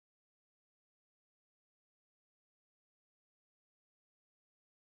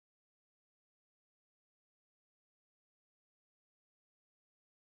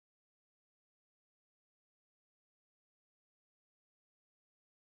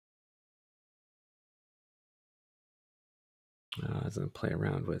I was going to play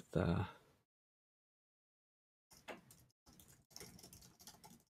around with the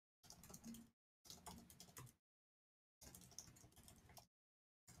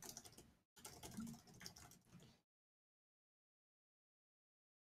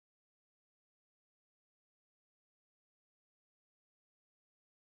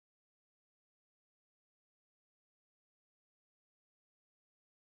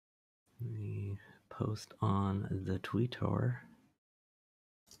post on the Twitter.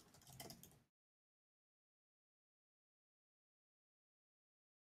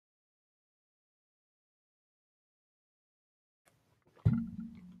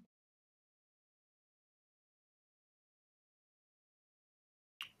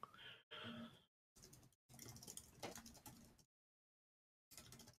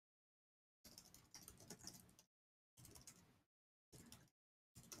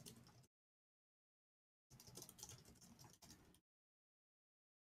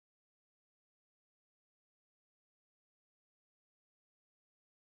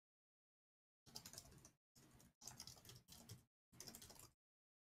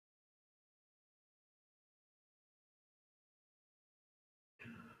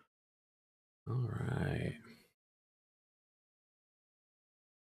 All right.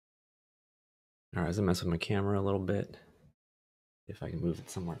 All right, I was going to mess with my camera a little bit. If I can move it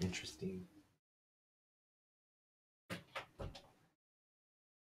somewhere interesting.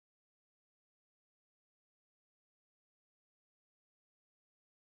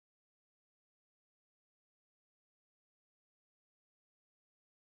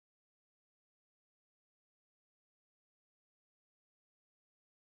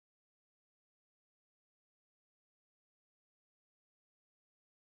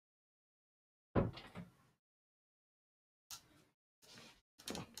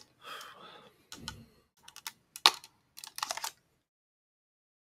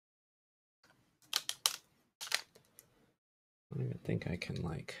 I don't even think I can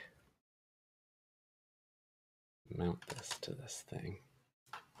like mount this to this thing.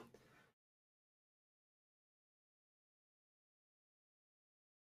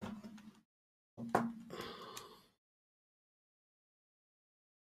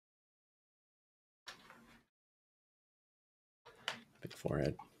 Big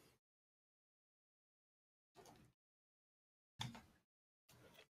forehead.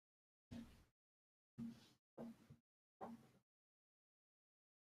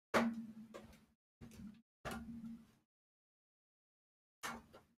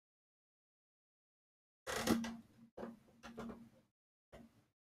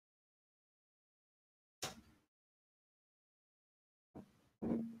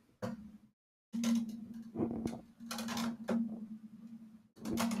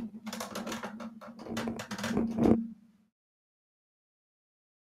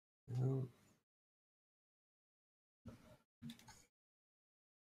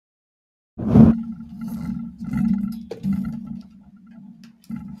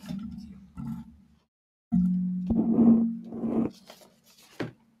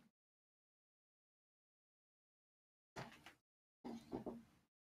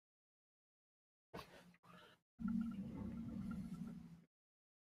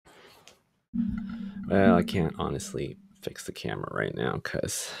 Well, I can't honestly fix the camera right now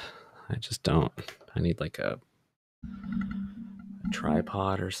because I just don't. I need like a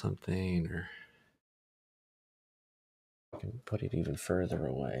tripod or something, or I can put it even further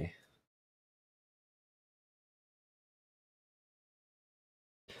away.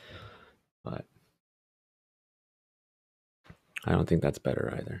 But I don't think that's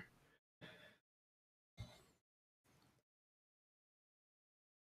better either.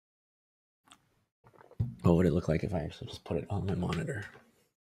 What would it look like if I actually just put it on my monitor?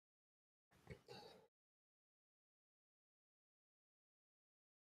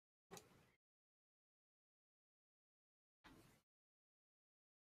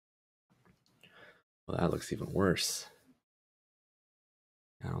 Well, that looks even worse.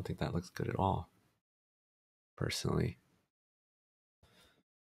 I don't think that looks good at all, personally.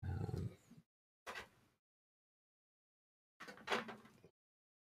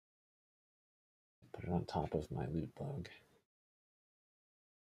 Put it on top of my loot bug.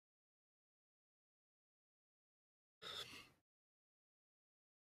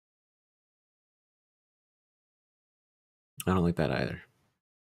 I don't like that either.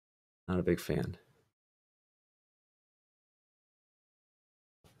 Not a big fan.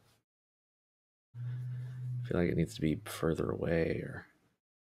 I feel like it needs to be further away or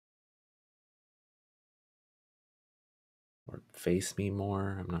face me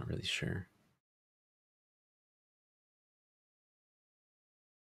more. I'm not really sure.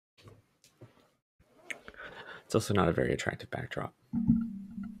 It's also not a very attractive backdrop.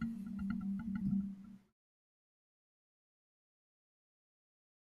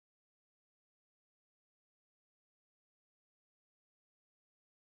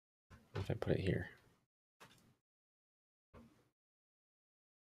 If I put it here.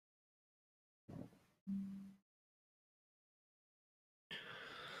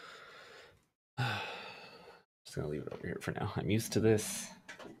 Just gonna leave it over here for now. I'm used to this.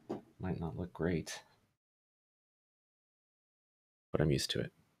 Might not look great, but I'm used to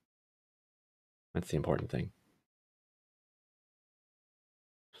it. That's the important thing.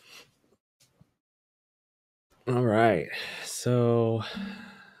 All right, so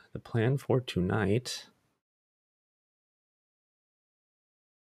the plan for tonight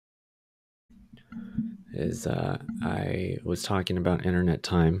is I was talking about internet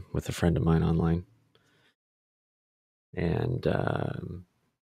time with a friend of mine online, and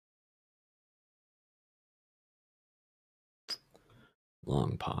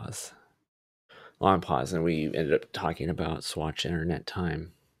long pause, and we ended up talking about Swatch internet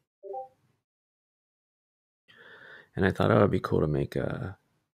time, and I thought, oh, it'd be cool to make a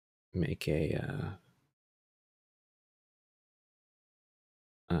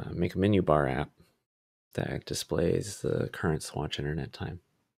menu bar app that displays the current Swatch internet time.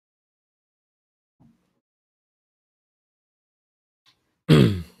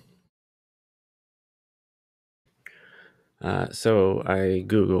 So I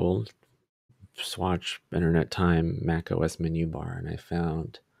Googled Swatch internet time macOS menu bar, and I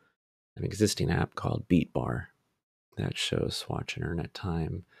found an existing app called Beat Bar that shows Swatch internet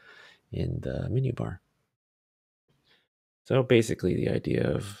time in the menu bar. So basically the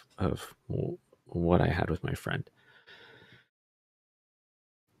idea of what I had with my friend.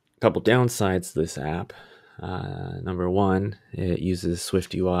 A couple downsides to this app. Number one, it uses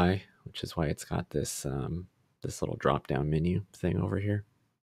Swift UI, which is why it's got this this little drop-down menu thing over here.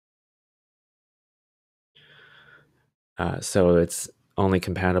 So it's only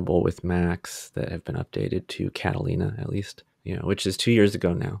compatible with Macs that have been updated to Catalina, at least, which is 2 years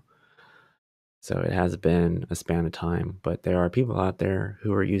ago now. So it has been a span of time, but there are people out there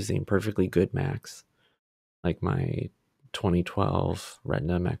who are using perfectly good Macs, like my 2012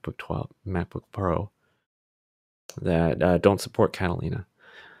 Retina MacBook Pro, that don't support Catalina.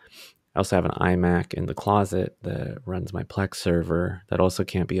 I also have an iMac in the closet that runs my Plex server that also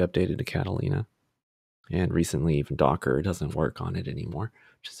can't be updated to Catalina. And recently, even Docker doesn't work on it anymore,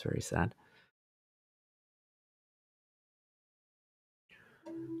 which is very sad.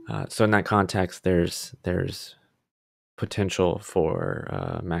 So in that context, there's potential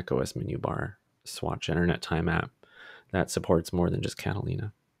for macOS menu bar Swatch internet time app that supports more than just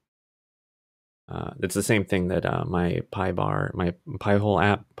Catalina. It's the same thing that my Pi-hole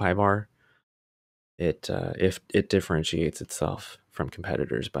app, Pi-bar, if it differentiates itself from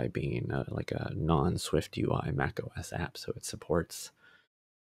competitors by being like a non-Swift UI macOS app, so it supports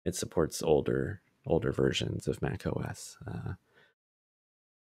older versions of macOS.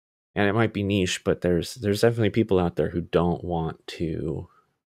 And it might be niche, but there's definitely people out there who don't want to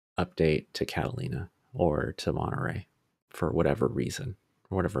update to Catalina or to Monterey for whatever reason,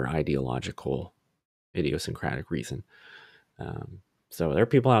 whatever ideological, idiosyncratic reason. So there are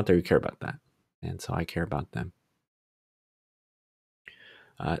people out there who care about that, and so I care about them.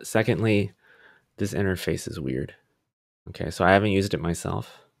 Secondly, this interface is weird. Okay, so I haven't used it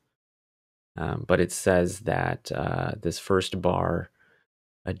myself, but it says that this first bar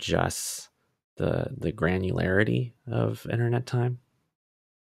adjusts the granularity of internet time,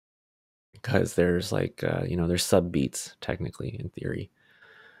 because there's like there's sub beats technically in theory,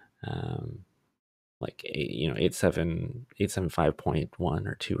 like 875.1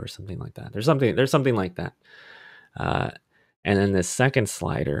 or 2 or something like that. There's something like that, and then the second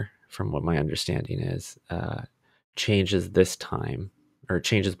slider, from what my understanding is, changes this time, or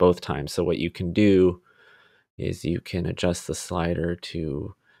changes both times. So what you can do is you can adjust the slider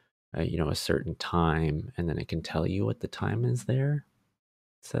to a certain time, and then it can tell you what the time is there.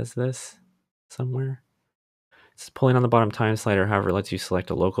 It says this somewhere. It's pulling on the bottom time slider, however, lets you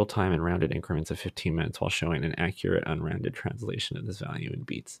select a local time in rounded increments of 15 minutes while showing an accurate unrounded translation of this value in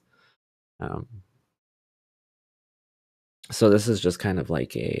beats. So this is just kind of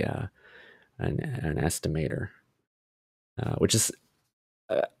like an estimator, which is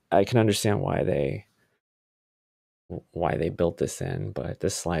I can understand why they built this in, but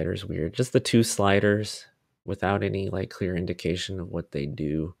this slider is weird. Just the two sliders without any like clear indication of what they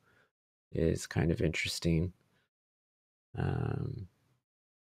do is kind of interesting.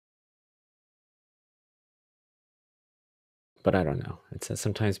 But I don't know. It says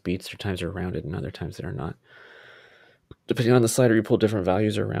sometimes beats or times are rounded and other times they're not. Depending on the slider, you pull different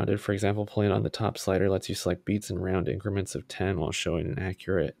values are rounded. For example, pulling on the top slider lets you select beats in round increments of 10 while showing an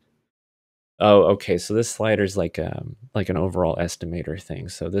accurate. Oh, okay. So this slider is like an overall estimator thing.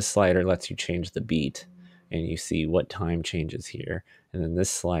 So this slider lets you change the beat, and you see what time changes here. And then this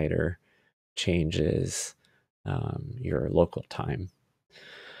slider changes your local time.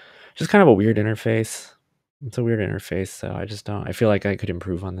 Just kind of a weird interface. It's a weird interface, so I just don't. I feel like I could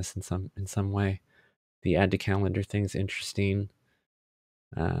improve on this in some way. The add to calendar thing's interesting.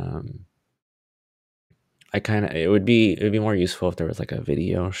 It would be more useful if there was like a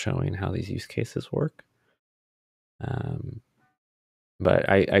video showing how these use cases work. But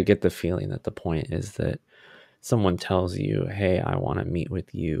I get the feeling that the point is that someone tells you, "Hey, I want to meet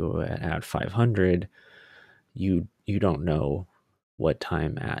with you at 500." You don't know what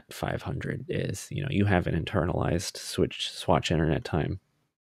time at 500 is. You haven't internalized swatch internet time,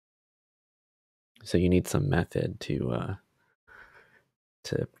 so you need some method to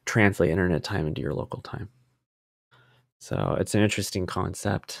translate internet time into your local time. So it's an interesting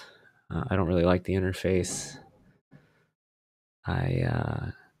concept. I don't really like the interface.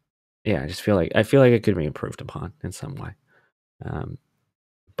 I just feel like it could be improved upon in some way.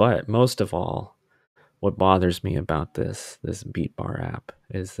 But most of all, what bothers me about this Beat Bar app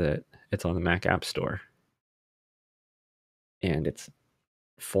is that it's on the Mac App Store, and it's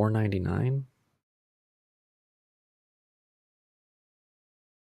 $4.99.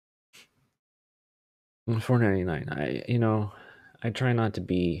 $4.99. I try not to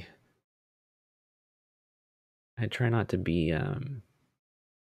be. I try not to be. I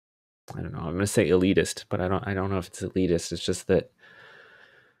don't know. I'm gonna say elitist, but I don't know if it's elitist. It's just that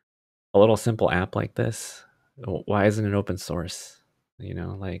a little simple app like this, why isn't it open source?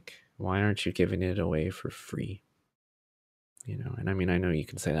 Like, why aren't you giving it away for free? And I mean, I know you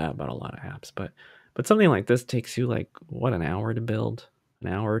can say that about a lot of apps, but something like this takes you like what, an hour to build, an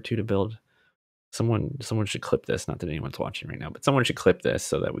hour or two to build. Someone should clip this. Not that anyone's watching right now, but someone should clip this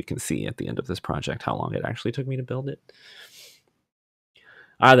so that we can see at the end of this project how long it actually took me to build it.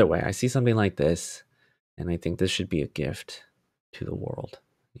 Either way, I see something like this, and I think this should be a gift to the world.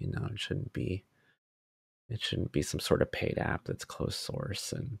 It shouldn't be some sort of paid app that's closed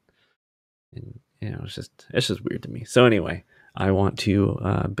source, and it's just weird to me. So anyway, I want to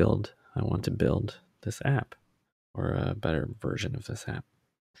build this app, or a better version of this app.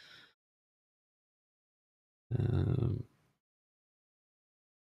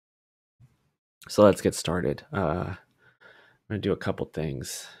 So let's get started. I'm gonna do a couple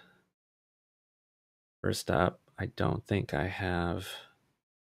things. First up, I don't think I have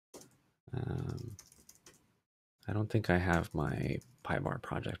my PyBar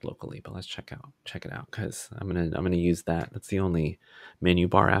project locally, but let's check it out, because I'm gonna use that. That's the only menu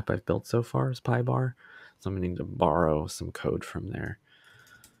bar app I've built so far is PyBar, so I'm gonna need to borrow some code from there.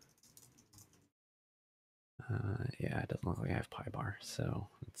 Yeah, it doesn't look like I have PyBar, so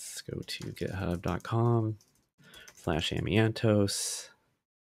let's go to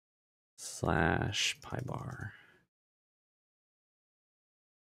github.com/amiantos/PyBar,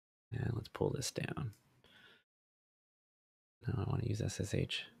 and let's pull this down. No, I want to use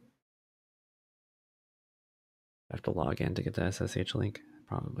SSH. I have to log in to get the SSH link,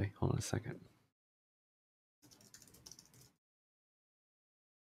 probably. Hold on a second.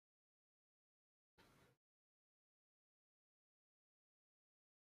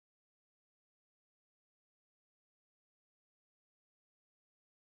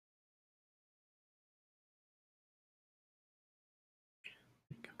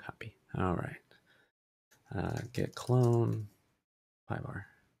 Go copy. All right. Git clone PyBar.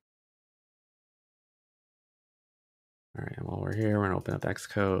 All right, and while we're here, we're gonna open up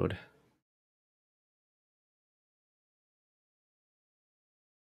Xcode.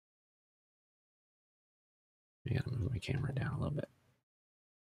 I gotta move my camera down a little bit.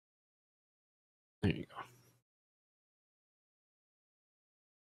 There you go.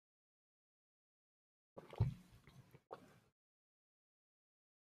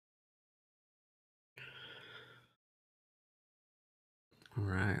 All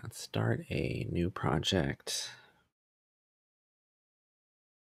right, let's start a new project.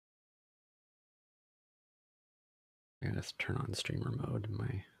 I gotta turn on streamer mode in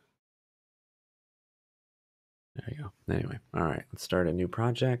my. There you go. Anyway, all right, let's start a new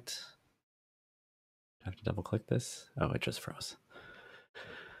project. I have to double click this. Oh, it just froze.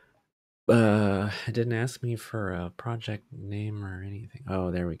 It didn't ask me for a project name or anything.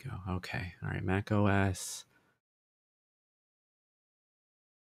 Oh, there we go. Okay. All right, macOS.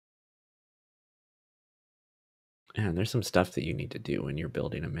 And there's some stuff that you need to do when you're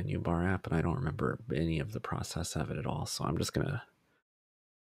building a menu bar app, and I don't remember any of the process of it at all. So I'm just gonna,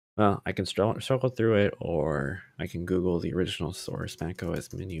 well, I can struggle through it, or I can Google the original source,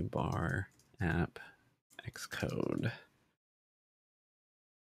 macOS menu bar app Xcode.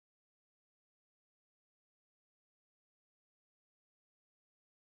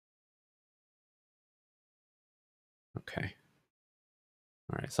 Okay.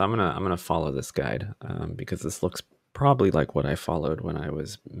 All right. So I'm gonna follow this guide because this looks probably like what I followed when I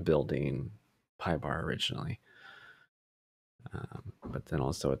was building PyBar originally. But then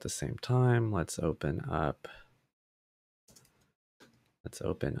also at the same time, let's open up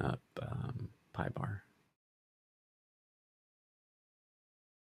PyBar.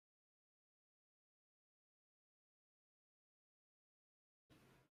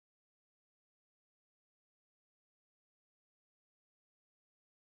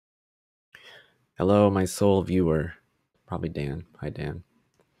 Hello, my sole viewer. Probably Dan. Hi, Dan.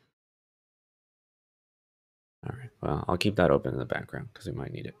 All right. Well, I'll keep that open in the background because we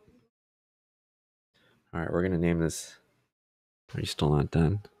might need it. All right. We're going to name this. Are you still not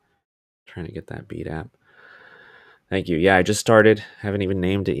done? Trying to get that beat app. Thank you. Yeah, I just started. Haven't even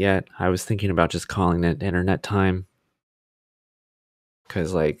named it yet. I was thinking about just calling it Internet Time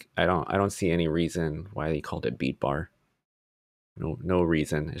because, like, I don't see any reason why they called it Beat Bar. No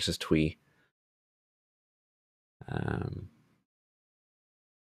reason. It's just twee. Um,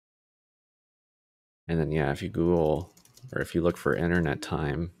 and then yeah, if you Google or if you look for Internet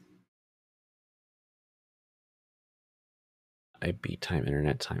Time, beat time,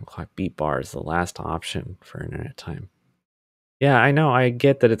 Internet Time clock. Beat Bar is the last option for Internet Time. Yeah, I know. I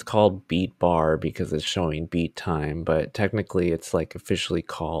get that it's called Beat Bar because it's showing beat time, but technically it's like officially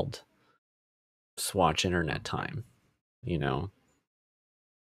called Swatch Internet Time, you know?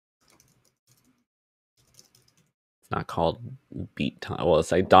 It's not called beat time. Well,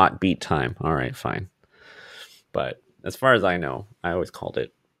 it's like dot beat time. All right, fine. But as far as I know, I always called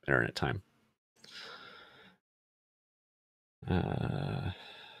it Internet Time. Uh,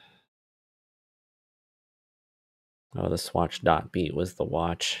 oh, the Swatch dot beat was the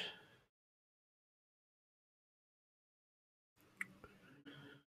watch.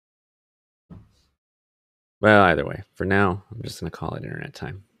 Well, either way, for now, I'm just going to call it Internet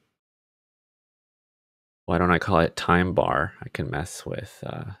Time. Why don't I call it Time Bar? I can mess with.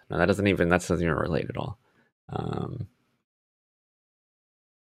 No, that doesn't even relate at all. Um,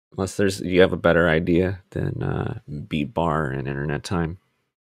 unless you have a better idea than Beat Bar and Internet Time.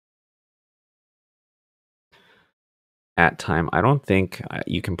 At time, I don't think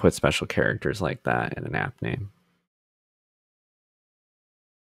you can put special characters like that in an app name.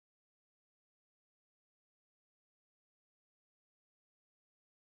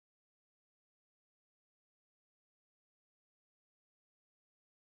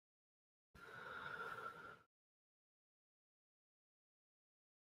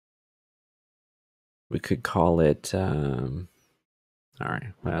 We could call it. All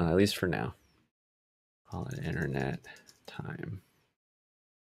right. Well, at least for now, call it Internet Time.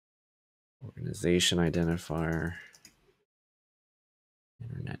 Organization identifier.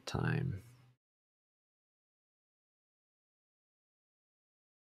 Internet Time.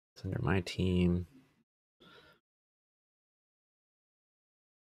 It's under my team.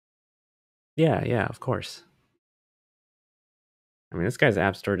 Yeah, of course. I mean, this guy's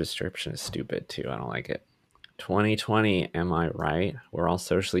App Store description is stupid too. I don't like it. 2020, am I right? We're all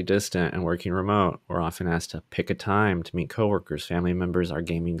socially distant and working remote. We're often asked to pick a time to meet coworkers, family members, our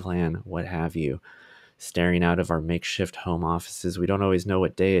gaming clan, what have you. Staring out of our makeshift home offices, we don't always know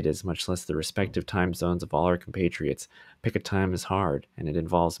what day it is, much less the respective time zones of all our compatriots. Pick a time is hard, and it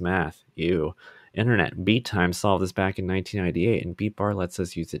involves math. Ew. Internet beat time solved this back in 1998, and Beat Bar lets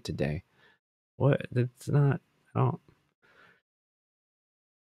us use it today. What? It's not. I don't.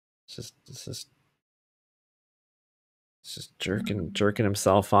 It's just jerking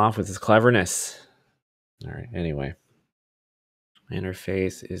himself off with his cleverness. All right. Anyway,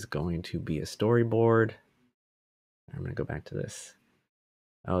 interface is going to be a storyboard. I'm going to go back to this.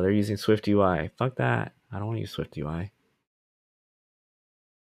 Oh, they're using Swift UI. Fuck that. I don't want to use Swift UI.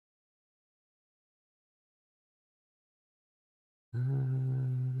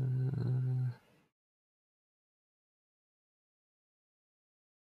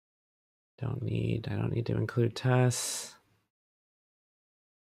 I don't need to include tests.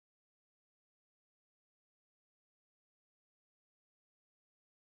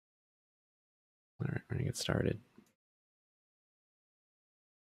 All right, we're gonna get started.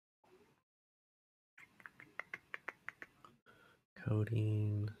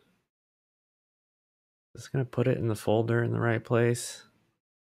 Coding. Just gonna put it in the folder in the right place.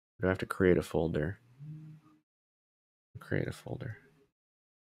 Do I have to create a folder? Create a folder.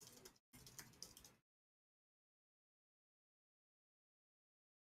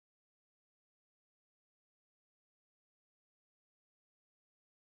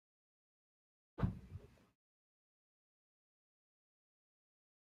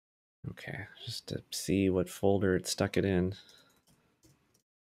 Okay, just to see what folder it stuck it in.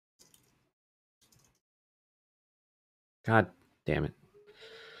 God damn it.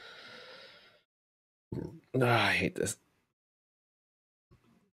 Oh, I hate this.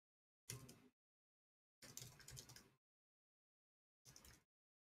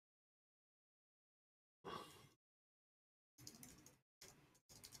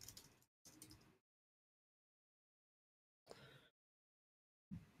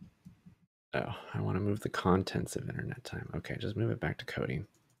 Oh, I want to move the contents of internet time. Okay, just move it back to coding.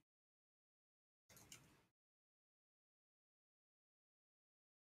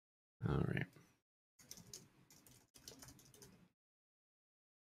 All right.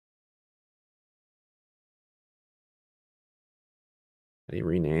 How do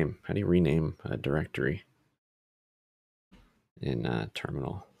you rename a directory in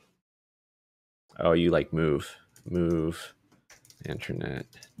terminal? Oh, you like move internet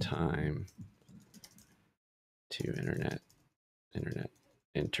time to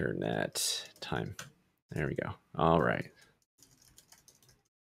internet time. There we go. All right.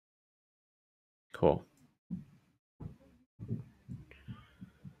 Cool.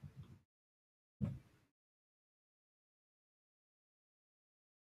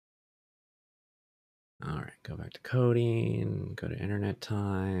 All right, go back to coding, go to internet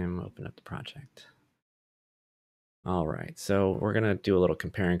time, open up the project. All right, so we're gonna do a little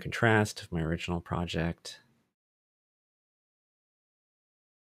compare and contrast of my original project.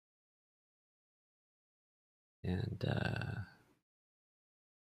 And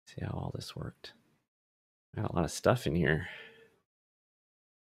see how all this worked. I got a lot of stuff in here.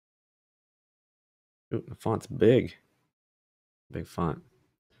 Ooh, the font's big. Big font.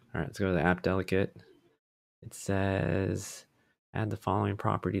 All right, let's go to the app delegate. It says add the following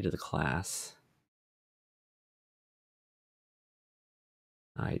property to the class.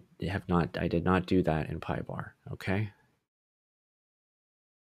 I did not do that in PyBar, okay?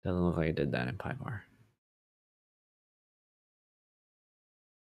 Doesn't look like I did that in PyBar.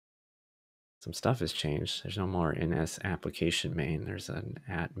 Some stuff has changed. There's no more ns application main. There's an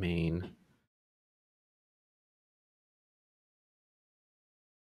at main.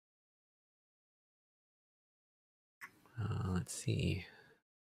 Let's see.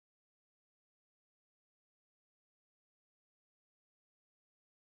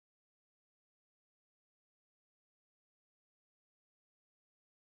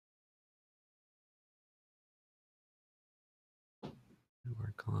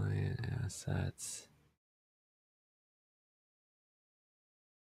 More client assets.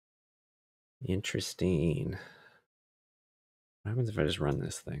 Interesting. What happens if I just run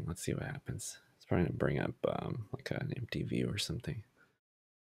this thing? Let's see what happens. It's probably gonna bring up like an empty view or something.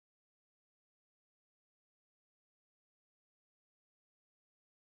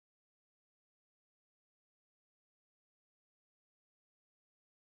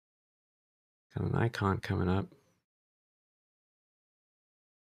 Got an icon coming up.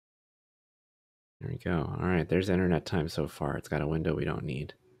 There we go. All right, there's internet time so far. It's got a window we don't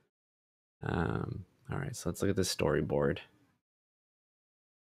need. All right, so let's look at the storyboard.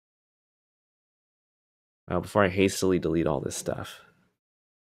 Well, before I hastily delete all this stuff,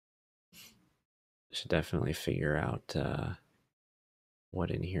 I should definitely figure out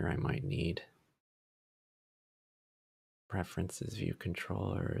what in here I might need. Preferences view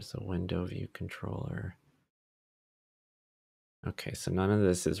controllers, a window view controller. Okay, so none of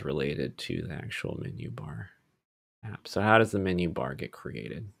this is related to the actual menu bar app. So how does the menu bar get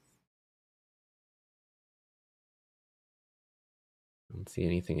created? I don't see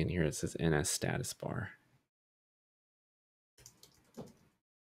anything in here that says NS status bar.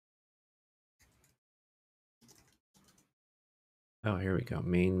 Oh, here we go.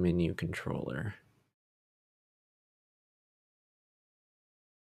 Main menu controller.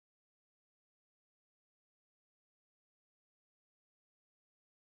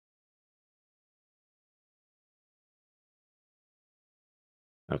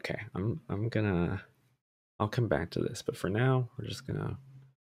 Okay, I'll come back to this, but for now, we're just gonna.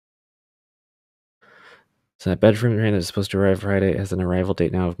 So that bedroom train that's supposed to arrive Friday has an arrival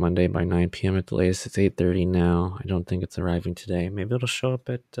date now of Monday by 9 p.m. at the latest. It's 8:30 now. I don't think it's arriving today. Maybe it'll show up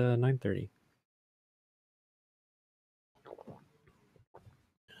at 9:30.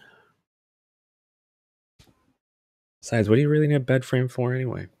 Besides, what do you really need a bed frame for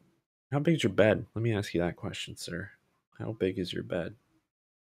anyway? How big is your bed? Let me ask you that question, sir. How big is your bed?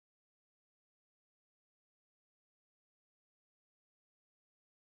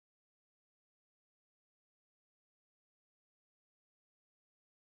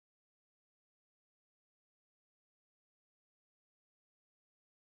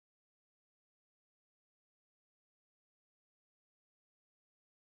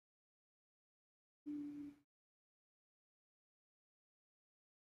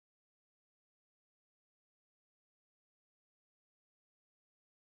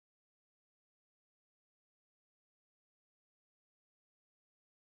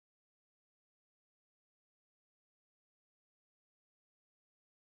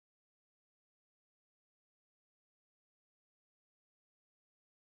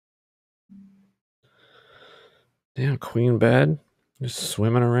 Damn, queen bed? Just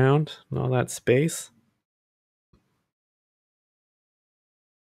swimming around in all that space?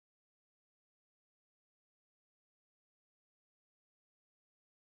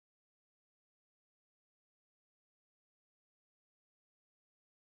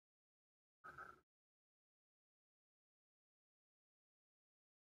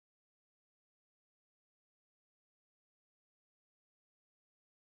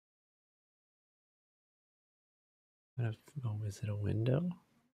 Oh, is it a window?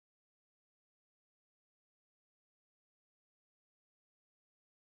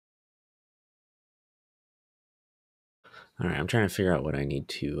 All right, I'm trying to figure out what I need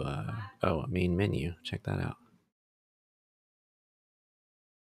to. Oh, main menu. Check that out.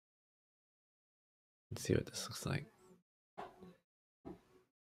 Let's see what this looks like.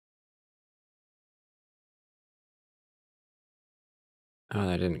 Oh,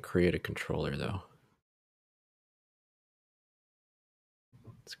 that didn't create a controller though.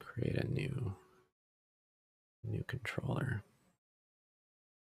 Let's create a new controller.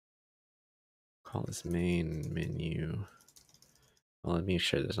 Call this main menu. Well, let me make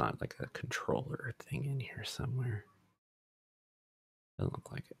sure there's not like a controller thing in here somewhere. Doesn't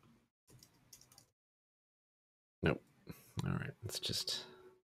look like it. Nope. All right, let's just.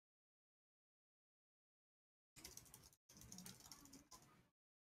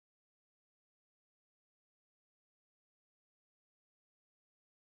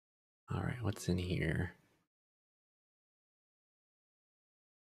 All right, what's in here?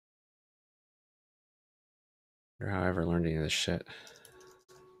 Or how I ever learned any of this shit.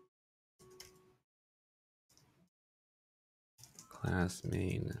 Class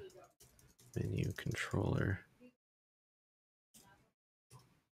main menu controller.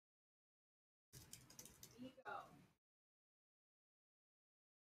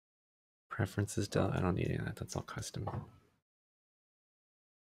 Preferences, I don't need any of that. That's all custom.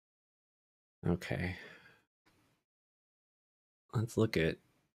 Okay. Let's look at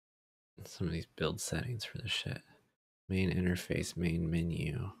some of these build settings for this shit. Main interface, main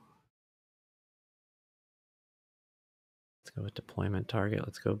menu. Let's go with deployment target.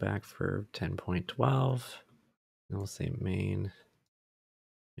 Let's go back for 10.12. And we'll say main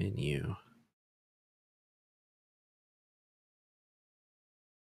menu.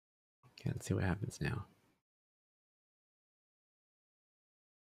 Okay, let's see what happens now.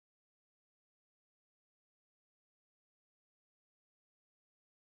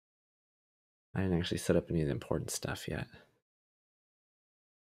 I didn't actually set up any of the important stuff yet.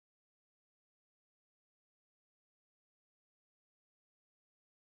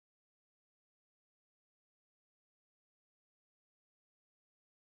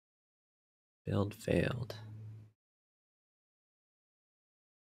 Build failed.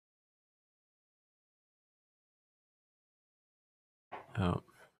 Oh,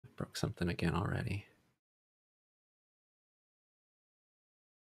 I broke something again already.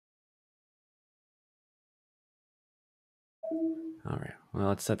 All right, well,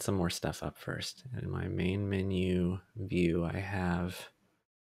 let's set some more stuff up first. In my main menu view, I have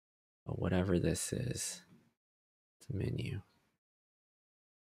whatever this is. It's a menu.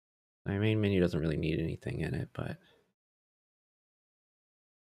 My main menu doesn't really need anything in it, but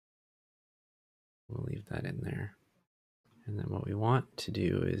we'll leave that in there. And then what we want to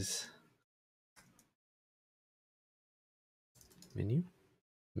do is menu,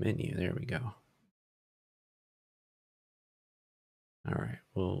 there we go. All right,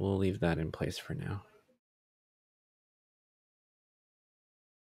 we'll leave that in place for now.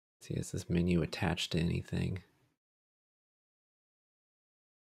 See, is this menu attached to anything?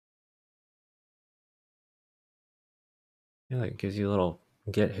 Yeah, like it gives you a little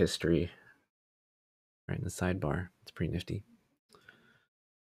get history right in the sidebar. It's pretty nifty.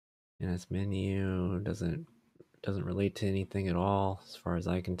 And its menu doesn't doesn't relate to anything at all, as far as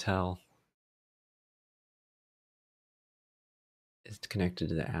I can tell. It's connected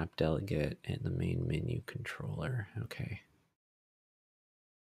to the app delegate and the main menu controller. Okay.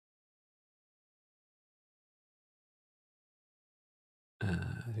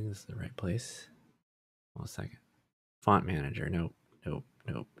 I think this is the right place. Hold a second. Font manager. Nope. Nope.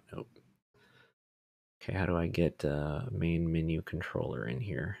 Nope. Nope. Okay, how do I get main menu controller in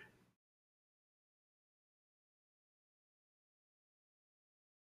here?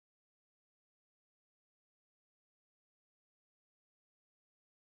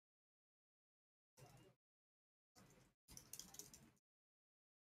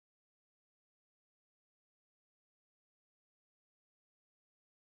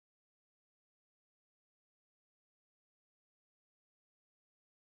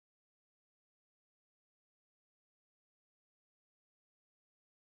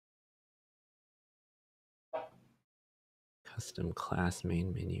 Custom class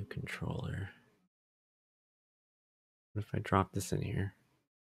main menu controller. What if I drop this in here?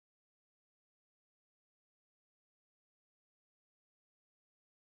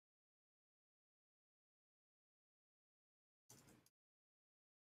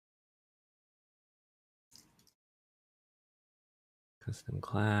 Custom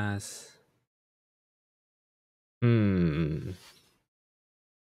class. Getting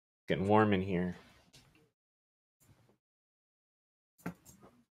warm in here.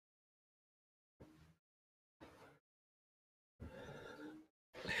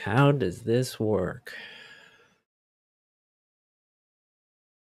 How does this work?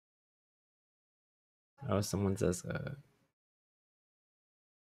 Oh, someone says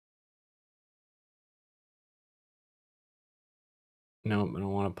nope, I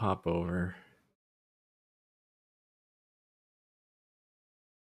don't want to pop over.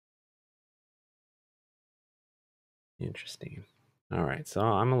 Interesting. All right, so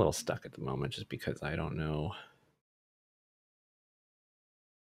I'm a little stuck at the moment just because I don't know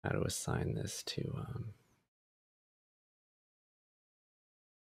how to assign this to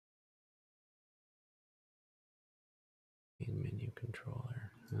main menu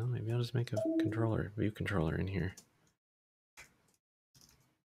controller. Well, maybe I'll just make a controller, view controller in here.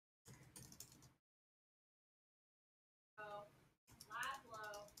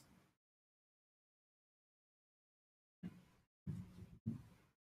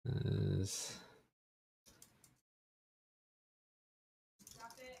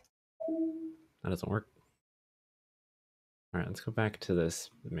 That doesn't work. All right, let's go back to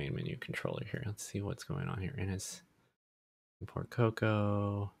this main menu controller here. Let's see what's going on here. And it's import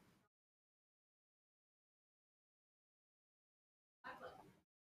Cocoa.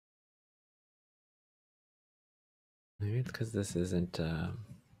 Maybe it's because this isn't. Oh,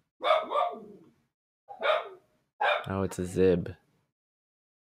 it's a zib.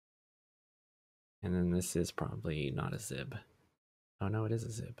 And then this is probably not a zib. Oh no, it is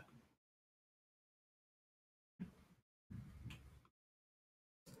a zib.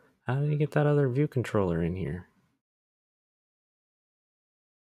 How did you get that other view controller in here?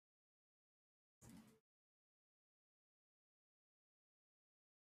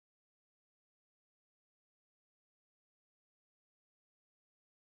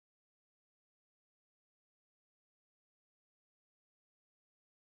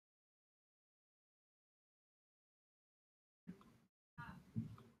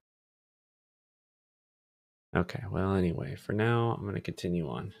 Okay, well, anyway, for now, I'm going to continue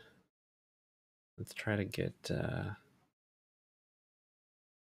on. Let's try to get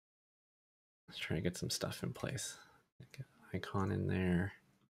some stuff in place. Get an icon in there.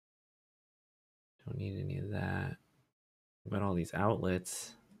 Don't need any of that. What about all these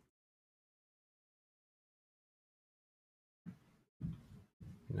outlets?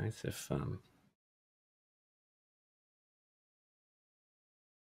 Nice if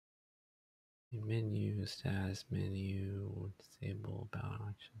menu, status menu, disable about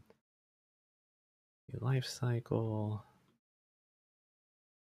option. New life cycle.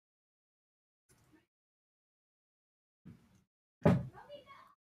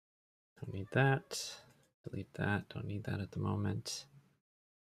 Don't need that. Delete that. Don't need that at the moment.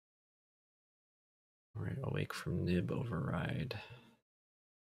 All right, awake from nib override.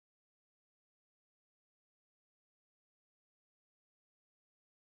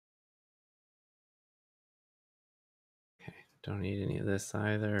 Okay, don't need any of this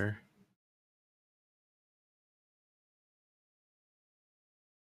either.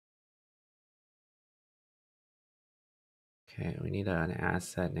 Okay, we need an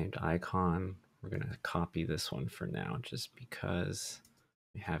asset named icon. We're going to copy this one for now just because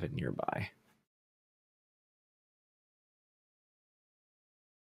we have it nearby.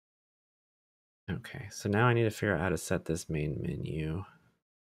 Okay, so now I need to figure out how to set this main menu.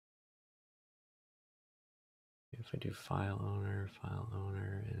 If I do file owner,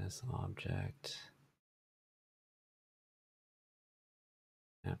 and as object,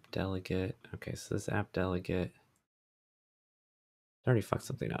 app delegate. Okay, so this app delegate already fucked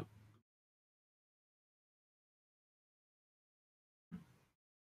something up.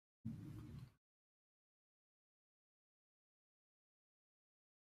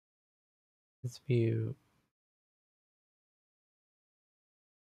 This view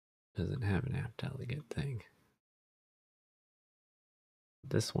doesn't have an app delegate thing.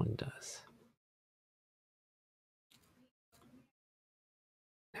 This one does.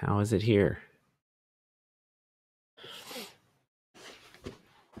 How is it here?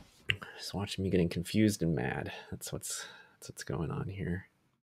 Just watching me getting confused and mad. That's what's going on here.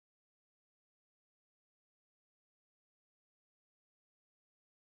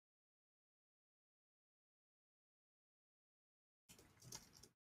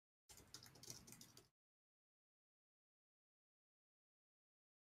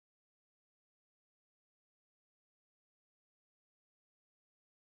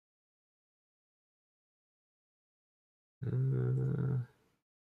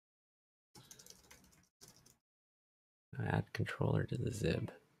 Add controller to the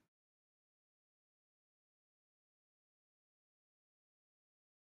zib.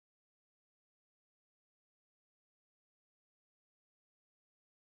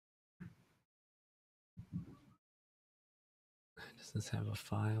 Does this have a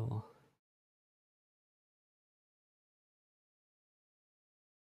file?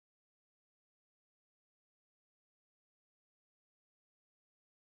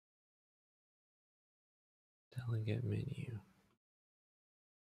 Delegate menu.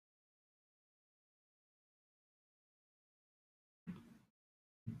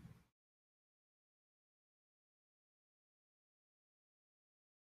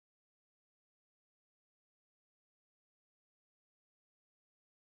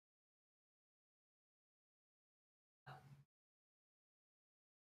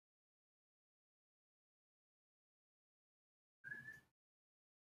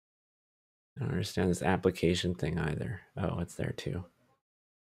 I don't understand this application thing either. Oh, it's there too.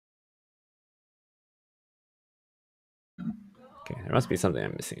 Okay, there must be something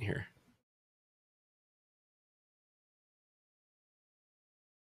I'm missing here.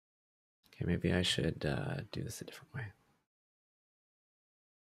 Okay, maybe I should do this a different way.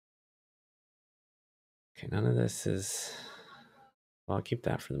 Okay, none of this is... Well, I'll keep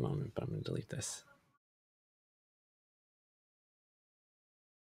that for the moment, but I'm going to delete this.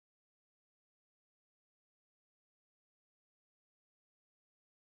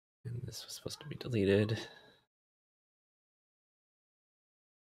 And this was supposed to be deleted.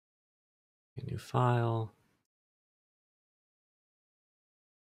 A new file.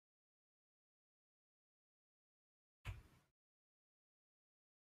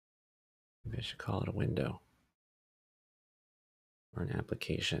 Maybe I should call it a window. Or an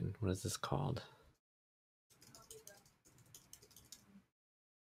application. What is this called?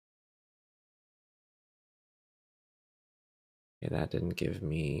 Okay, that didn't give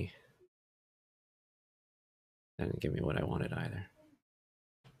me what I wanted either.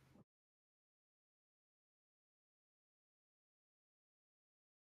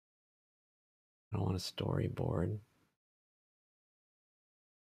 I don't want a storyboard.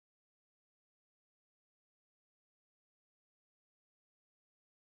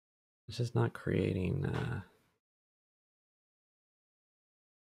 It's just not creating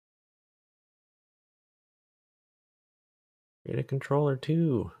create a controller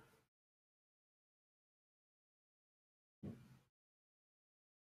too.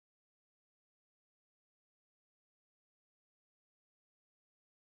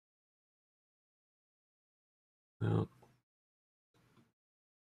 Well,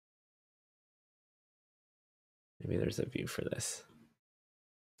 maybe there's a view for this.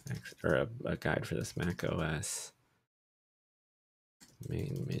 Or a guide for this macOS.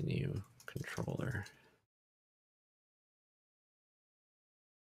 Main menu controller.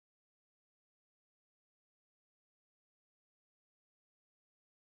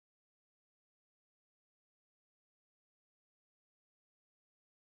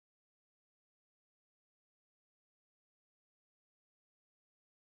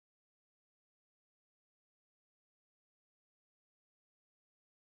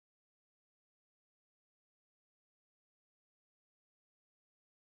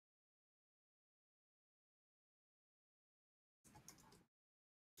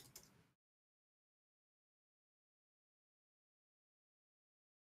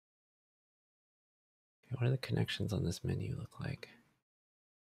 Okay, what do the connections on this menu look like?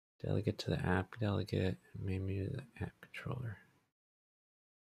 Delegate to the app delegate, main menu to the app controller.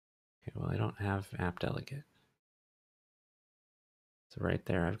 Okay, well, I don't have app delegate. So right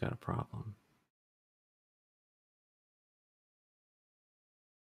there, I've got a problem.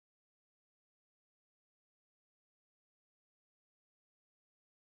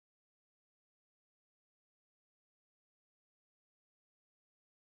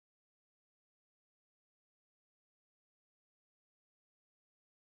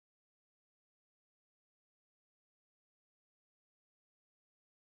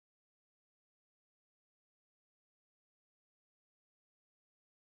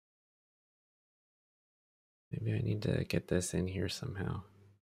 Maybe I need to get this in here somehow.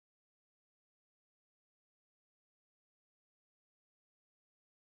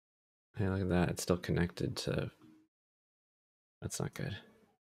 Hey, look at that. It's still connected to... That's not good.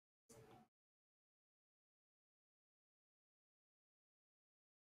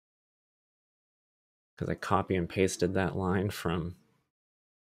 Because I copy and pasted that line from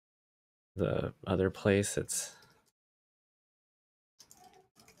the other place. It's...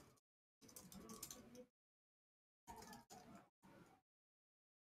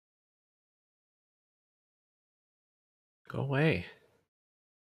 Go away.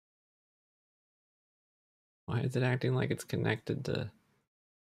 Why is it acting like it's connected to...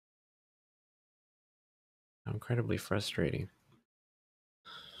 How incredibly frustrating.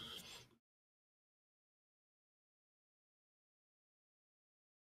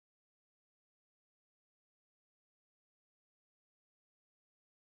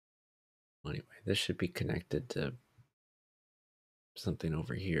 Anyway, this should be connected to something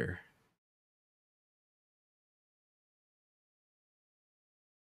over here.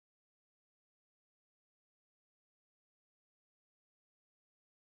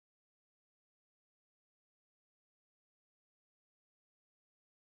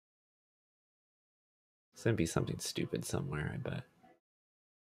 It's gonna be something stupid somewhere, I bet.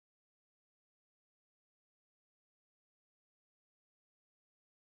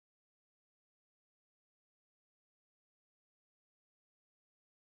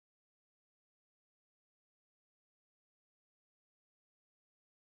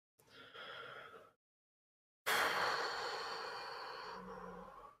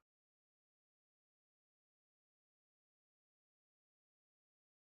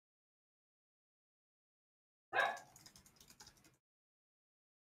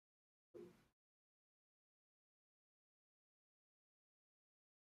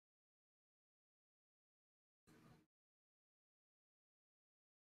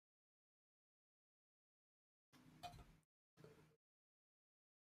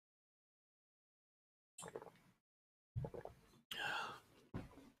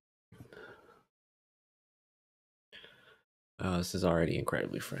 This is already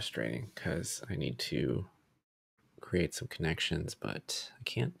incredibly frustrating because I need to create some connections, but I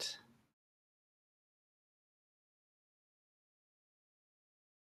can't.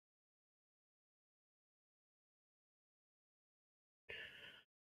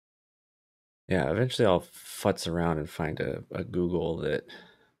 Yeah, eventually I'll futz around and find a Google that...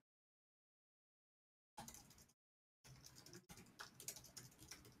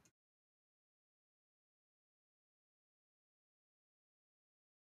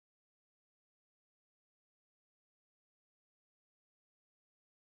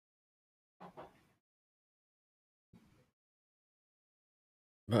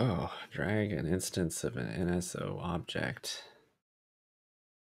 Oh, drag an instance of an NSO object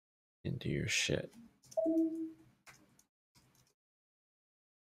into your shit.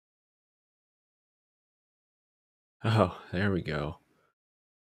 Oh, there we go.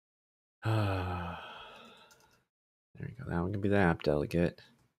 There we go. That one can be the app delegate.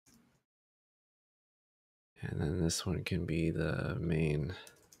 And then this one can be the main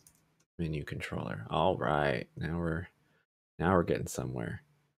menu controller. All right, now we're getting somewhere.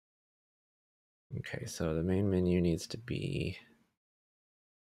 Okay, so the main menu needs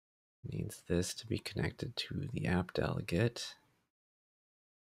this to be connected to the app delegate.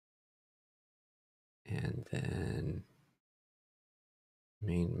 And then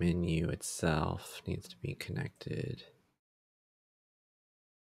main menu itself needs to be connected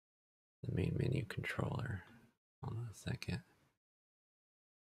to the main menu controller. Hold on a second.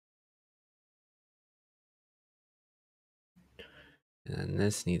 And then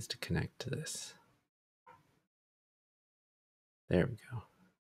this needs to connect to this. There we go.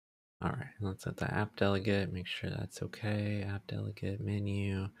 All right, let's set the app delegate, make sure that's okay. App delegate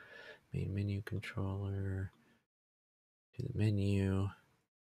menu, main menu controller, to the menu.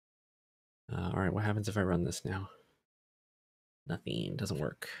 All right, what happens if I run this now? Nothing, doesn't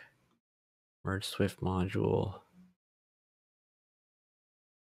work. Merge Swift module.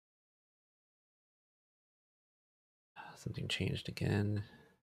 Something changed again.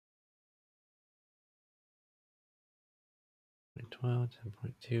 12,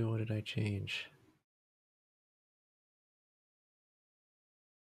 10.2, what did I change?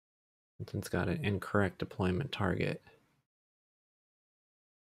 Something's got an incorrect deployment target.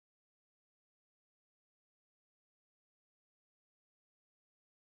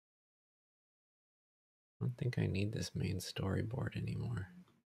 I don't think I need this main storyboard anymore.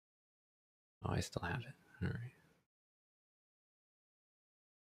 Oh, I still have it. All right.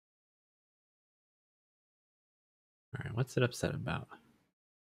 All right, what's it upset about?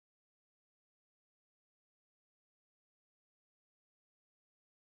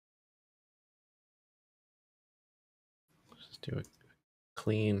 Let's just do a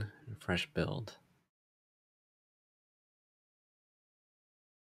clean and fresh build.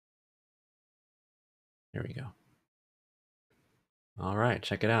 There we go. All right,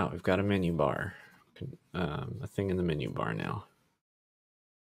 check it out. We've got a menu bar, a thing in the menu bar now.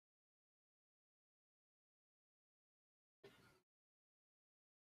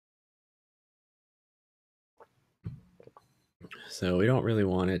 So we don't really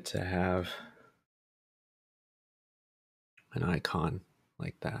want it to have an icon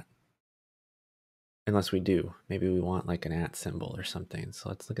like that. Unless we do. Maybe we want like an @ symbol or something. So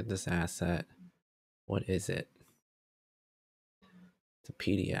let's look at this asset. What is it? It's a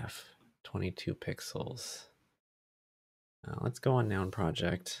PDF, 22 pixels. Let's go on Noun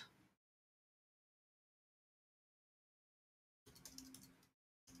Project.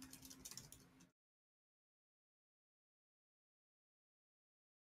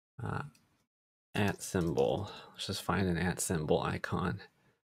 @ symbol. Let's just find an @ symbol icon.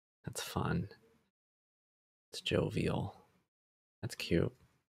 That's fun. It's jovial. That's cute.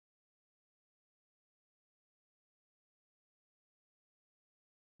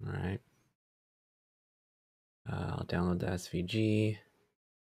 All right. I'll download the SVG.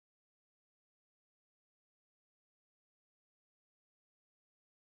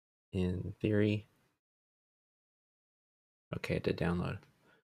 In theory. Okay, it did download.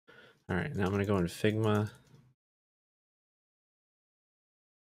 All right, now I'm going to go in Figma. I'm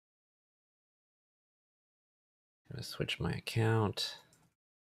going to switch my account.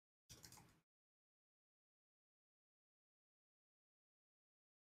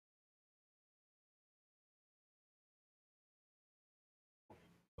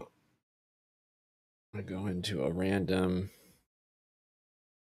 I'm going to go into a random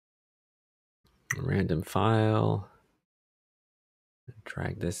file.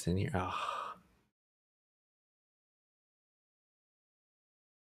 Drag this in here. Oh.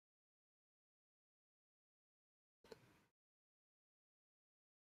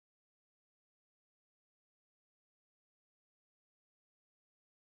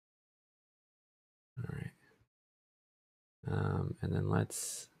 All right. And then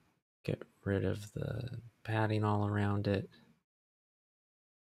let's get rid of the padding all around it.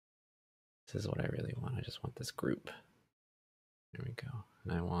 This is what I really want. I just want this group. There we go.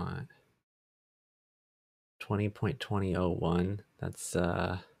 And I want 20.2001. That's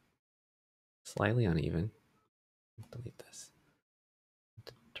slightly uneven. Delete this.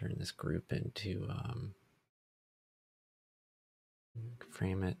 Turn this group into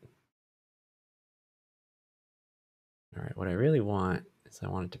frame it. All right, what I really want is I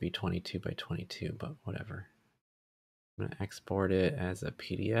want it to be 22 by 22, but whatever. I'm gonna export it as a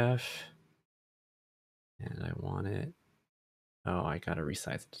PDF. And I want it, oh, I gotta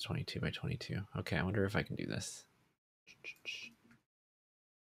resize it to 22 by 22. Okay, I wonder if I can do this.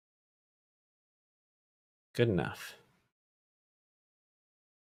 Good enough.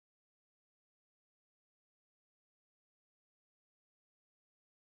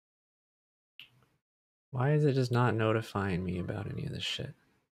 Why is it just not notifying me about any of this shit?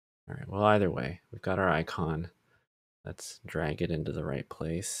 All right, well, either way, we've got our icon. Let's drag it into the right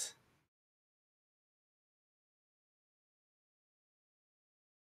place.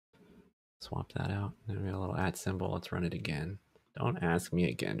 Swap that out. Then we got a little @ symbol. Let's run it again. Don't ask me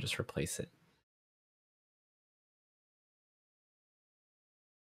again, just replace it.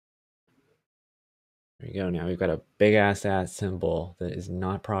 There you go. Now we've got a big ass @ symbol that is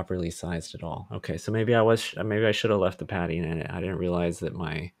not properly sized at all. Okay, so maybe I should have left the padding in it. I didn't realize that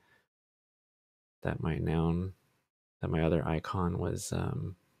my other icon was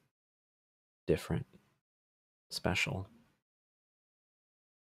different, special.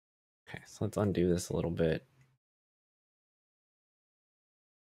 Okay, so let's undo this a little bit.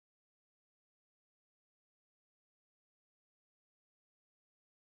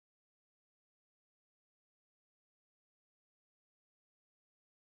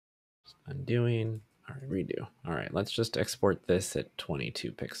 undoing. All right, redo. All right, let's just export this at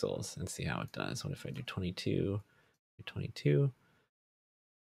 22 pixels and see how it does. What if I do 22, 22,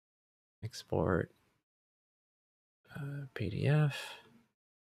 export PDF.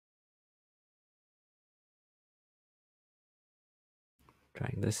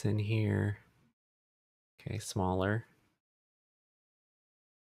 Drag this in here. Okay, smaller.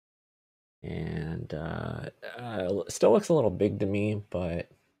 And still looks a little big to me, but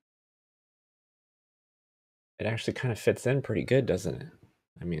it actually kind of fits in pretty good, doesn't it?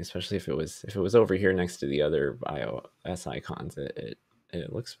 I mean, especially if it was over here next to the other iOS icons, it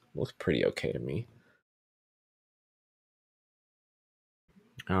looks pretty okay to me.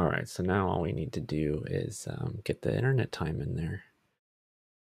 All right, so now all we need to do is get the internet time in there.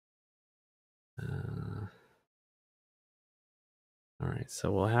 All right,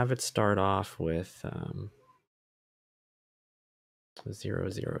 so we'll have it start off with 0,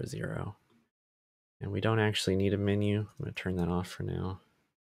 0, 0. And we don't actually need a menu. I'm going to turn that off for now.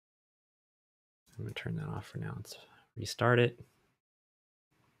 Let's restart it.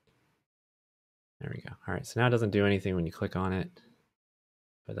 There we go. All right, so now it doesn't do anything when you click on it,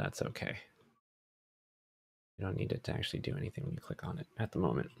 but that's okay. You don't need it to actually do anything when you click on it at the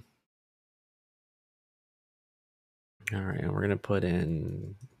moment. All right, and we're going to put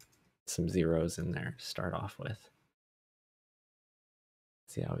in some zeros in there to start off with.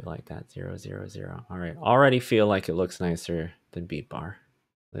 See how we like that. 0, 0, 0. All right, already feel like it looks nicer than beat bar.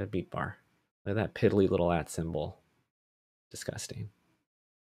 Look at that beat bar. Look at that piddly little @ symbol. Disgusting.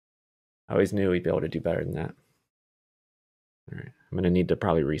 I always knew we'd be able to do better than that. All right, I'm going to need to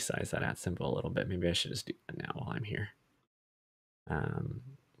probably resize that @ symbol a little bit. Maybe I should just do that now while I'm here.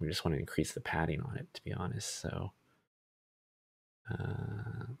 We just want to increase the padding on it, to be honest. So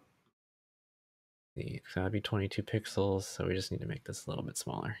that'd be 22 pixels. So we just need to make this a little bit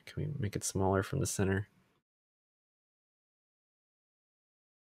smaller. Can we make it smaller from the center?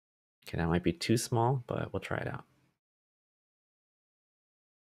 Okay, that might be too small, but we'll try it out.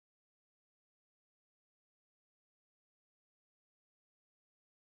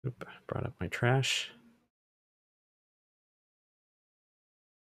 Oop, brought up my trash.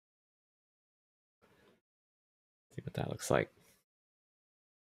 See what that looks like.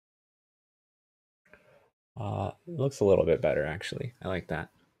 Looks a little bit better, actually. I like that.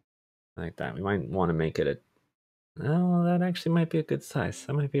 I like that. We might want to make it a... Oh, that actually might be a good size.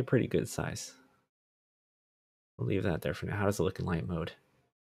 That might be a pretty good size. We'll leave that there for now. How does it look in light mode?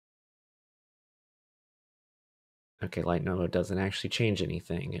 Okay, light mode doesn't actually change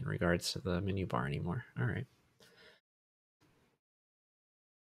anything in regards to the menu bar anymore. All right.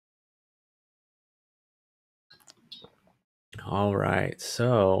 All right,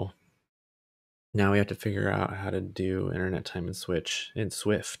 so now we have to figure out how to do internet time and switch in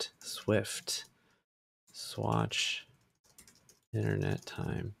Swift. Swatch internet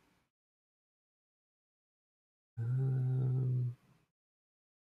time.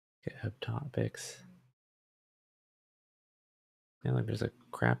 GitHub topics. Yeah, look, there's a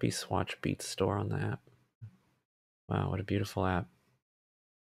crappy Swatch Beat store on the app. Wow, what a beautiful app.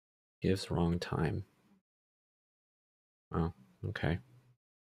 Gives wrong time. Oh, okay.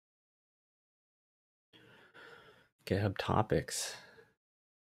 GitHub topics.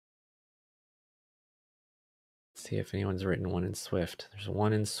 Let's see if anyone's written one in Swift. There's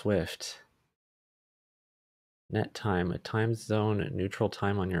one in Swift. Net time, a time zone neutral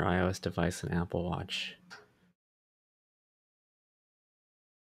time on your iOS device and Apple Watch.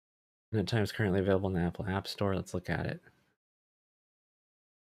 Net time is currently available in the Apple App Store. Let's look at it.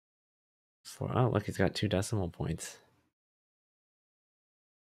 Oh, look, he's got 2 decimal points.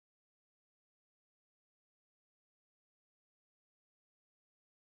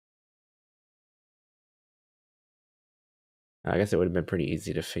 I guess it would have been pretty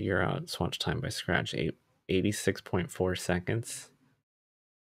easy to figure out swatch time by scratch. 86.4 seconds.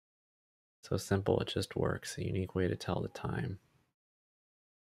 So simple, it just works. A unique way to tell the time.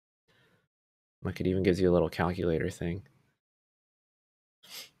 Like, it even gives you a little calculator thing.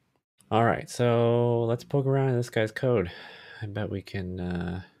 All right, so let's poke around in this guy's code. I bet we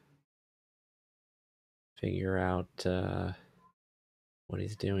can figure out what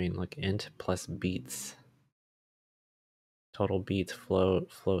he's doing. Look, int plus beats. Total beats float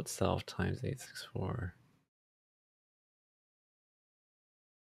itself times 864.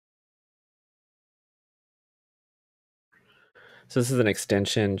 So this is an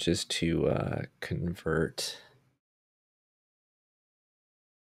extension just to convert.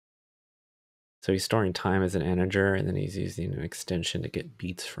 So he's storing time as an integer, and then he's using an extension to get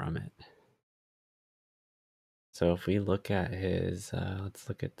beats from it. So if we look at his, let's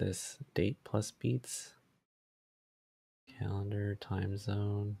look at this date plus beats, calendar, time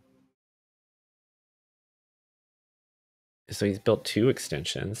zone. So he's built 2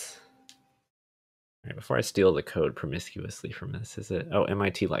 extensions. All right, before I steal the code promiscuously from this, is it? Oh,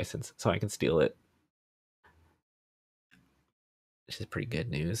 MIT license, so I can steal it. Which is pretty good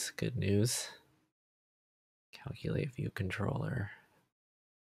news. Good news. Calculate view controller.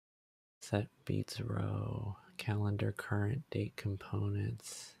 Set beats row. Calendar current date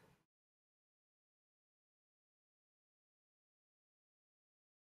components.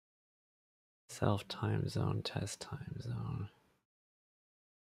 Self time zone, test time zone.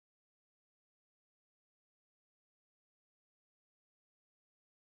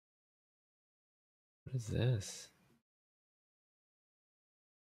 What is this?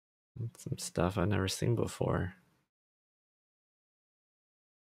 Some stuff I've never seen before.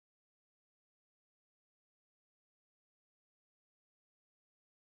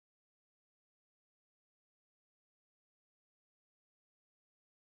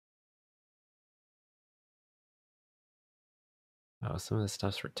 Oh, some of this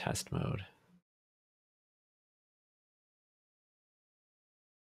stuff's for test mode.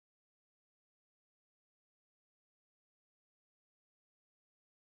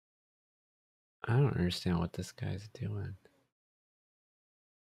 I don't understand what this guy's doing.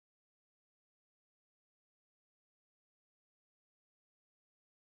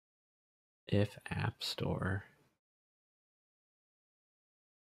 If App Store.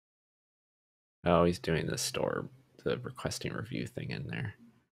 Oh, he's doing the store, the requesting review thing in there.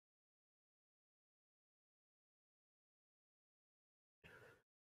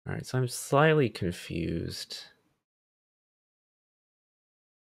 All right, so I'm slightly confused.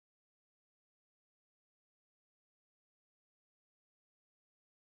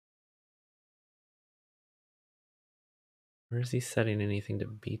 Where is he setting anything to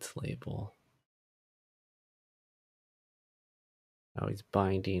beats label? Oh, he's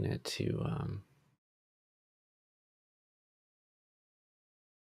binding it to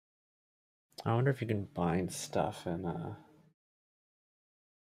I wonder if you can bind stuff in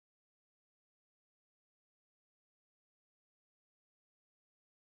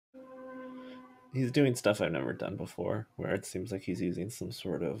he's doing stuff I've never done before, where it seems like he's using some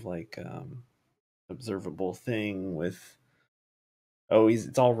sort of like observable thing with oh,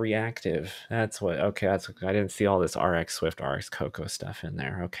 it's all reactive. That's what okay, that's I didn't see all this RX Swift, RX Cocoa stuff in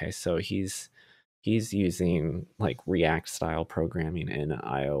there. Okay, so he's using like React style programming in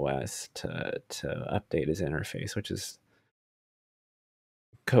iOS to update his interface, which is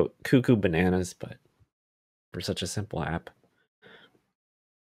cuckoo bananas, but for such a simple app.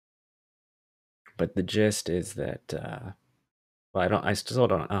 But the gist is that well, I still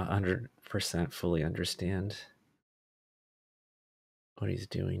don't 100% fully understand what he's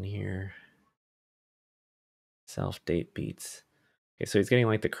doing here. Self date beats. Okay, so he's getting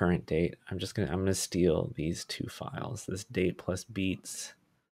like the current date. I'm gonna steal these 2 files. This date plus beats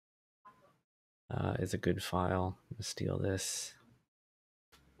is a good file. I'm gonna steal this.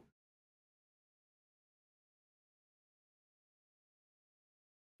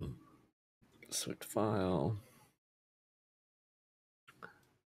 Swift file.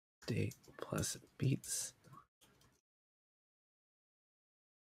 Date plus beats.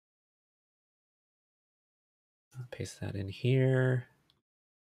 I'll paste that in here.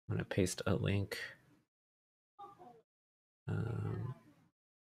 I'm gonna paste a link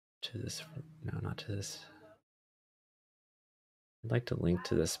to this. No, not to this. I'd like to link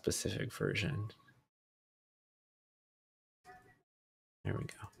to this specific version. There we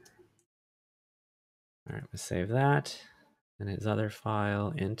go. All right, I'm gonna save that. And his other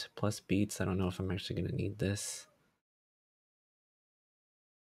file, int plus beats. I don't know if I'm actually gonna need this,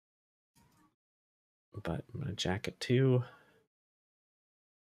 but I'm gonna jack it too.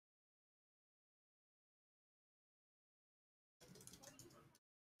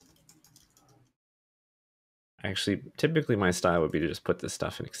 Actually, typically my style would be to just put this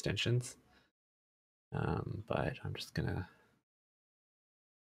stuff in extensions. But I'm just gonna.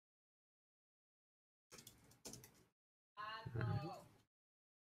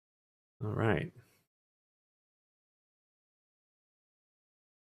 All right.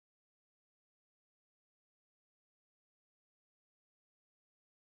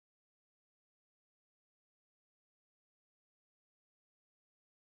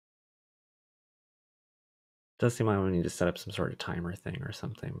 Does seem like I need to set up some sort of timer thing or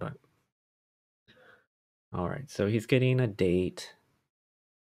something, but all right. So he's getting a date.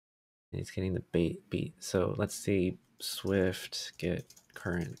 And he's getting the beat. So let's see Swift get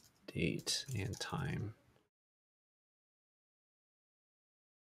current date and time.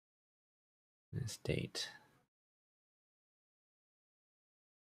 This date.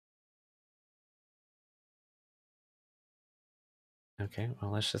 Okay,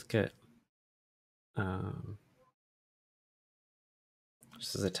 well, let's just get,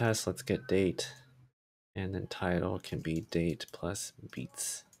 just as a test, let's get date, and then title can be date plus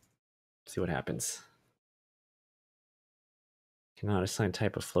beats. See what happens. Cannot assign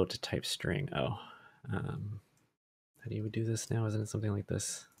type of float to type string. Oh, how do you do this now? Isn't it something like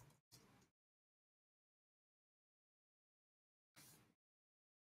this?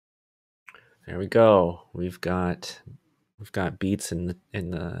 There we go. We've got beats in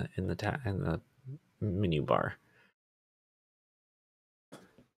the menu bar.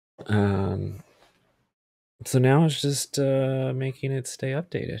 So now it's just making it stay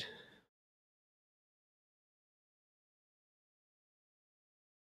updated.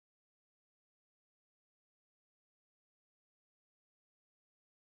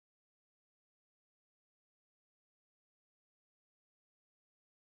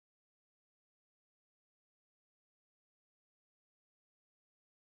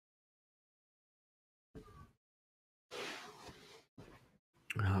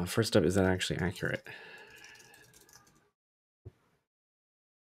 First up, is that actually accurate?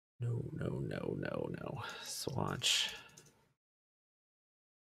 No. Swatch.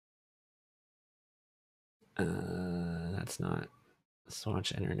 That's not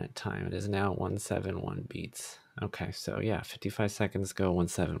swatch internet time. It is now 171 beats. Okay, so yeah, 55 seconds ago,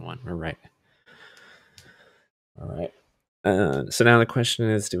 171. We're right. All right. So now the question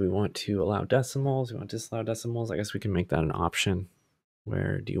is, do we want to allow decimals? Do we want to disallow decimals? I guess we can make that an option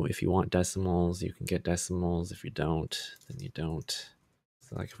where if you want decimals, you can get decimals. If you don't, then you don't.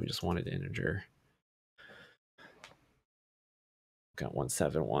 So like if we just wanted integer, got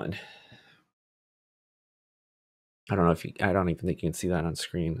 171. I don't know if I don't even think you can see that on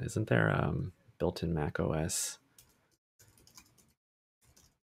screen. Isn't there built-in macOS?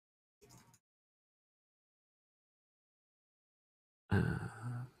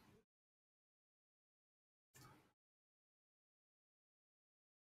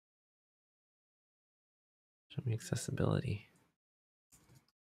 Show me accessibility.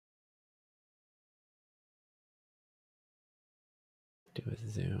 Do a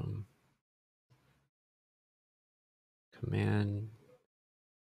zoom. Command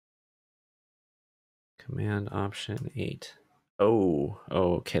option 8. Oh,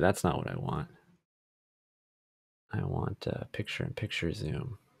 okay, that's not what I want. I want picture-in-picture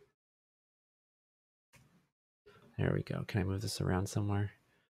zoom. There we go. Can I move this around somewhere?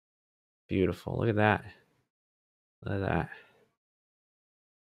 Beautiful. Look at that. Look at that.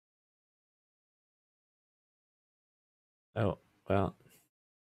 Oh, well.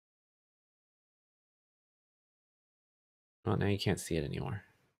 Well, now you can't see it anymore.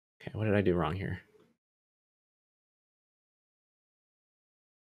 Okay, what did I do wrong here?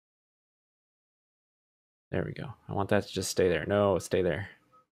 There we go. I want that to just stay there. No, stay there.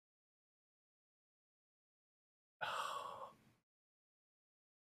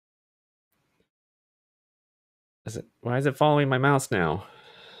 Why is it following my mouse now?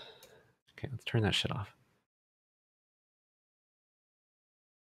 Okay, let's turn that shit off.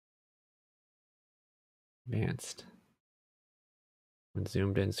 Advanced. When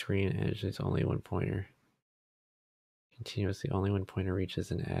zoomed in, screen edge is only one pointer. Continuously, only when pointer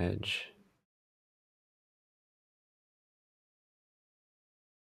reaches an edge.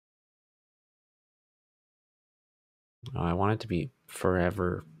 Oh, I want it to be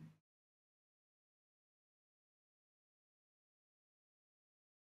forever.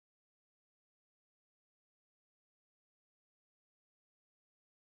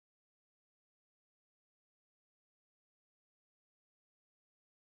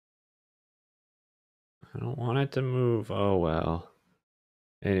 I don't want it to move. Oh, well.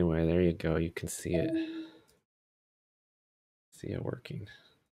 Anyway, there you go. You can see it. See it working.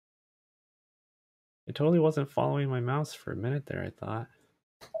 It totally wasn't following my mouse for a minute there, I thought.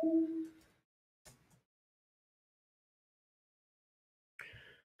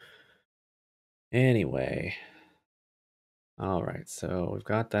 Anyway. All right, so we've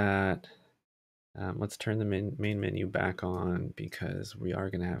got that. Let's turn the main menu back on because we are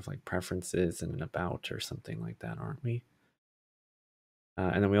going to have like preferences and an about or something like that, aren't we?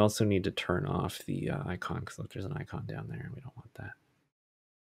 And then we also need to turn off the icon because look, there's an icon down there and we don't want that.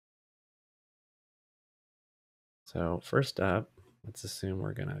 So first up, let's assume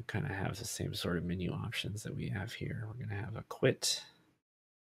we're going to kind of have the same sort of menu options that we have here. We're going to have a quit.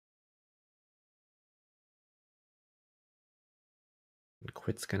 And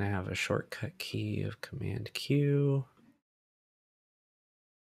quit's going to have a shortcut key of Command Q.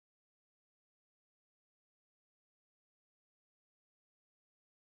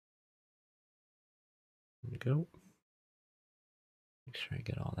 go. Make sure I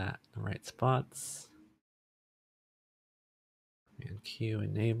get all that in the right spots. And Q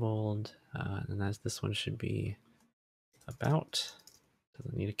enabled. And that's this one should be about.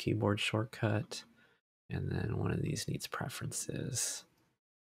 Doesn't need a keyboard shortcut. And then one of these needs preferences.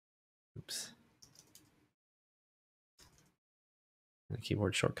 Oops. And the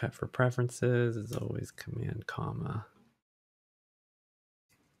keyboard shortcut for preferences is always Command, comma.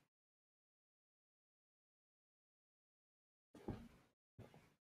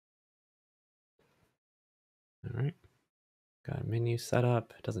 All right. Got a menu set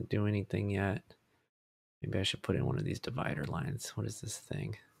up. It doesn't do anything yet. Maybe I should put in one of these divider lines. What is this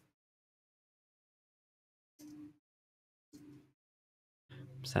thing?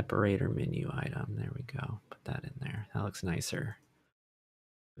 Separator menu item. There we go. Put that in there. That looks nicer.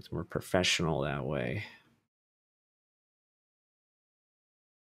 It's more professional that way.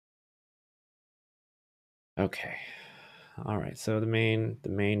 Okay. All right. So the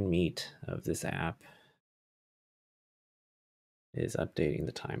main meat of this app is updating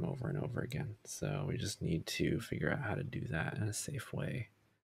the time over and over again. So we just need to figure out how to do that in a safe way.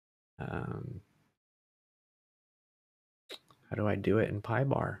 How do I do it in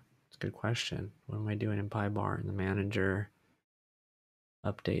PyBar? It's a good question. What am I doing in PyBar? In the manager,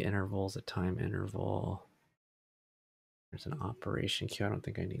 update intervals, a time interval. There's an operation queue. I don't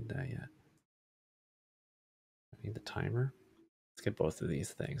think I need that yet. I need the timer. Let's get both of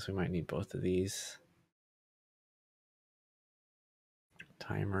these things. We might need both of these.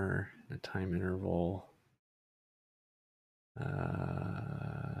 Timer and a time interval.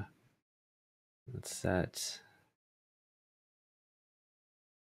 Let's set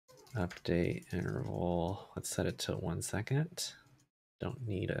update interval. Let's set it to 1 second. Don't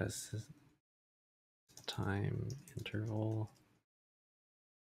need a time interval.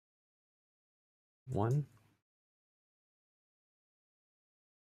 1.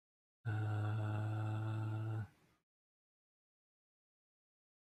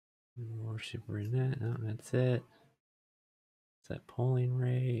 More SuperNet. No, that's it. Set polling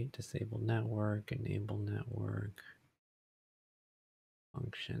rate, disable network, enable network.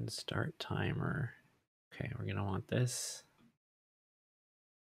 Function start timer. Okay, we're gonna want this.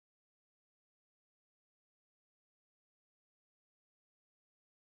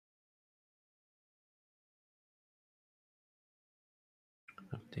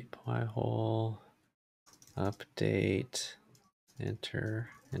 Update pie hole. Update. Enter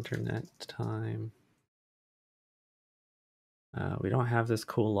internet time. We don't have this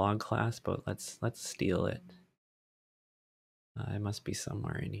cool log class, but let's steal it. It must be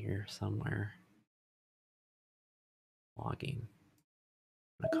somewhere in here, somewhere. Logging.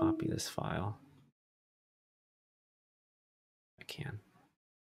 I'm gonna copy this file. I can.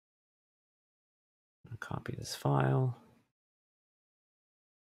 I'm gonna copy this file.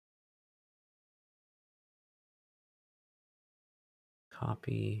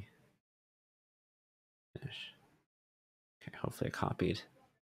 Copy. Finish. Okay, hopefully it copied.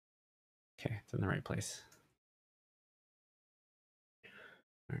 Okay, it's in the right place.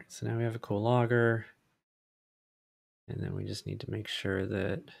 All right, so now we have a cool logger. And then we just need to make sure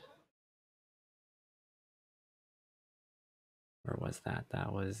that, where was that?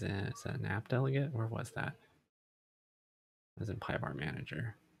 That was in, is that an app delegate? Where was that? It was in PyBar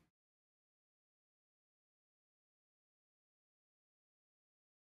Manager.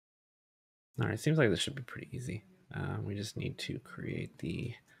 All right, seems like this should be pretty easy. We just need to create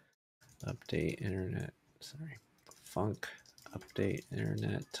the update internet, sorry, func update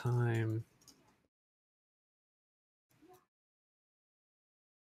internet time.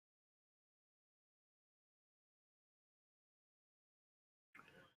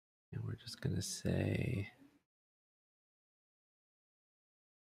 And we're just gonna say,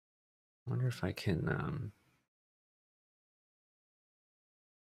 I wonder if I can,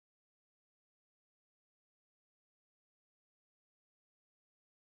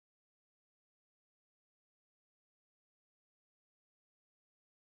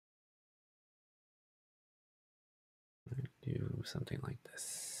 do something like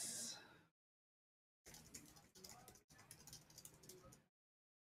this.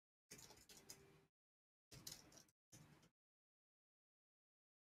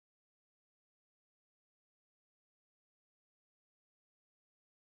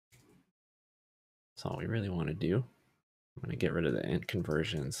 That's all we really want to do. I'm going to get rid of the int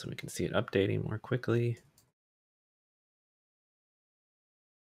conversion so we can see it updating more quickly.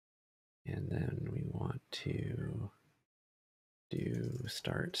 And then we want to do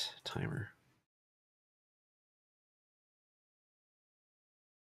start timer.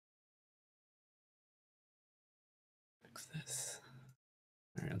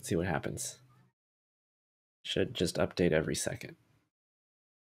 All right, let's see what happens. Should just update every second.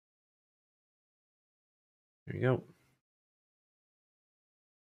 There you go.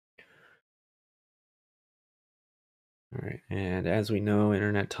 All right, and as we know,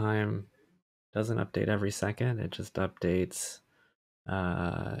 internet time doesn't update every second. It just updates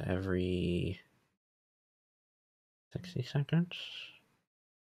every 60 seconds.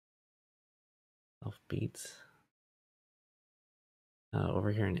 12 beats.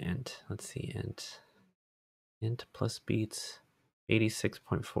 Over here in int, let's see, int plus beats,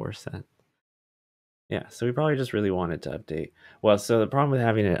 86.4 cents. Yeah, so we probably just really wanted to update. Well, so the problem with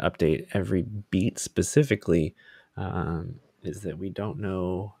having it update every beat specifically is that we don't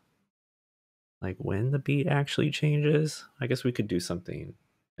know like when the beat actually changes. I guess we could do something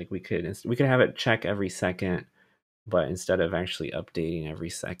like we could have it check every second, but instead of actually updating every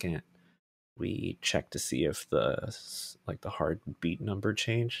second, we check to see if the hard beat number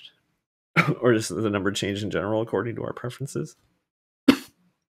changed or just the number changed in general according to our preferences.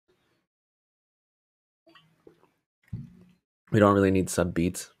 We don't really need sub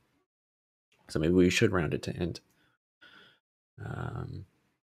beats, so maybe we should round it to int. Um,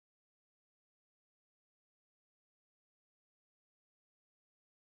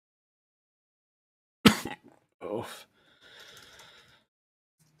 oh.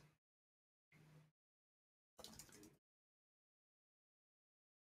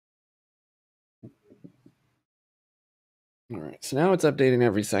 All right, so now it's updating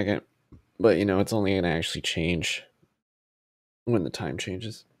every second, but it's only going to actually change when the time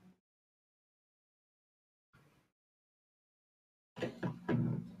changes.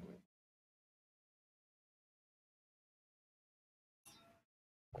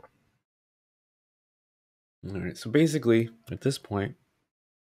 All right, so basically at this point,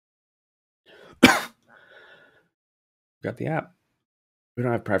 we've got the app. We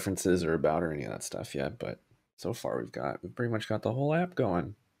don't have preferences or about or any of that stuff yet, but so far we've pretty much got the whole app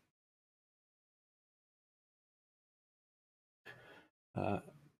going. I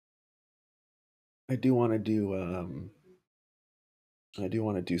do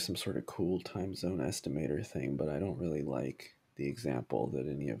want to do some sort of cool time zone estimator thing, but I don't really like the example that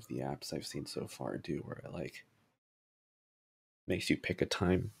any of the apps I've seen so far do, where it like makes you pick a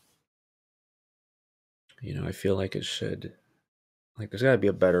time. I feel like it should, like, there's got to be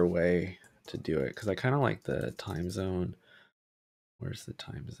a better way to do it because I kind of like the time zone. Where's the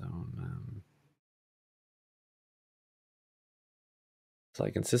time zone? It's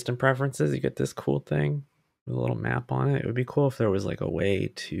like in system preferences, you get this cool thing with a little map on it. It would be cool if there was like a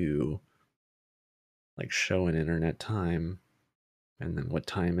way to like show an internet time and then what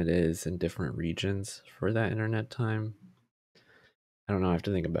time it is in different regions for that internet time. I don't know. I have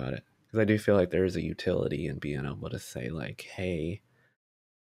to think about it because I do feel like there is a utility in being able to say like, hey,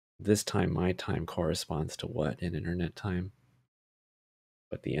 this time my time corresponds to what in internet time.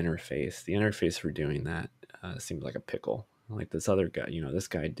 But the interface for doing that seems like a pickle. Like this other guy, this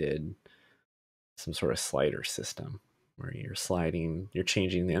guy did some sort of slider system where you're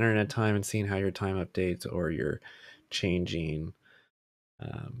changing the internet time and seeing how your time updates, or you're changing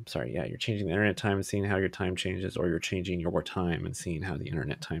you're changing the internet time and seeing how your time changes, or you're changing your time and seeing how the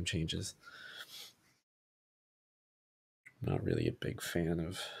internet time changes. I'm not really a big fan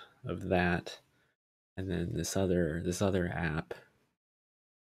of that. And then this other app,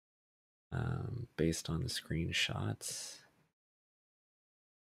 based on the screenshots,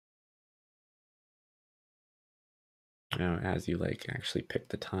 as you like actually pick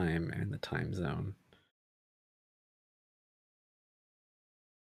the time and the time zone.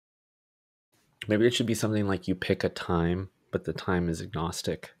 Maybe it should be something like you pick a time, but the time is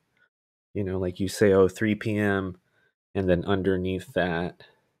agnostic. Like you say, oh, 3 p.m., and then underneath that,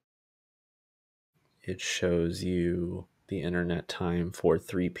 it shows you the internet time for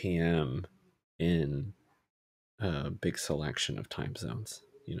 3 p.m. in a big selection of time zones.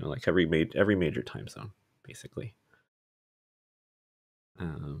 Like every major time zone, basically.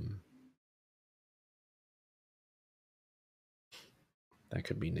 Um, that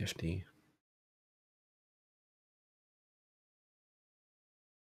could be nifty.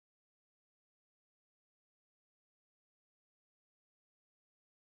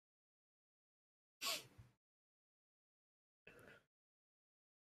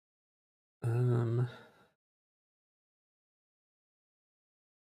 Um,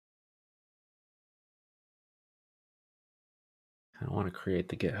 I don't want to create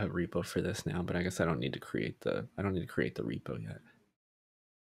the GitHub repo for this now, but I guess I don't need to create the repo yet.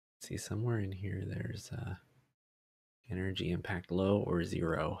 See, somewhere in here there's energy impact low or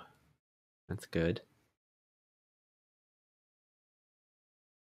 0. That's good.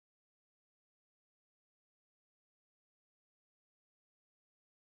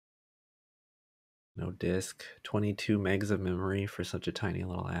 No disk. 22 megs of memory for such a tiny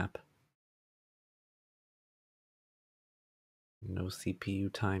little app. No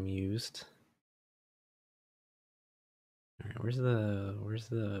CPU time used. All right, where's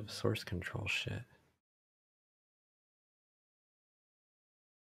the source control shit?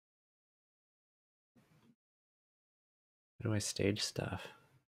 How do I stage stuff?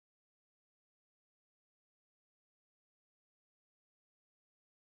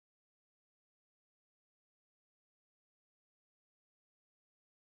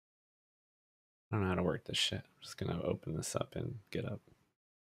 I don't know how to work this shit. I'm just gonna open this up and get up.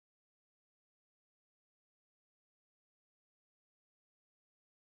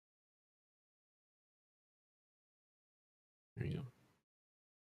 There you go.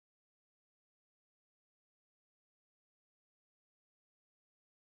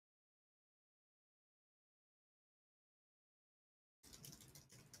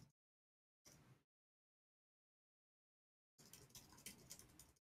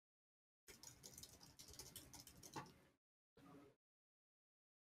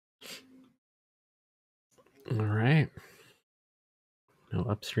 All right. No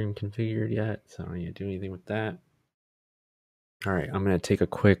upstream configured yet, so I don't need to do anything with that. All right, I'm gonna take a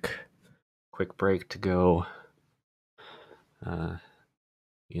quick break to go, uh,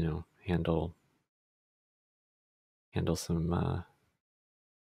 handle some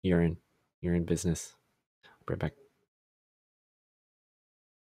urine business. I'll be right back.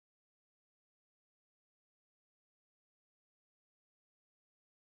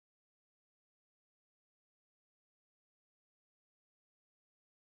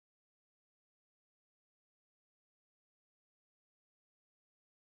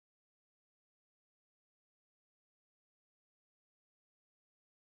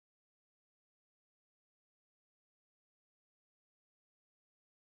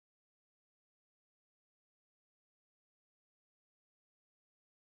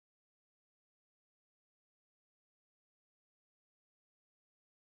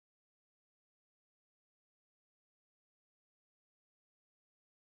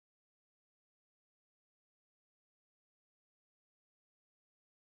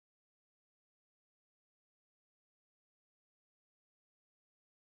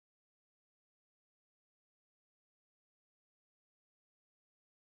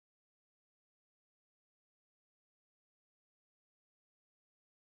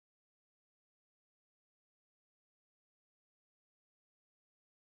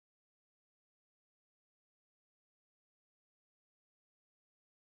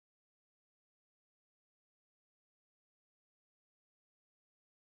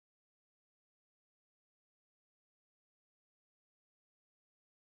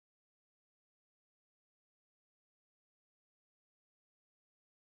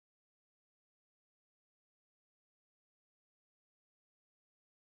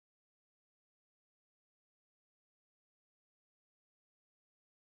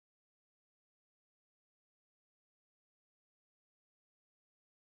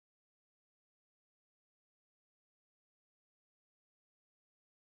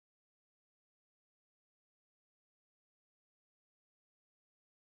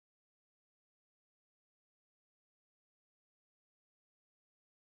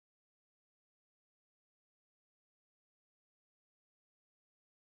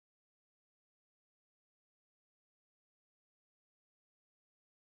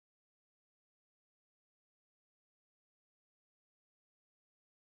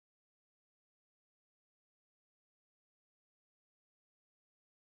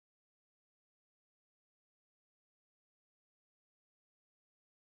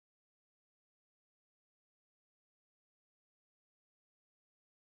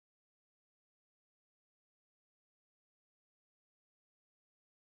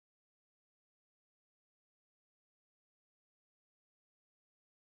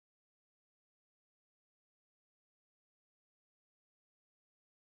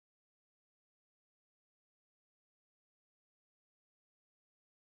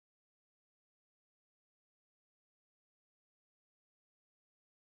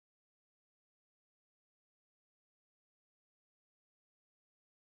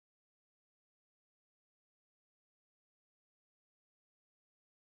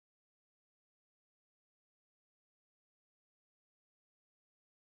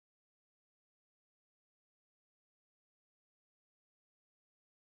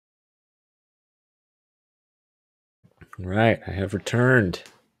 All right, I have returned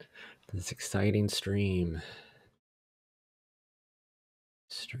to this exciting stream.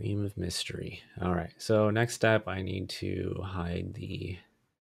 Stream of mystery. All right, so next step, I need to hide the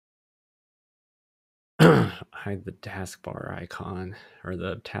hide the taskbar icon or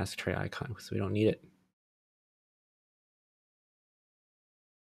the task tray icon because we don't need it.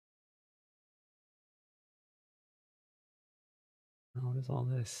 Oh, what is all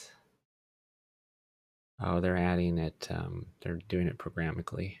this? Oh, they're adding it. They're doing it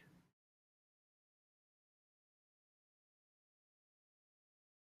programmatically.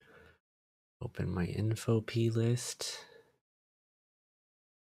 Open my info P list.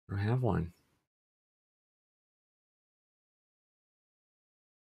 I don't have one.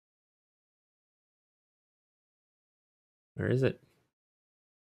 Where is it?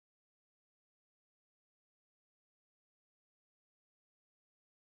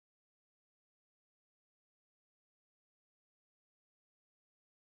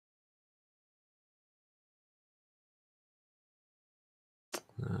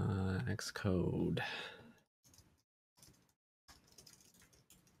 Xcode.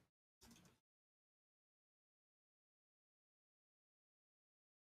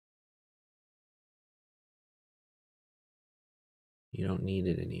 You don't need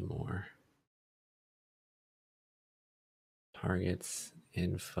it anymore. Targets,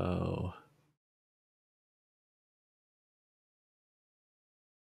 info.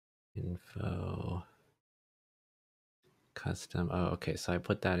 Info. Custom. Oh, okay. So I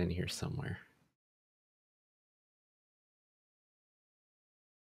put that in here somewhere.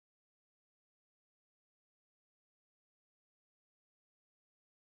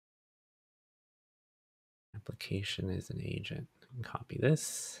 Application is an agent. Copy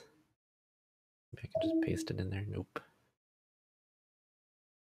this. Maybe I can just paste it in there. Nope.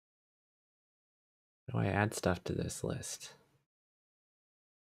 How do I add stuff to this list?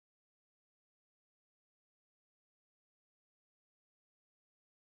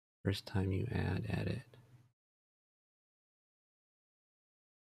 First time you add, edit.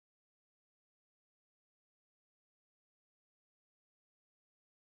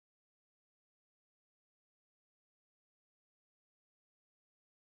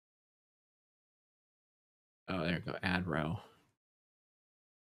 Oh, there we go. Add row.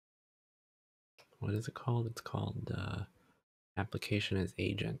 What is it called? It's called application as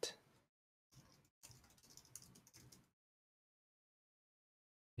agent.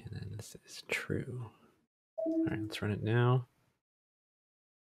 And then this is true. All right, let's run it now.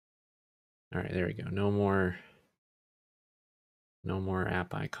 All right, there we go. No more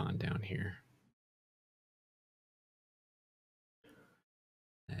app icon down here.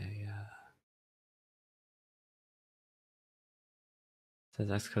 Says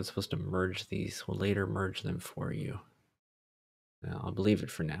Xcode's supposed to merge these. We'll later merge them for you. Well, I'll believe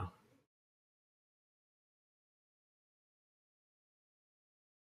it for now.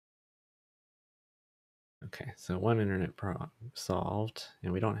 Okay, so one internet problem solved,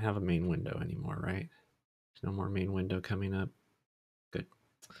 and we don't have a main window anymore, right? There's no more main window coming up. Good.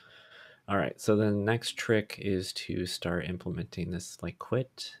 All right, so the next trick is to start implementing this like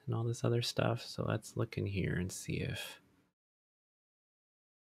quit and all this other stuff. So let's look in here and see if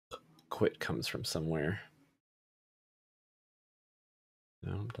quit comes from somewhere.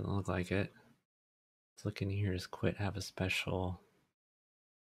 No, doesn't look like it. Let's look in here. Does quit have a special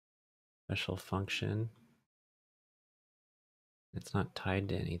function? It's not tied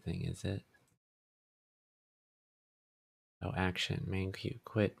to anything, is it? Oh, action, main queue,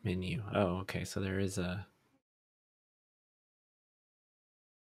 quit menu. Oh, okay, so there is a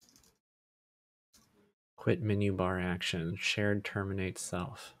quit menu bar action, shared terminate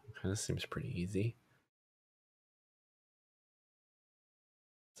self. Okay, this seems pretty easy.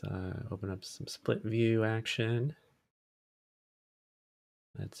 Let's open up some split view action.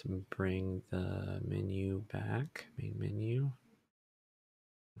 Let's bring the menu back, main menu.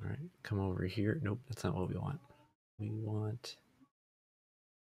 All right, come over here. Nope, that's not what we want. We want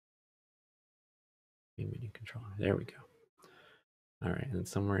main menu controller. There we go. All right, and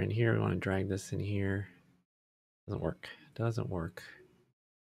somewhere in here, we want to drag this in here. Doesn't work. Doesn't work.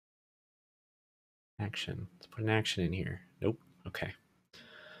 Action. Let's put an action in here. Nope. Okay.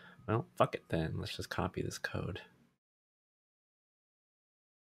 Well, fuck it then. Let's just copy this code.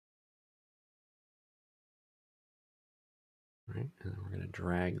 All right, and then we're going to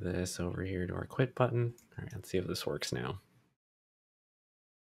drag this over here to our quit button. All right, let's see if this works now.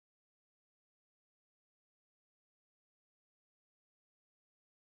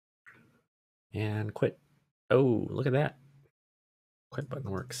 And quit. Oh, look at that. Quit button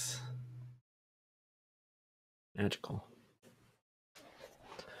works. Magical.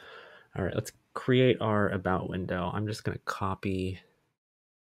 All right, let's create our about window. I'm just going to copy.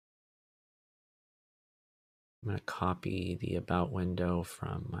 I'm going to copy the about window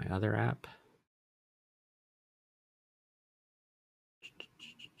from my other app.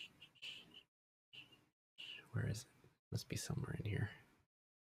 Where is it? Must be somewhere in here.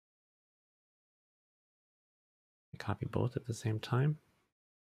 Copy both at the same time.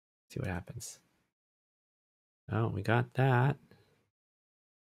 See what happens. Oh, we got that.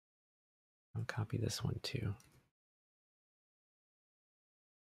 I'll copy this one too.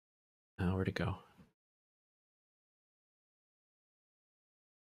 Oh, where'd it go?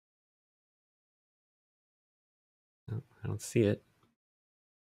 Oh, I don't see it.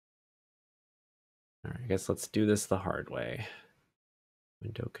 All right, I guess let's do this the hard way.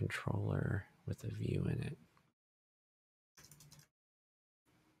 Window controller with a view in it.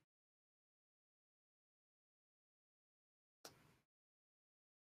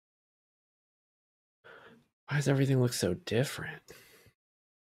 Why does everything look so different?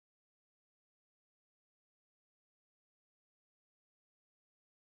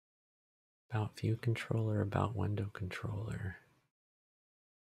 About view controller, about window controller.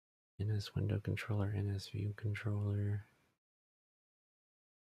 In as window controller, in as view controller.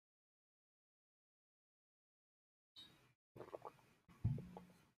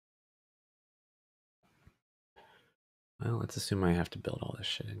 Well, let's assume I have to build all this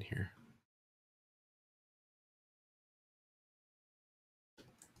shit in here.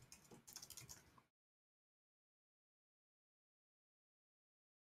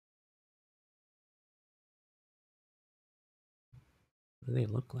 What do they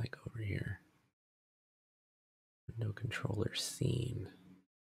look like over here? Window controller scene.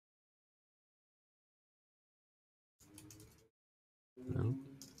 No.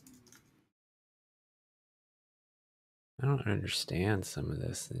 I don't understand some of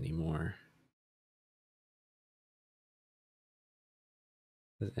this anymore.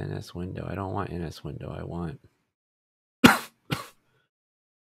 This NS window. I don't want NS window. I want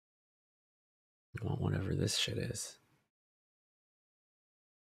whatever this shit is.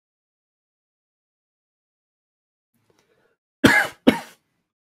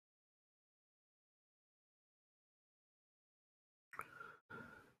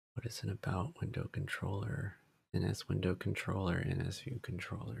 What is it about window controller? NS window controller, NS view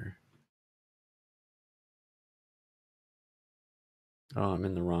controller. Oh, I'm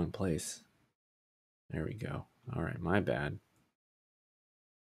in the wrong place. There we go. All right, my bad.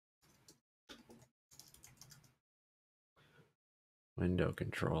 Window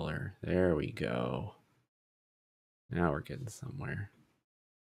controller. There we go. Now we're getting somewhere.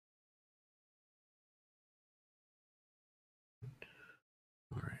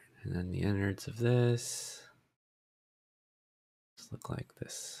 All right, and then the innards of this look like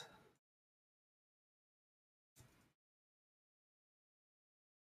this.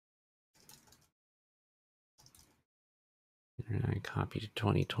 And I copy to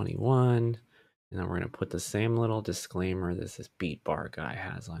 2021, and then we're going to put the same little disclaimer that this beat bar guy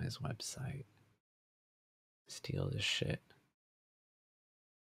has on his website. Steal this shit.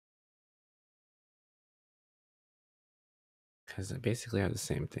 Because I basically have the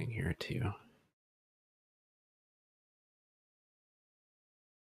same thing here too.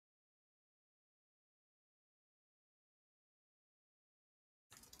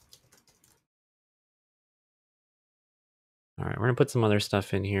 All right, we're gonna put some other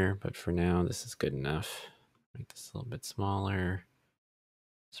stuff in here, but for now, this is good enough. Make this a little bit smaller.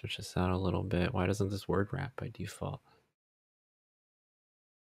 Switch this out a little bit. Why doesn't this word wrap by default?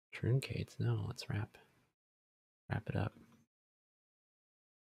 Truncates, no, let's wrap it up.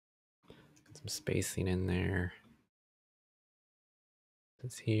 Get some spacing in there.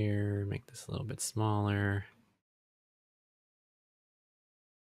 This here, make this a little bit smaller.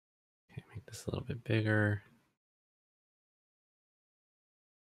 Okay, make this a little bit bigger.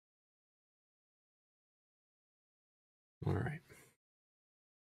 All right.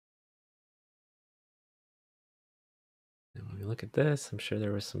 And when we look at this, I'm sure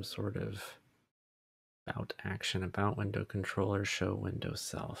there was some sort of about action about window controller, show window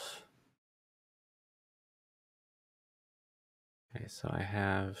self. Okay, so I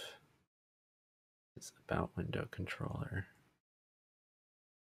have this about window controller.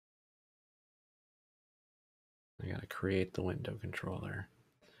 I gotta create the window controller.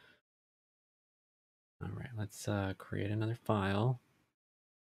 All right, let's create another file.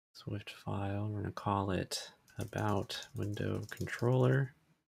 Swift file. We're gonna call it about window controller.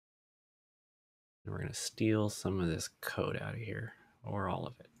 And we're gonna steal some of this code out of here, or all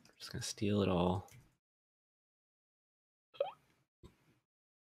of it. We're just gonna steal it all.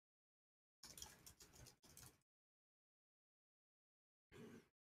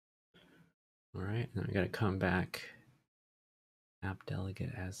 All right, now I gotta come back. App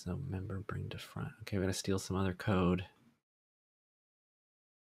delegate as a member, bring to front. Okay, we're gonna steal some other code.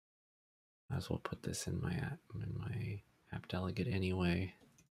 Might as well put this in my app delegate anyway.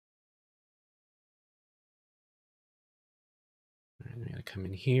 All right, I'm gonna come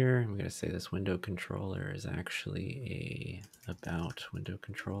in here. I'm gonna say this window controller is actually a about window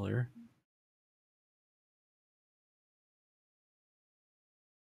controller.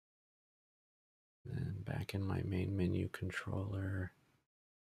 And back in my main menu controller,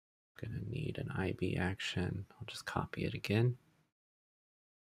 I'm gonna need an IB action. I'll just copy it again.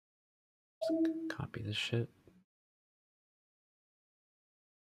 Just copy this shit.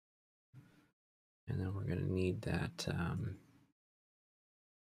 And then we're gonna need that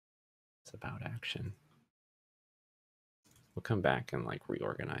it's about action. We'll come back and like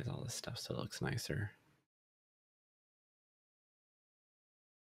reorganize all this stuff so it looks nicer.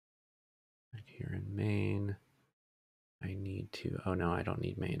 Right here in main, I need to, oh no, I don't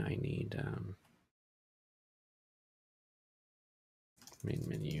need main, I need main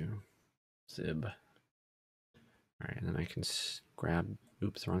menu, zib. All right, and then I can grab,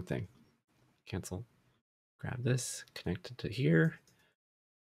 oops, wrong thing, cancel. Grab this, connect it to here.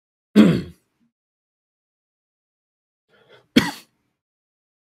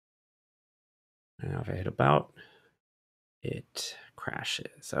 And now if I hit about, it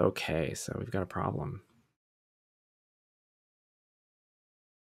crashes. Okay, so we've got a problem.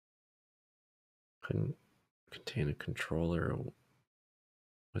 Couldn't contain a controller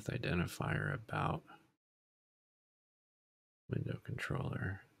with identifier about window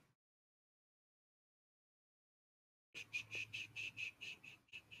controller.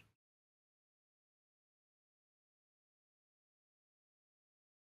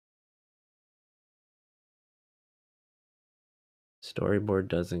 Storyboard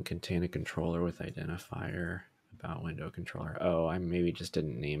doesn't contain a controller with identifier about window controller. Oh, I maybe just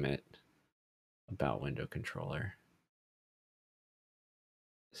didn't name it about window controller.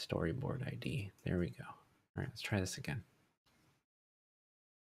 Storyboard ID. There we go. All right, let's try this again.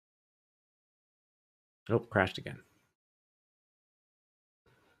 Oh, crashed again.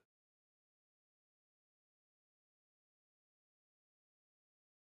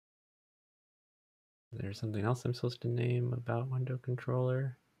 Is there something else I'm supposed to name about window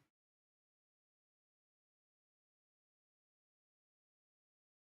controller?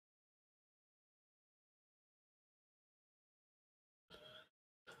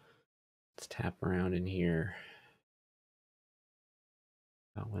 Let's tap around in here.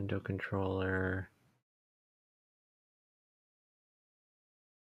 About window controller.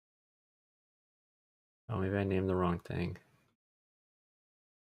 Oh, maybe I named the wrong thing.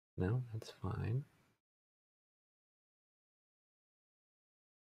 No, that's fine.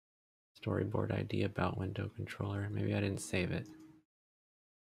 Storyboard ID about window controller. Maybe I didn't save it.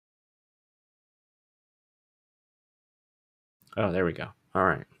 Oh, there we go. All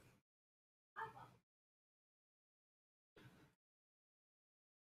right.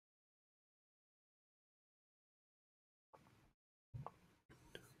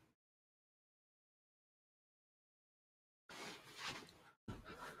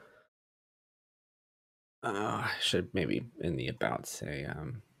 I should maybe in the about say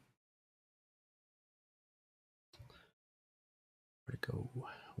where to go?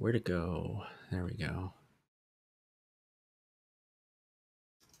 Where to go? There we go.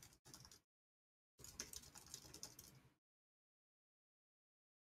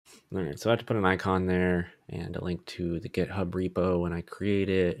 All right, so I have to put an icon there and a link to the GitHub repo when I create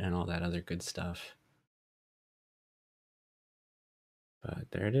it and all that other good stuff. But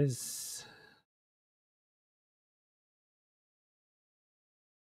there it is.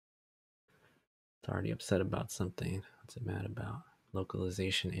 It's already upset about something. What's it mad about?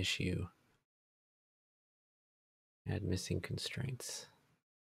 Localization issue. Add missing constraints.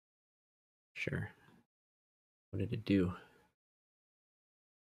 Sure. What did it do?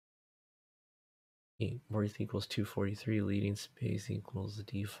 Worth equals 243, leading space equals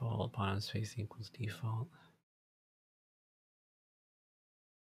default, bottom space equals default.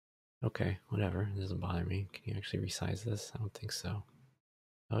 Okay, whatever. It doesn't bother me. Can you actually resize this? I don't think so.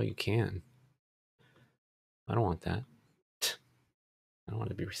 Oh, you can. I don't want that. I don't want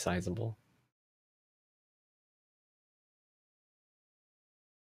it to be resizable.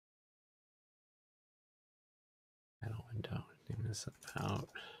 Title window. Name this about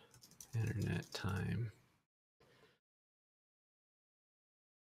internet time.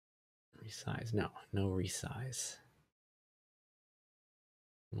 Resize. No, no resize.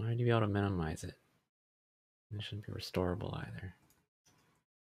 Why would you be able to minimize it? It shouldn't be restorable either.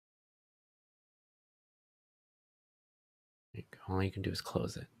 There you go. All you can do is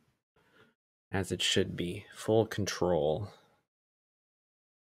close it. As it should be. Full control.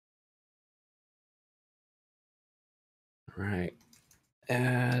 All right.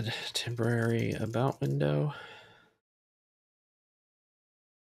 Add temporary about window.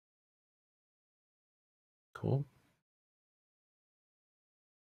 Cool.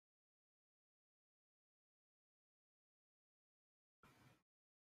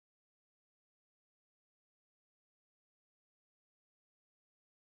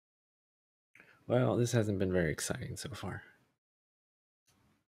 Well, this hasn't been very exciting so far.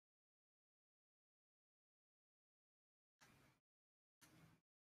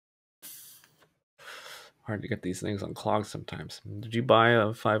 Hard to get these things unclogged sometimes. Did you buy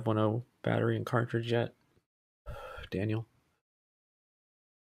a 510 battery and cartridge yet, Daniel?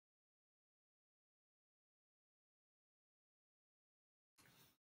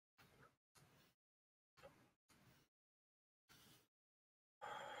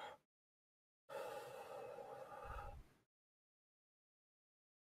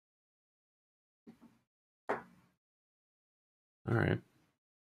 All right.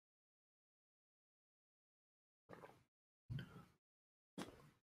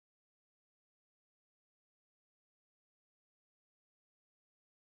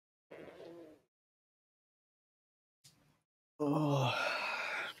 Oh.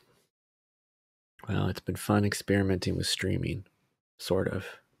 Well, it's been fun experimenting with streaming, sort of.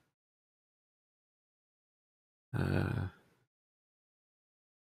 I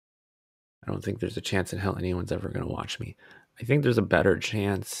don't think there's a chance in hell anyone's ever going to watch me. I think there's a better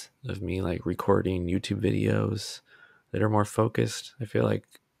chance of me like recording YouTube videos that are more focused. I feel like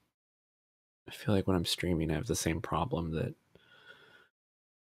when I'm streaming, I have the same problem that,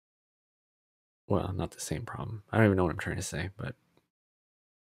 well, not the same problem. I don't even know what I'm trying to say, but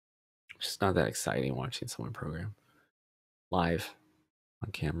it's just not that exciting watching someone program live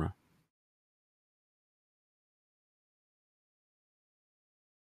on camera.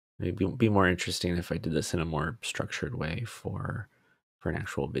 Maybe it'd be more interesting if I did this in a more structured way for an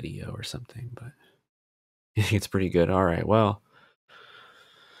actual video or something, but it's pretty good. All right, well,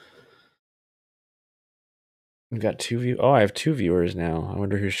 we've got two view. Oh, I have two viewers now. I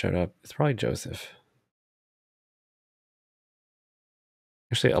wonder who showed up. It's probably Joseph.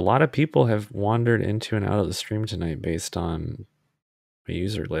 Actually, a lot of people have wandered into and out of the stream tonight based on a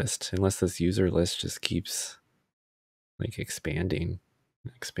user list, unless this user list just keeps like expanding.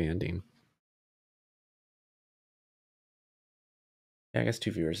 Yeah, I guess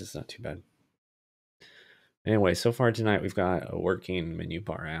two viewers is not too bad. Anyway, so far tonight we've got a working menu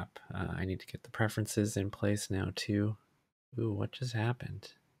bar app. I need to get the preferences in place now too. Ooh, what just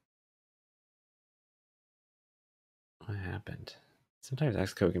happened? What happened? Sometimes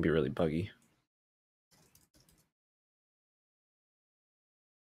Xcode can be really buggy.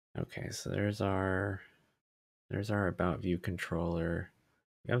 Okay, so there's our about view controller.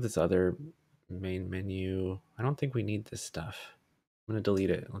 We have this other main menu. I don't think we need this stuff. I'm gonna delete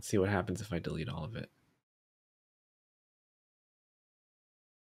it. Let's see what happens if I delete all of it.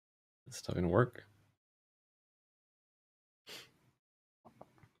 It's still gonna work.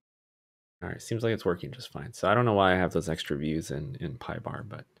 All right, seems like it's working just fine. So I don't know why I have those extra views in PyBar,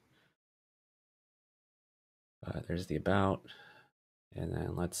 but there's the about, and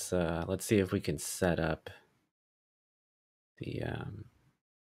then let's see if we can set up the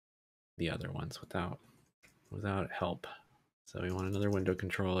other ones without help. So we want another window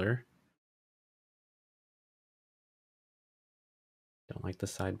controller. Don't like the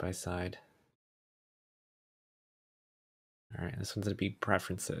side by side. All right, this one's gonna be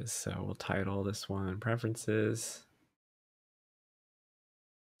preferences. So we'll title this one preferences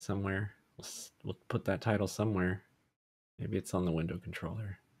somewhere. We'll put that title somewhere. Maybe it's on the window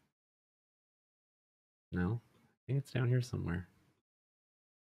controller. No, I think it's down here somewhere.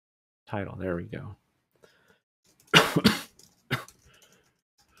 Title, there we go.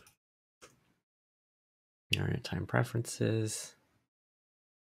 All right, time preferences.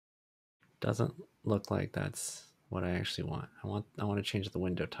 Doesn't look like that's what I actually want. I want to change the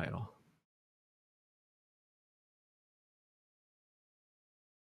window title.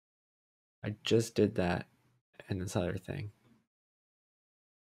 I just did that in this other thing.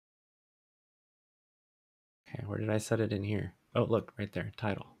 Okay, where did I set it in here? Oh, look, right there,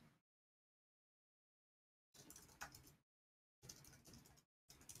 title.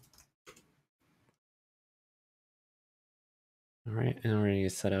 All right, and we're going to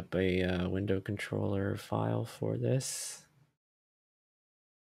set up a window controller file for this.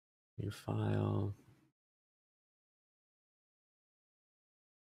 New file.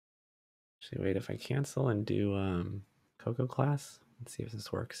 Actually, wait, if I cancel and do Cocoa class, let's see if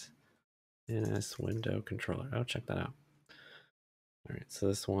this works. NS window controller. Oh, check that out. All right, so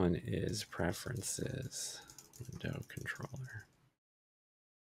this one is preferences Window controller.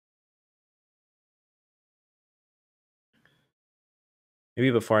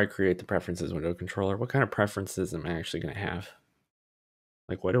 Maybe before I create the preferences window controller, what kind of preferences am I actually going to have?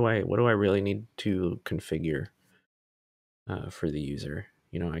 Like, what do I really need to configure for the user?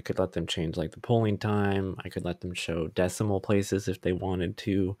 You know, I could let them change like the polling time. I could let them show decimal places if they wanted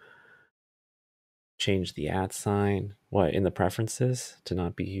to. Change the @ sign. What, in the preferences to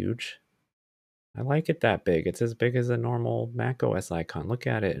not be huge? I like it that big. It's as big as a normal macOS icon. Look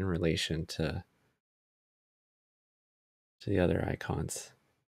at it in relation to the other icons.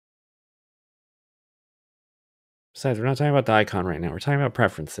 Besides, we're not talking about the icon right now. We're talking about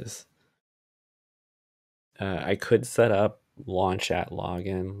preferences. I could set up launch at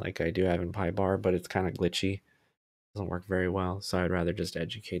login like I do have in PyBar, but it's kind of glitchy. It doesn't work very well. So I'd rather just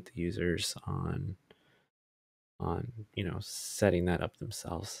educate the users on you know, setting that up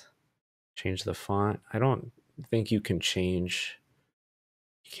themselves. Change the font. I don't think you can't change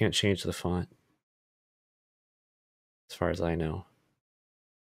the font as far as I know.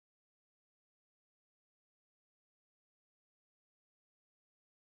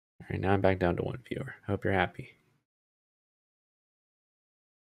 All right, now I'm back down to 1 viewer. I hope you're happy.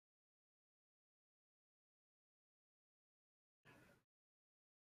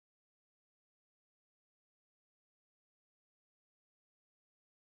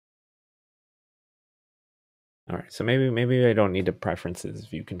 All right, so maybe I don't need the preferences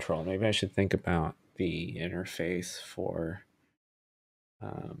view control. Maybe I should think about the interface for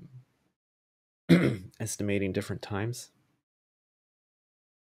estimating different times.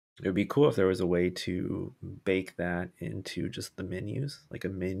 It would be cool if there was a way to bake that into just the menus, like a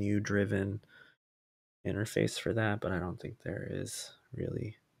menu-driven interface for that, but I don't think there is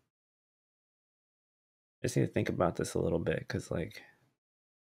really. I just need to think about this a little bit because, like,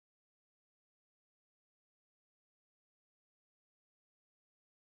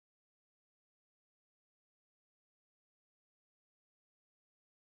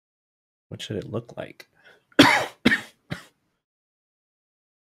 what should it look like?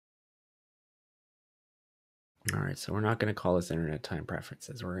 All right, so we're not going to call this internet time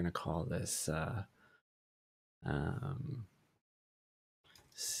preferences. We're going to call this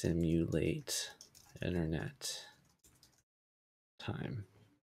simulate internet time.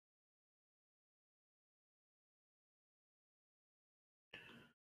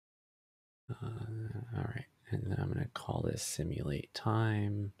 All right, and then I'm going to call this simulate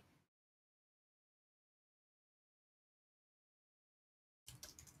time.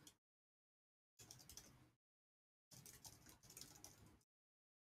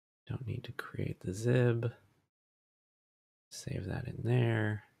 Don't need to create the zib. Save that in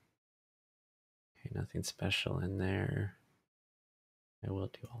there. Okay, nothing special in there. I will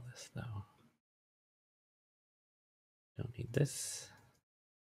do all this though. Don't need this.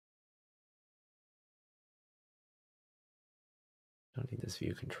 Don't need this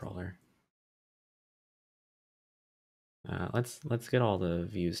view controller. Let's get all the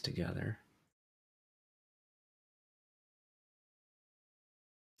views together.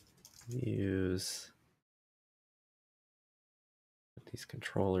 Views. Put these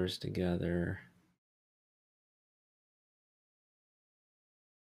controllers together.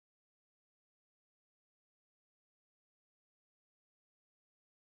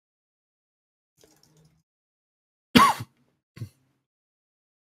 I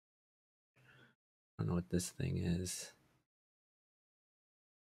don't know what this thing is.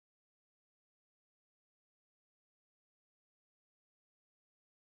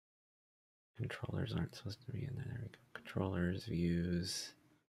 Controllers aren't supposed to be in there. There we go. Controllers, views.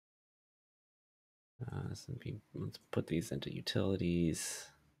 Let's put these into utilities.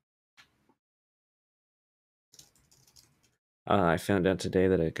 I found out today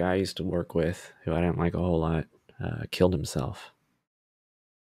that a guy I used to work with, who I didn't like a whole lot, killed himself.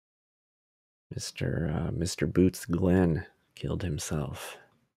 Mr. Boots Glenn killed himself.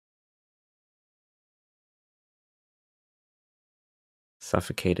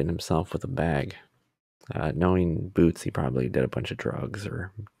 Suffocated himself with a bag. Knowing Boots, he probably did a bunch of drugs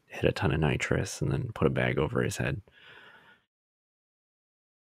or hit a ton of nitrous and then put a bag over his head.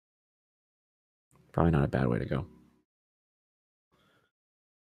 Probably not a bad way to go.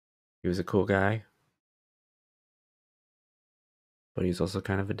 He was a cool guy, but he's also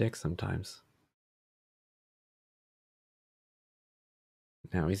kind of a dick sometimes.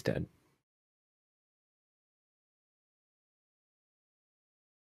 Now he's dead.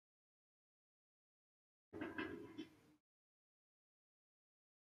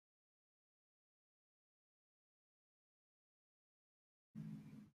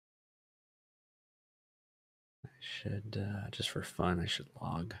 Should just for fun, I should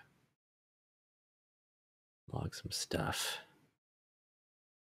log some stuff.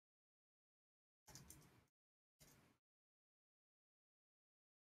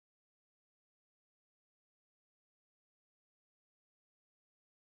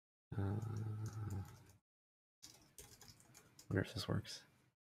 Wonder if this works.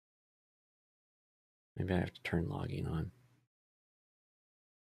 Maybe I have to turn logging on.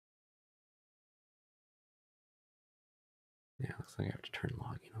 Yeah, looks like I have to turn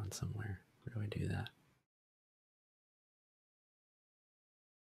logging on somewhere. Where do I do that?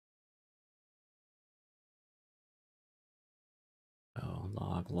 Oh,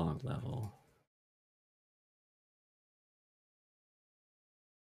 log level.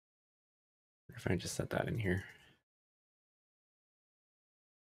 What if I just set that in here?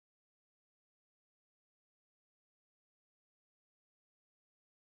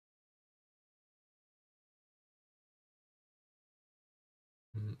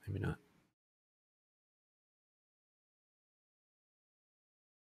 Maybe not.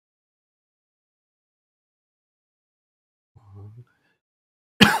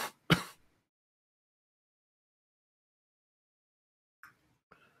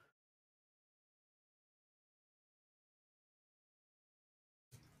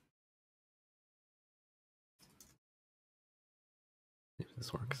 If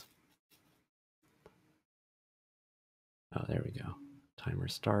this works. Oh, there we go. Timer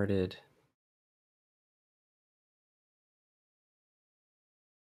started.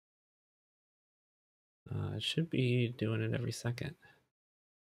 It should be doing it every second.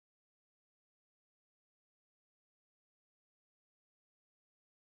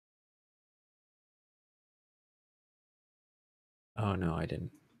 Oh no, I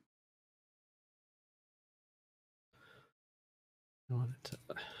didn't. I wanted to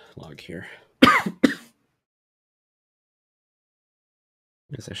log here. I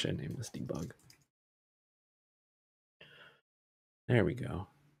guess I should name this debug. There we go.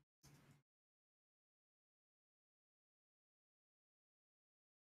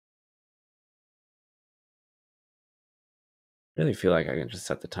 I really feel like I can just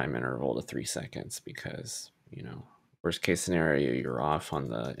set the time interval to 3 seconds because, you know, worst case scenario, you're off on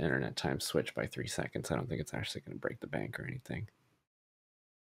the internet time switch by 3 seconds. I don't think it's actually going to break the bank or anything.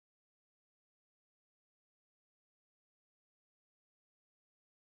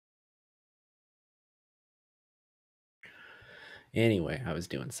 Anyway, I was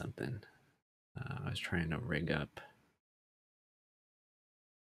doing something. I was trying to rig up.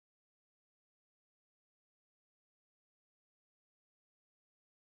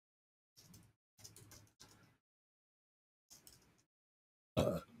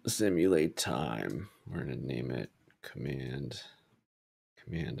 Simulate time. We're going to name it Command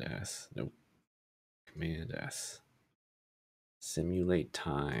S. Nope. Command S. Simulate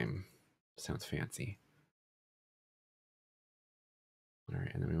time. Sounds fancy. All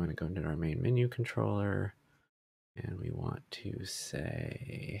right, and then we want to go into our main menu controller, and we want to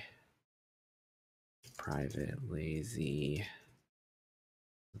say private lazy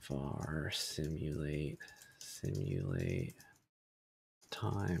var simulate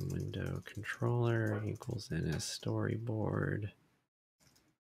time window controller equals ns storyboard.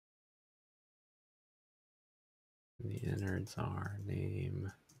 And the innards are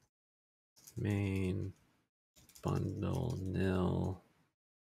name main bundle nil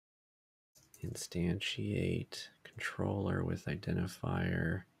instantiate controller with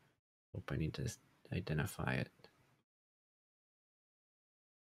identifier. Hope I need to identify it.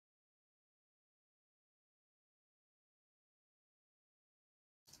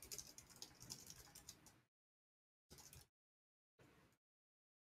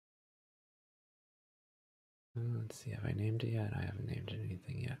 Let's see, have I named it yet? I haven't named it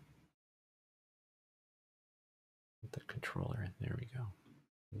anything yet. The controller, there we go.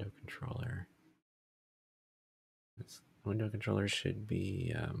 Window controller. This window controller should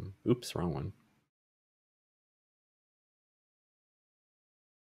be, oops, wrong one.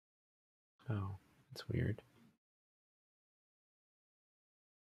 Oh, that's weird.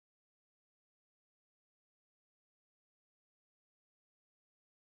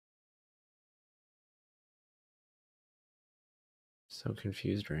 So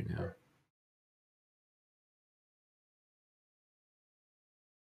confused right now.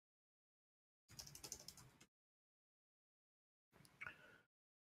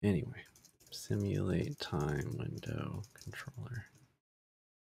 Anyway, simulate time window controller.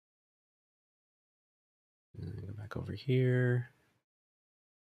 And then go back over here.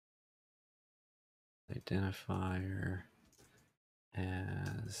 Identifier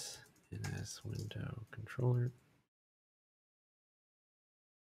as NS window controller.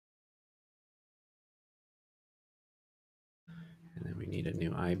 And then we need a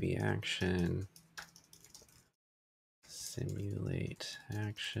new IB action. Simulate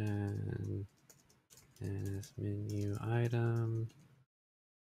action as menu item.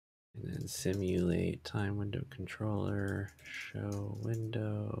 And then simulate time window controller, show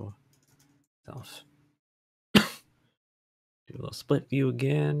window, self. Do a little split view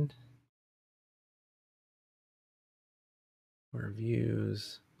again. Or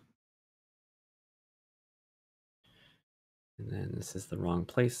views. And then this is the wrong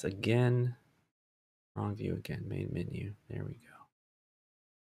place again. Wrong view again, main menu. There we go.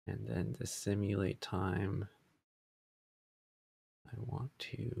 And then to simulate time, I want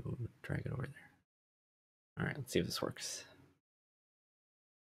to drag it over there. All right, let's see if this works.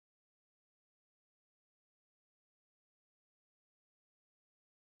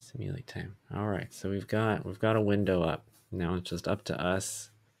 Simulate time. All right, so we've got a window up. Now it's just up to us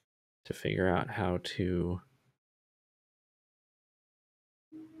to figure out how to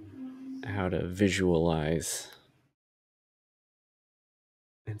visualize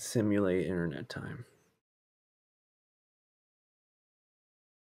and simulate internet time.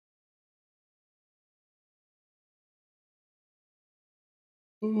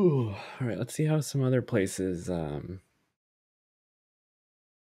 Ooh, all right, let's see how some other places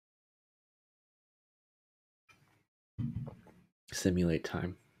simulate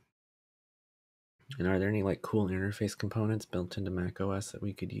time. And are there any like cool interface components built into macOS that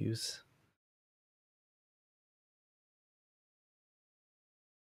we could use?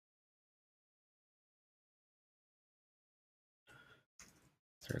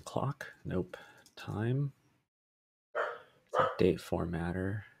 Is there a clock? Nope. Time? It's a date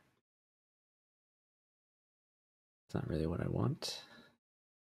formatter. It's not really what I want.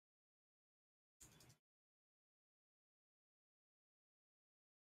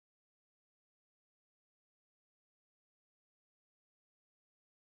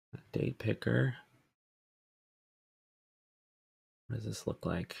 A date picker. What does this look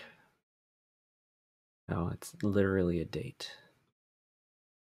like? Oh, it's literally a date.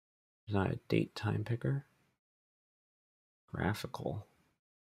 There's not a date time picker. Graphical.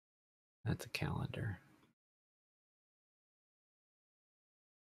 That's a calendar.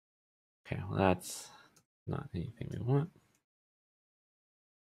 Okay, well that's not anything we want.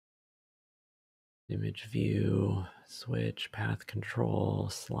 Image view, switch, path control,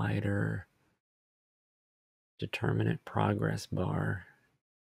 slider, determinate progress bar.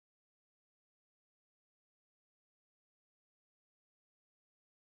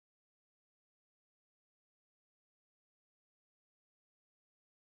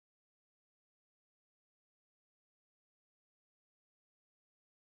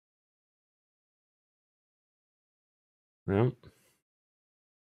 Well,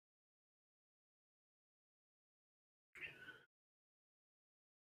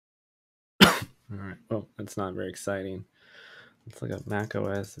 all right. Well, that's not very exciting. Let's look up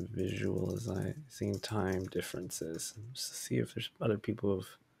macOS visualizing time differences. Just to see if there's other people with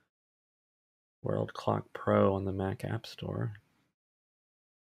World Clock Pro on the Mac App Store.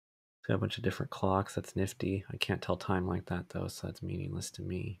 It's got a bunch of different clocks. That's nifty. I can't tell time like that though, so that's meaningless to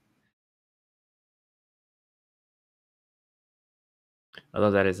me.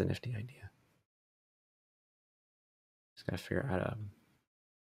 Although that is a nifty idea. Just gotta figure out how to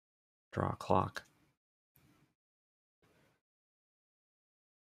draw a clock.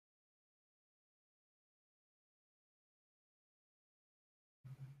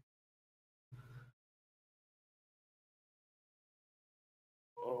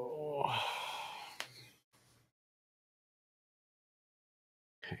 Oh.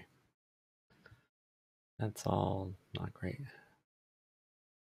 Okay. That's all not great.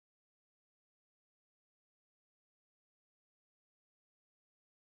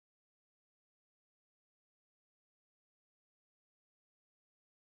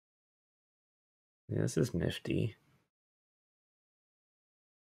 Yeah, this is nifty.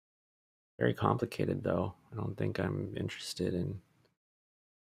 Very complicated though. I don't think I'm interested in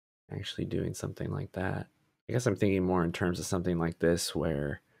actually doing something like that. I guess I'm thinking more in terms of something like this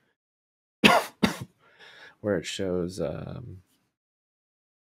where where it shows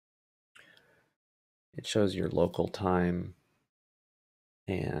your local time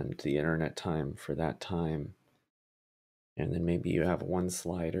and the internet time for that time. And then maybe you have one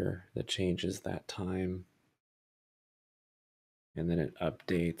slider that changes that time. And then it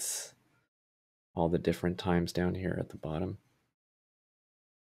updates all the different times down here at the bottom.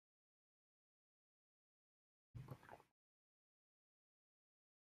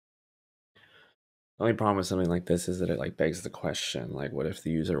 The only problem with something like this is that it like begs the question, like what if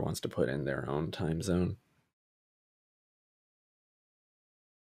the user wants to put in their own time zone?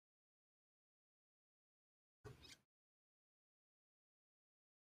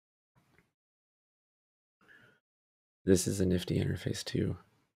 This is a nifty interface too.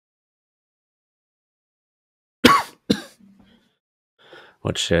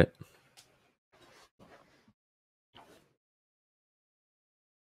 What shit?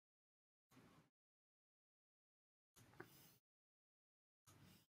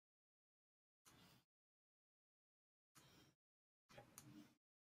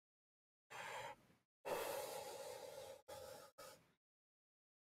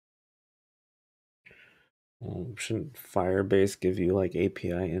 Well, shouldn't Firebase give you like API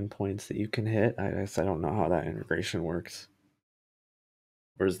endpoints that you can hit? I guess I don't know how that integration works.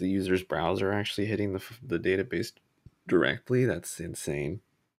 Or is the user's browser actually hitting the database directly? That's insane.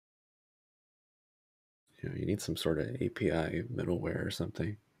 You need some sort of API middleware or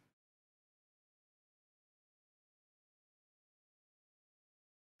something.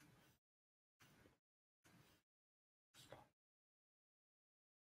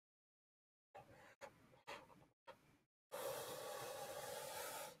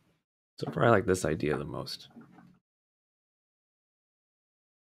 So far, I like this idea the most.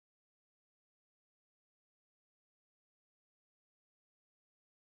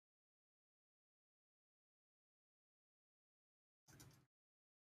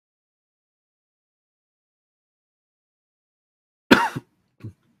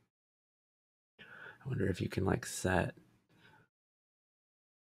 I wonder if you can like set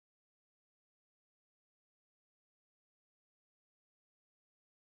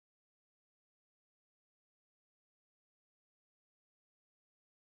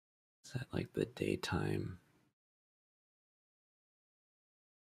like the daytime.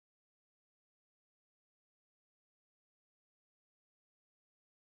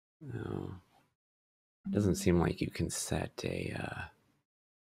 No, it doesn't seem like you can set a.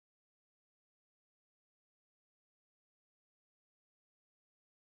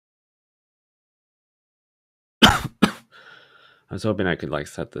 I was hoping I could like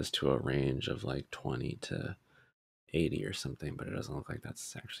set this to a range of like 20 to 80 or something, but it doesn't look like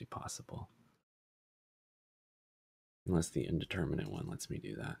that's actually possible. Unless the indeterminate one lets me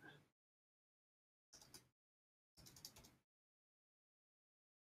do that.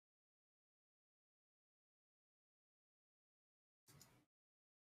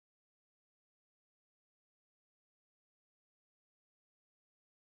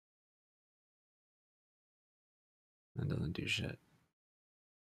 That doesn't do shit.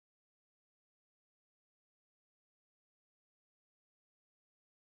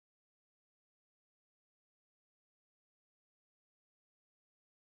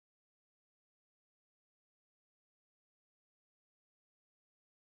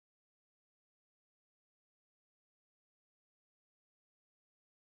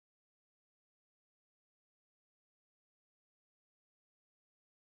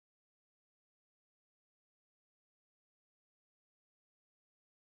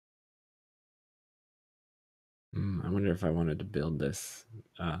 I wonder if I wanted to build this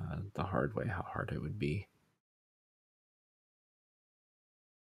the hard way, how hard it would be.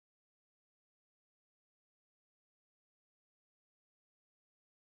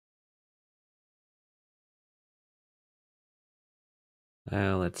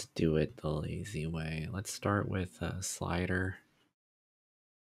 Well, let's do it the lazy way. Let's start with a slider.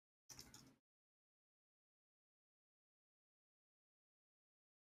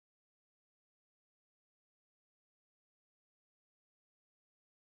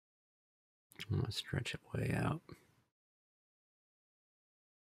 I'm gonna stretch it way out.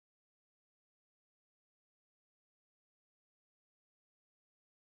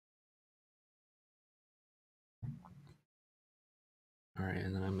 All right,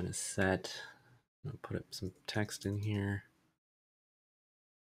 and then I'm gonna put up some text in here.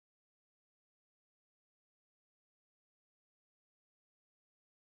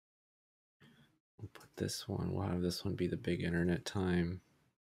 We'll put this one, we'll have this one be the big internet time.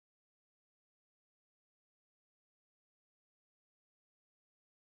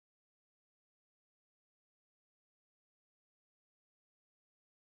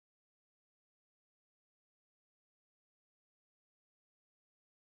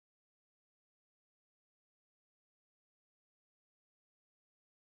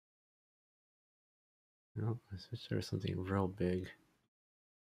 No, let's switch to something real big.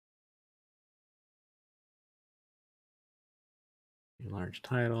 A large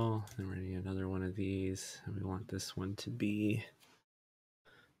title, then we're gonna need another one of these, and we want this one to be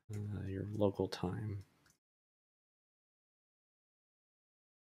your local time.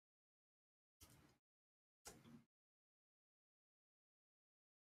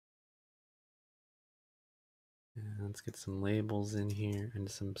 And let's get some labels in here and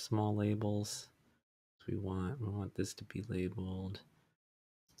some small labels. So we want? We want this to be labeled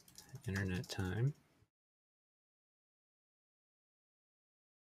internet time.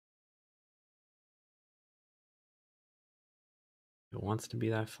 If it wants to be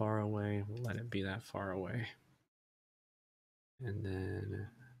that far away, we'll let it be that far away. And then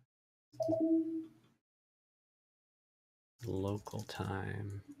local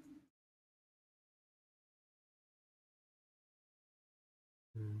time.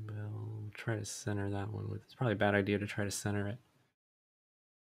 And we'll try to center that one with, it's probably a bad idea to try to center it.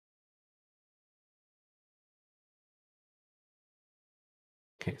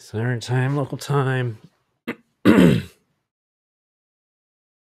 Okay, so internet time, local time.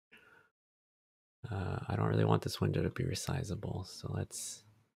 I don't really want this window to be resizable, so we're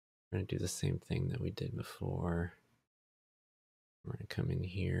going to do the same thing that we did before. We're going to come in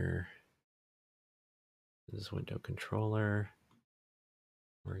here. This is window controller.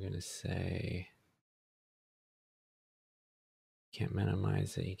 We're going to say, you can't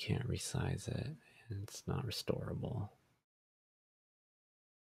minimize it, you can't resize it, and it's not restorable.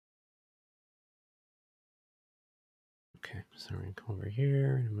 Okay, so we're going to come over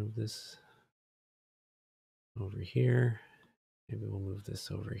here and move this over here. Maybe we'll move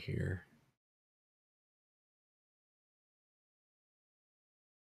this over here.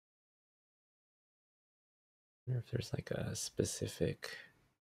 I wonder if there's like a specific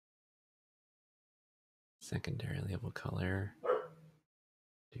secondary label color.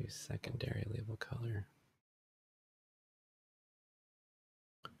 Do secondary label color.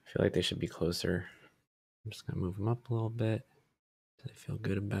 I feel like they should be closer. I'm just going to move them up a little bit so I feel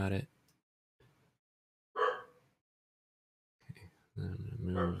good about it. Okay, then I'm going to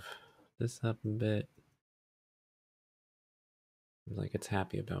move this up a bit. Seems like it's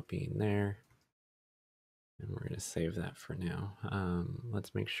happy about being there. And we're going to save that for now.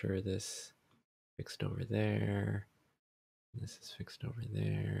 Let's make sure this fixed over there. This is fixed over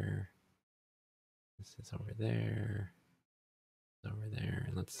there. This is over there. Over there.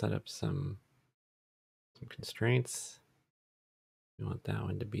 And let's set up some constraints. We want that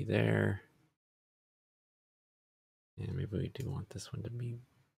one to be there. And maybe we do want this one to be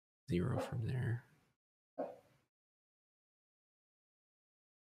 0 from there.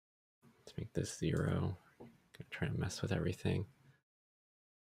 Let's make this 0. Gonna try to mess with everything.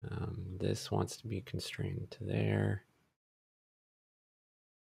 This wants to be constrained to there.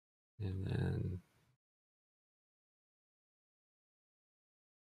 And then,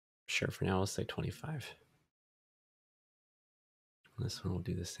 sure, for now, we'll say 25. This one will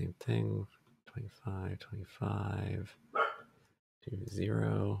do the same thing. 25, 25, to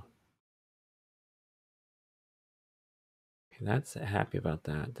 0. Okay, that's happy about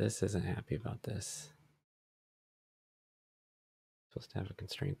that. This isn't happy about this. Supposed to have a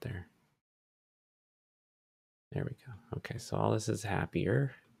constraint there. There we go. Okay, so all this is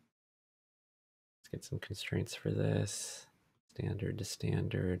happier. Let's get some constraints for this. Standard to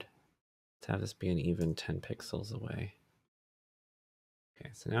standard. Let's have this be an even 10 pixels away.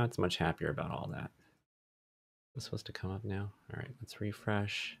 Okay, so now it's much happier about all that. It's supposed to come up now. All right, let's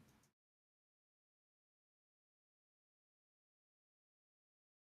refresh.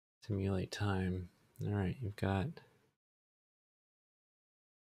 Simulate time. All right, you've got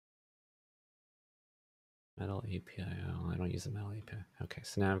Metal API. Oh, I don't use the Metal API. Okay,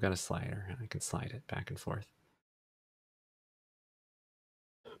 so now I've got a slider and I can slide it back and forth.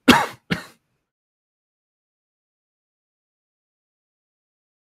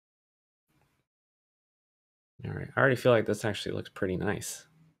 All right, I already feel like this actually looks pretty nice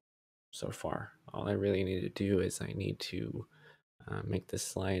so far. All I really need to do is I need to make this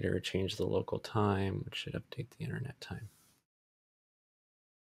slider, change the local time, which should update the internet time.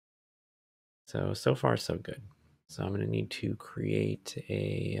 So far so good. So I'm going to need to create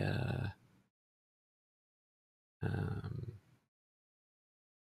a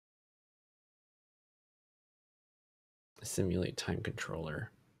simulate time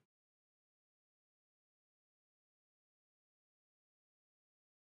controller.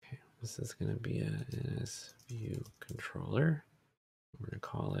 Okay, this is going to be a NSView controller. We're going to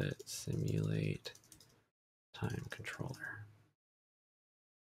call it simulate time controller.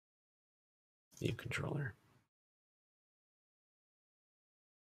 View controller.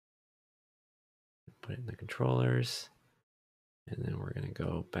 Put it in the controllers. And then we're going to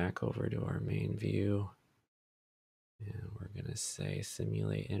go back over to our main view. And we're going to say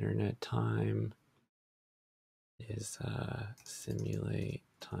simulate internet time is simulate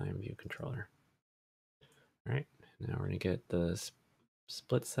time view controller. All right, now we're going to get the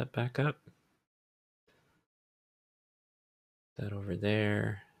split set back up. That over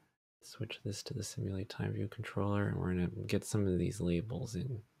there. switch this to the simulate time view controller, and we're going to get some of these labels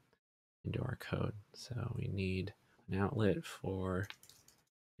into our code. So we need an outlet for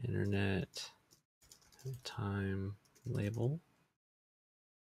internet time label.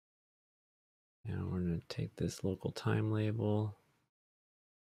 And we're going to take this local time label.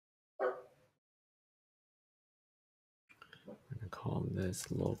 We're going to call this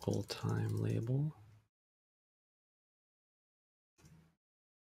local time label.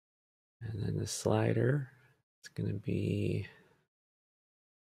 And then the slider, it's going to be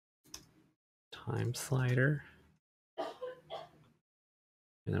time slider.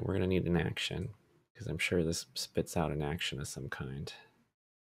 And then we're going to need an action, because I'm sure this spits out an action of some kind.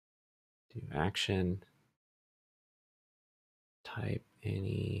 Do action, type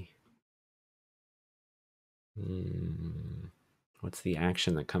any. What's the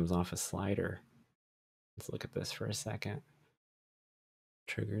action that comes off a slider? Let's look at this for a second.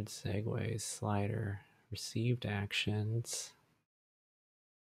 Triggered segues, slider, received actions.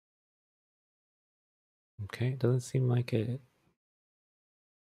 Okay, it doesn't seem like it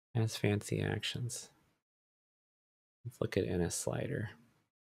has fancy actions. Let's look at in a slider.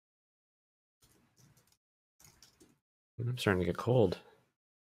 I'm starting to get cold.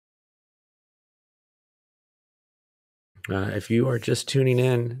 If you are just tuning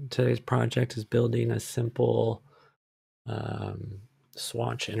in, today's project is building a simple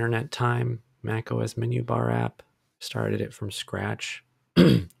Swatch Internet Time macOS menu bar app. Started it from scratch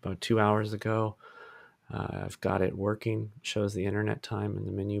about 2 hours ago. I've got it working. Shows the internet time in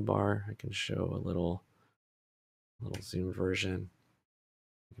the menu bar. I can show a little zoom version.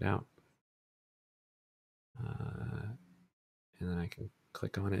 Check it out. And then I can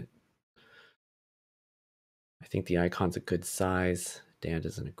click on it. I think the icon's a good size. Dan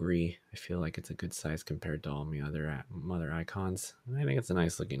doesn't agree. I feel like it's a good size compared to all my other icons. And I think it's a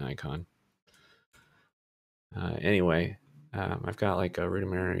nice looking icon. Anyway, I've got like a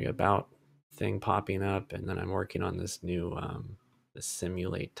rudimentary about thing popping up, and then I'm working on this new the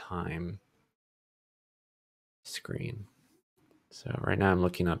simulate time screen. So right now I'm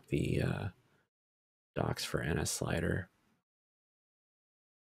looking up the docs for NS Slider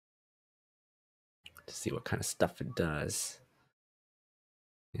to see what kind of stuff it does.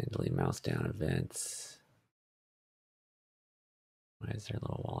 Handling mouse down events. Why is there a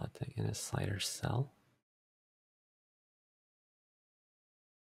little wallet thing? NS Slider cell.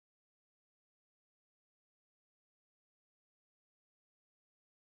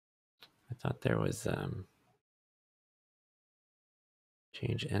 I thought there was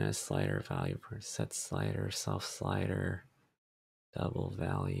change NS slider value per set slider, self slider, double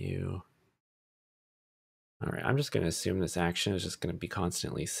value. All right, I'm just going to assume this action is just going to be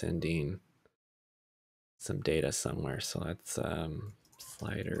constantly sending some data somewhere. So that's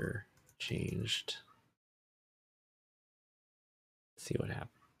slider changed. Let's see what happened.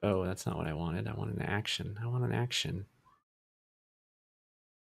 Oh, that's not what I wanted. I want an action. I want an action.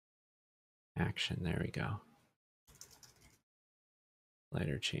 Action, there we go.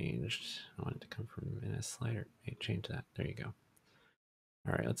 Slider changed. I want it to come from in a slider. Hey, change that. There you go.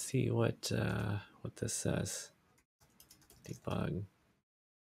 All right, let's see what this says. Debug.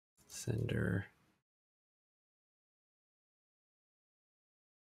 Sender.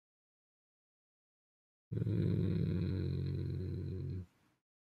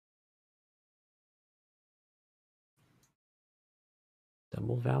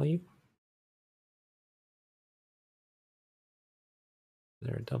 Double value? Is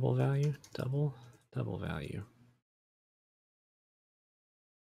there a double value? Double value.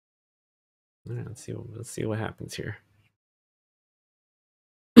 All right, let's see what happens here.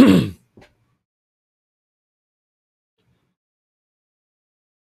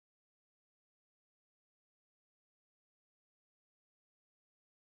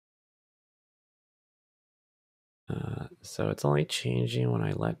 So it's only changing when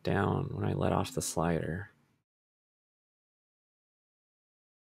I let off the slider.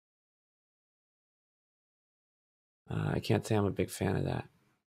 I can't say I'm a big fan of that.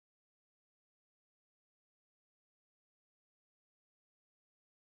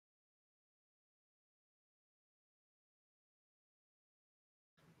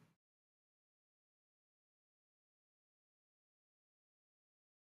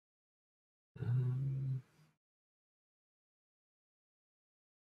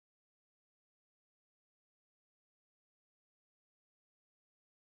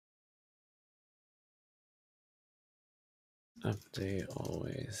 Update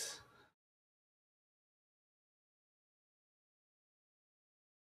always.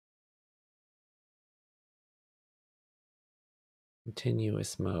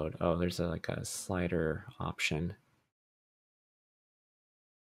 Continuous mode. Oh, there's like a slider option.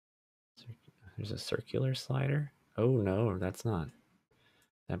 There's a circular slider. Oh no, that's not.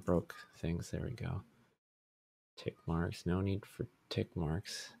 That broke things. There we go. Tick marks. No need for tick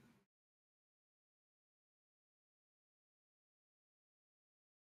marks.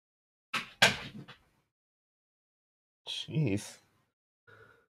 Jeez.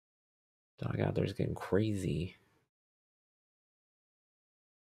 Dog out there's getting crazy.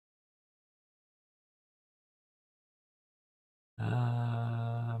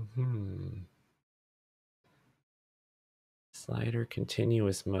 Slider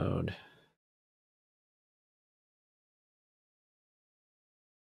continuous mode.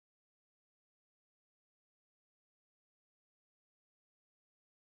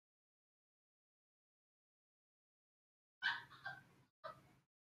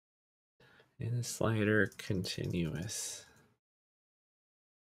 In the slider continuous.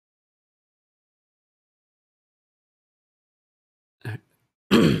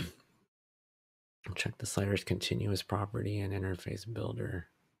 Check the slider's continuous property and interface builder.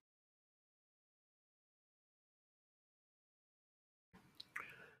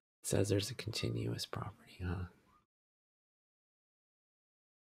 It says there's a continuous property, huh?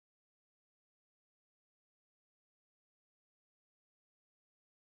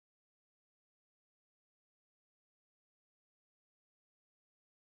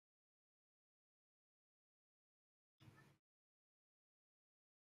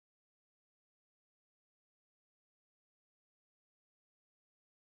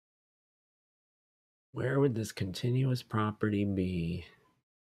 Where would this continuous property be?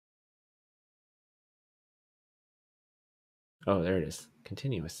 Oh, there it is.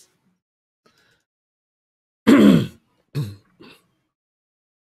 Continuous. Oh,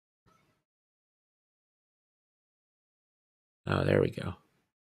 there we go.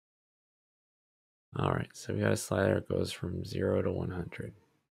 All right, so we got a slider that goes from 0 to 100.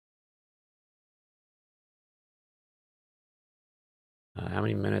 How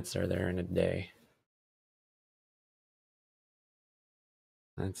many minutes are there in a day?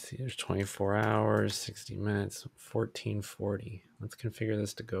 Let's see, there's 24 hours, 60 minutes, 1440. Let's configure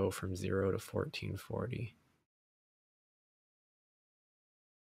this to go from 0 to 1440.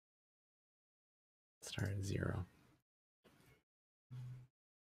 Start at 0.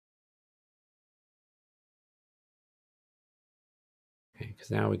 Okay,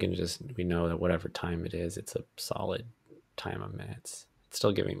 because now we know that whatever time it is, it's a solid time of minutes. It's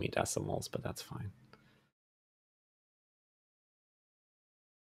still giving me decimals, but that's fine.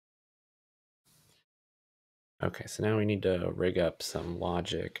 Okay, so now we need to rig up some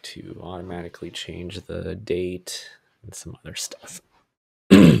logic to automatically change the date and some other stuff.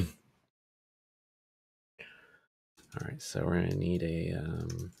 All right, so we're gonna need a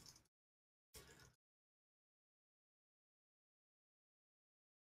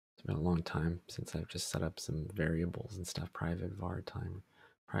it's been a long time since I've just set up some variables and stuff. Private var time,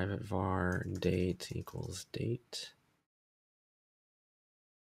 private var date equals date.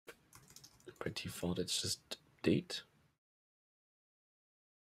 By default, it's just date.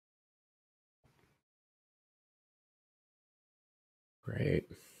 Great.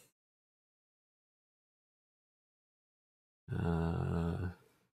 All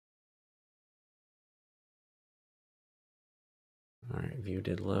right, view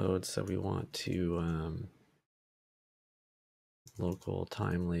did load, so we want to local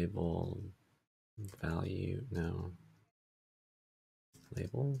time label value, no,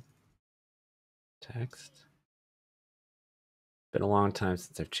 label text. Been a long time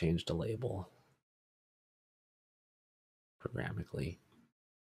since I've changed a label programmatically.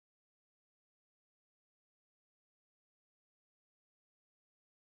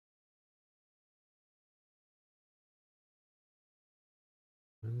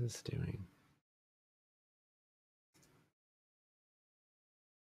 What is this doing?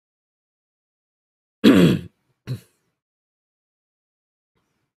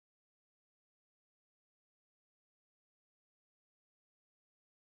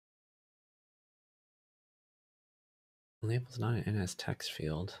 Label's not an NS text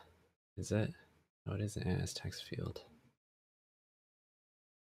field, is it? Oh, it is an NS text field.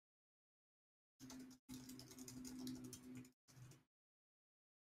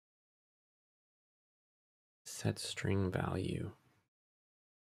 Set string value.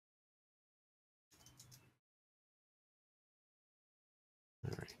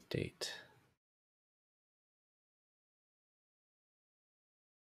 All right, date.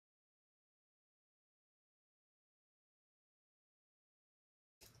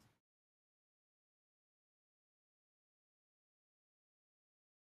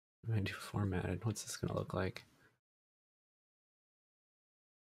 I do formatted. What's this gonna look like?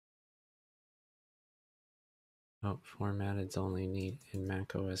 Oh, formatted's only need in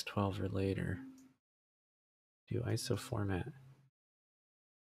macOS 12 or later. Do ISO format.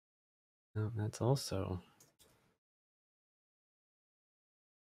 No, that's also.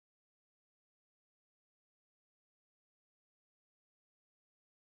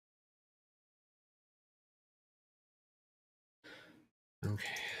 Okay.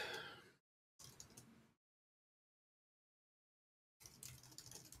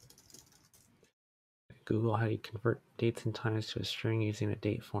 Google, how do you convert dates and times to a string using a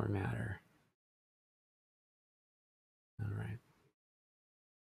date formatter? All right.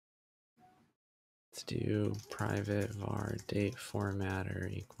 Let's do private var date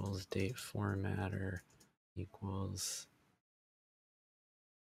formatter equals date formatter equals,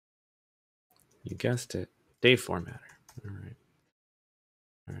 you guessed it, date formatter. All right.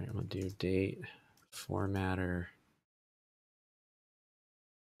 All right, we'll do date formatter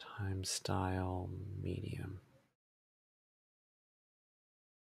time style medium.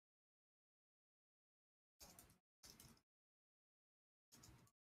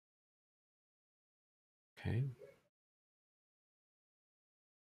 Okay.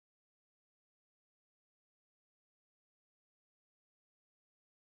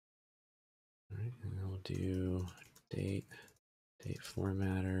 All right, and then we'll do date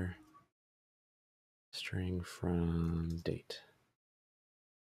formatter string from date.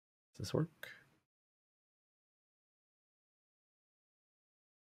 Does this work?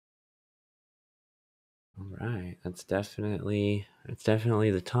 All right, it's definitely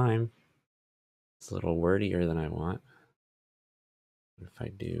the time. It's a little wordier than I want. If I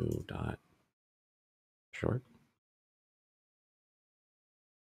do dot short.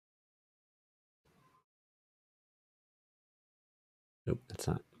 Nope, that's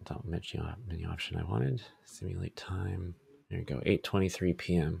not menu option I wanted. Simulate time. There you go, 8:23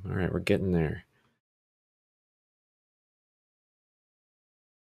 p.m. All right, we're getting there.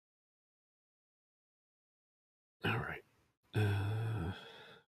 All right.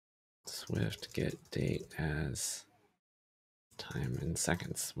 Swift get date as time in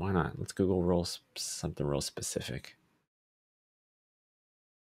seconds. Why not? Let's Google roll something real specific.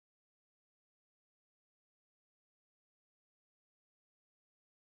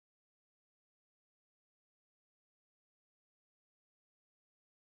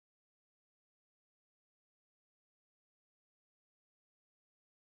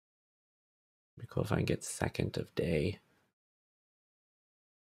 Be cool if I can get second of day.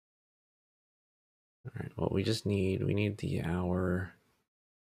 All right, well, we need the hour.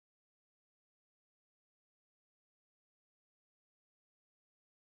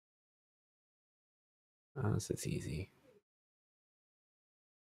 This is easy.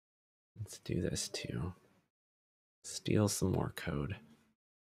 Let's do this too. Steal some more code.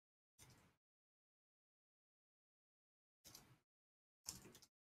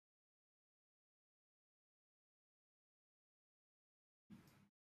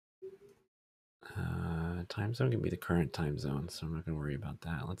 Time zone can be the current time zone, so I'm not going to worry about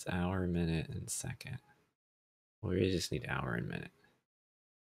that. Let's hour, minute, and second. Well, we just need hour and minute.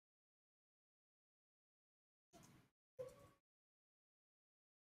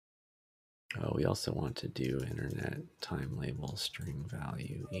 Oh, we also want to do internet time label string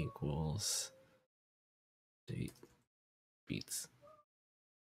value equals date beats.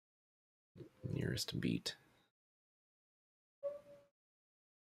 Nearest beat.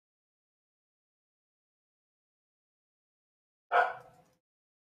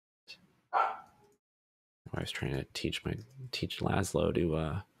 I was trying to teach Laszlo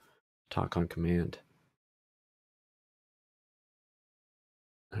to talk on command.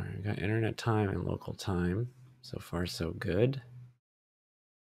 All right, we got internet time and local time. So far, so good.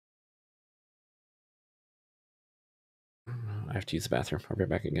 I have to use the bathroom. I'll be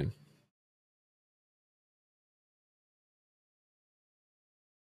back again.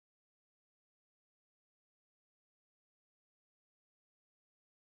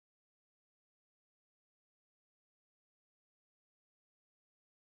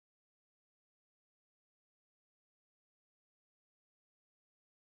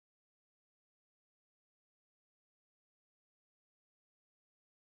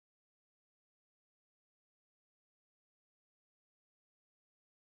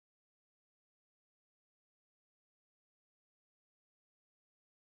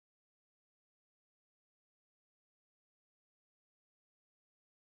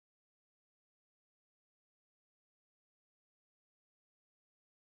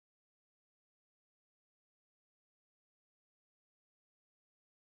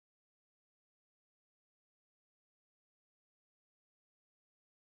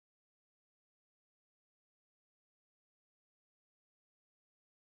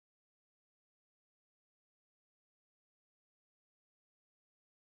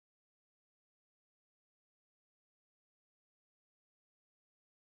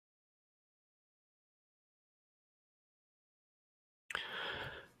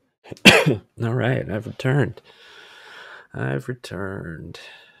 All right, I've returned.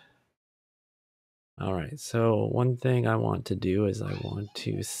 All right, so one thing I want to do is I want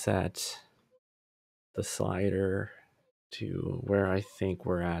to set the slider to where I think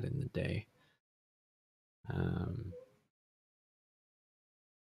we're at in the day.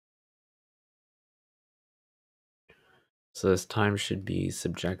 So this time should be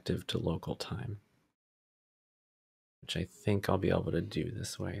subjective to local time, which I think I'll be able to do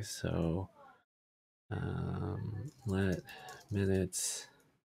this way. So let minutes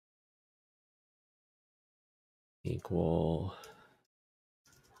equal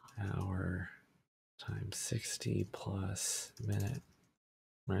hour times 60 plus minute,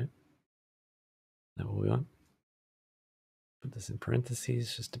 right? Is that what we want? Put this in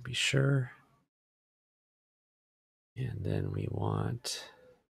parentheses just to be sure. And then we want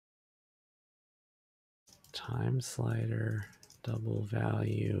time slider double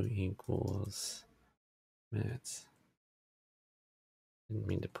value equals minutes. Didn't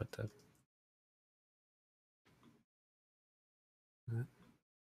mean to put the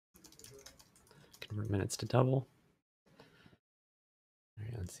convert minutes to double. All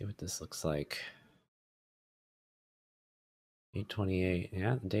right, let's see what this looks like. 8:28.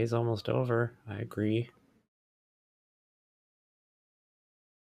 Yeah, the day's almost over. I agree.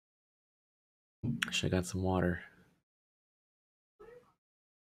 Should have got some water.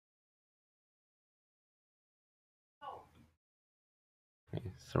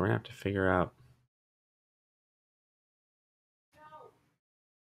 Okay, so we're gonna have to figure out.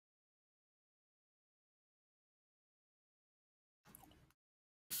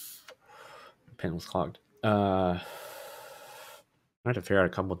 Pen was clogged. I have to figure out a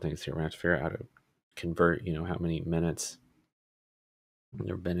couple of things here. We have to figure out how to convert, how many minutes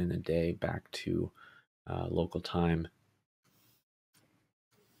there have been in a day back to local time.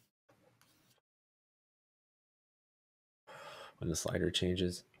 When the slider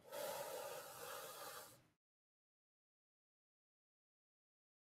changes.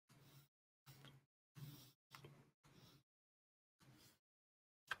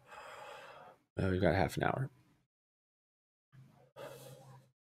 We've got half an hour.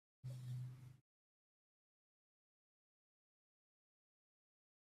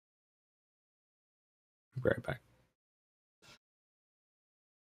 Be right back.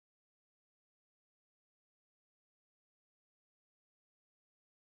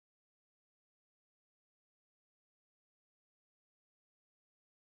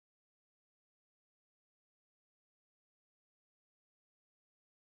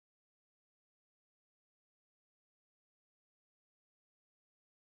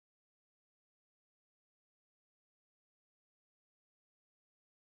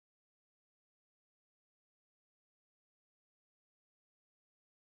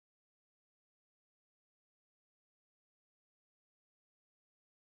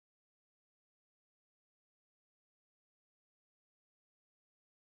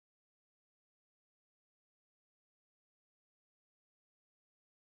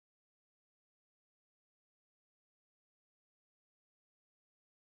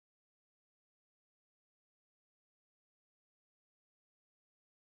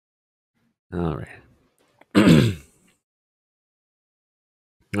 All right.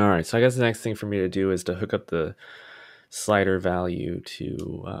 All right, so I guess the next thing for me to do is to hook up the slider value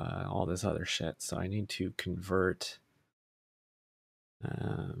to all this other shit. So I need to convert.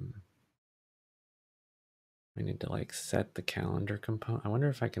 I need to set the calendar component. I wonder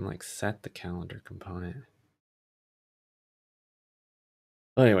if I can set the calendar component.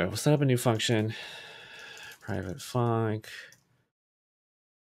 Well, anyway, we'll set up a new function. Private func.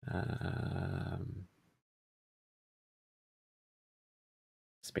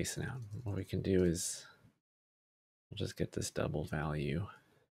 Spacing out. What we can do is we'll just get this double value.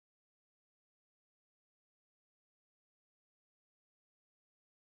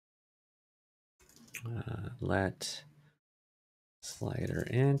 Let slider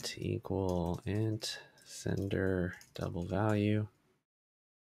int equal int sender double value.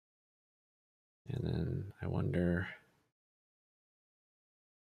 And then I wonder,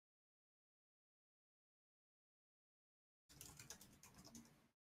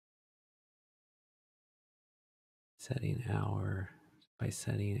 setting hour by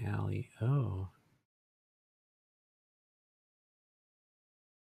setting alley. Oh.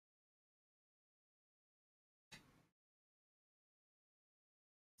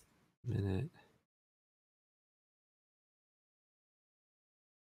 Minute.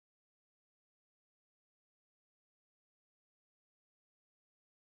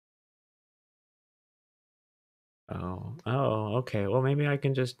 Oh, okay. Well, maybe I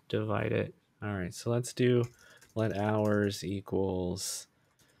can just divide it. All right, so let's do let hours equals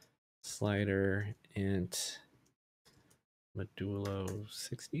slider int modulo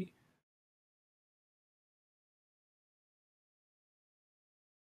 60.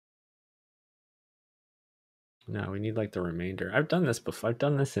 No, we need like the remainder. I've done this before. I've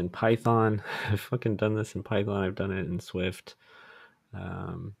done this in Python. I've fucking done this in Python. I've done it in Swift.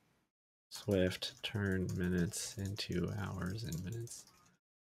 Um, Swift turn minutes into hours and minutes.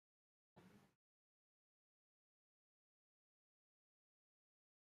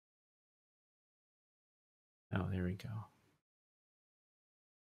 Oh, there we go.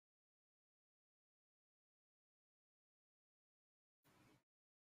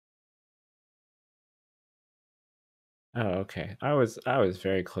 Oh, okay. I was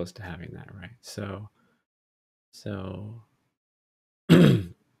very close to having that right. So so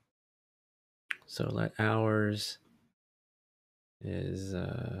let hours is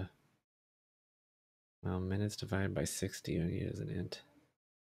well, minutes divided by 60 I need as an int.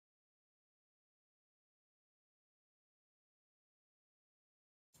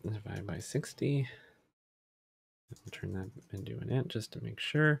 Divided by 60. We'll turn that into an int just to make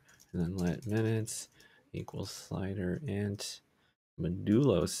sure. And then let minutes equals slider int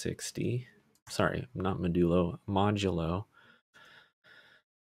modulo 60. Sorry, not modulo, modulo.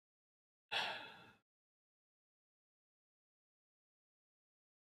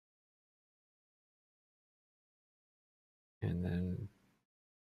 And then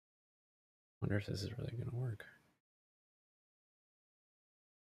wonder if this is really going to work.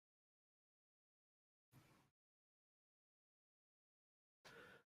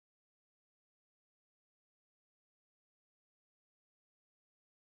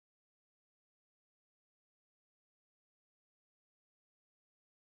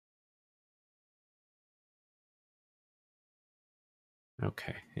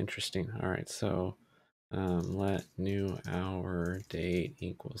 Okay, interesting. All right, so let new hour date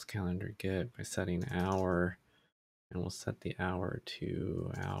equals calendar get by setting hour, and we'll set the hour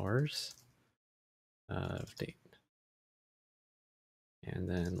to hours of date. And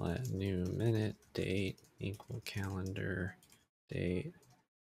then let new minute date equal calendar date.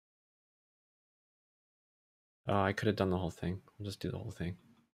 Oh, I could have done the whole thing. I'll just do the whole thing.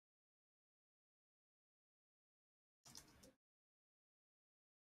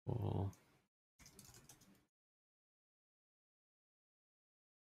 Cool.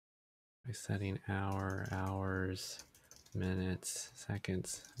 By setting hour, hours, minutes,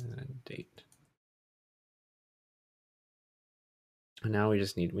 seconds, and then date. And now we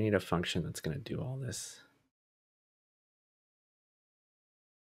need a function that's going to do all this.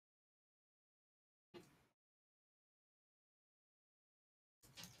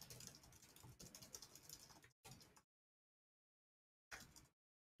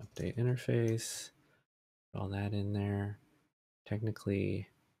 Update interface, all that in there. Technically,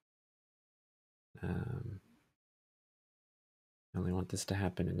 I only want this to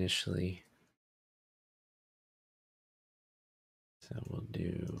happen initially. So we'll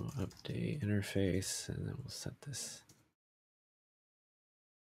do update interface, and then we'll set this.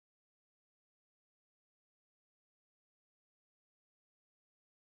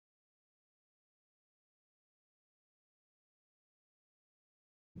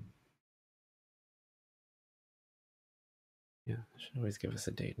 Yeah, it should always give us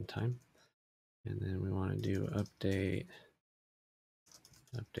a date and time. And then we want to do update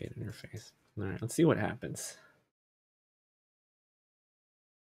interface. All right, let's see what happens.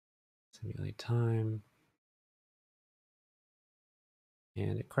 Simulate time.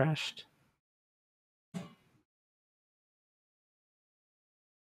 And it crashed.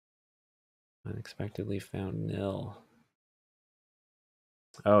 Unexpectedly found nil.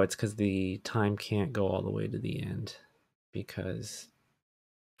 Oh, it's because the time can't go all the way to the end because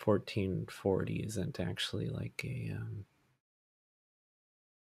 1440 isn't actually like a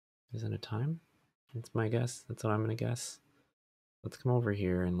isn't a time. That's my guess. That's what I'm gonna guess. Let's come over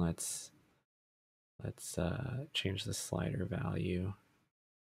here and let's change the slider value.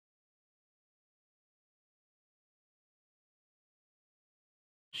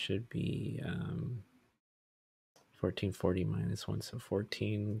 Should be 1440 minus 1, so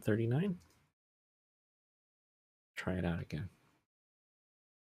 1439. Try it out again.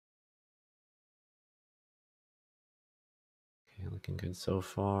 Okay, looking good so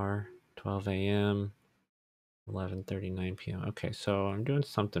far. 12 a.m. 11:39 p.m. Okay, so I'm doing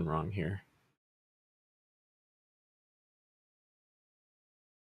something wrong here.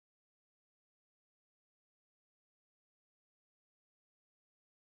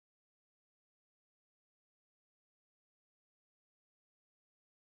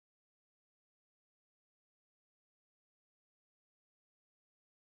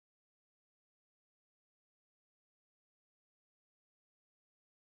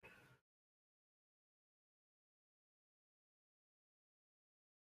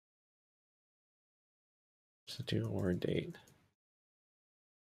 Just do or date.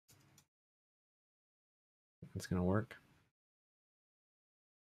 It's gonna work.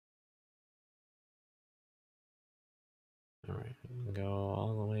 All right, we can go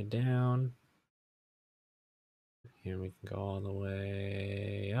all the way down. And we can go all the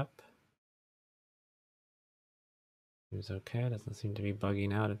way up. Seems okay, doesn't seem to be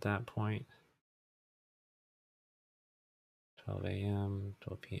bugging out at that point. 12 a.m.,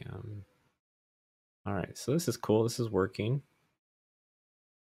 12 p.m. All right, so this is cool, this is working.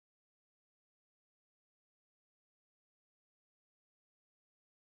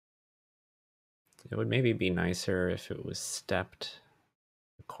 It would maybe be nicer if it was stepped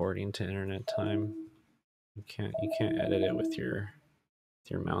according to internet time. You can't edit it with your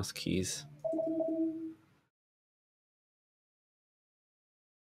mouse keys.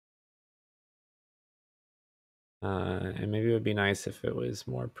 And maybe it would be nice if it was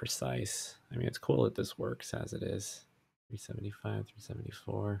more precise. I mean, it's cool that this works as it is. 375,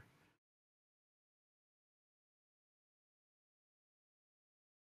 374.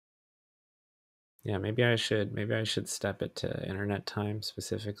 Yeah, maybe I should step it to internet time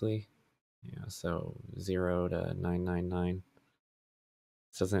specifically. Yeah, so 0 to 999.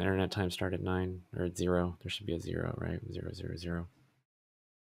 So doesn't internet time start at 9 or at 0? There should be a 0, right? 0, 0, 0.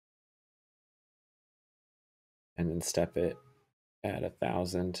 And then step it at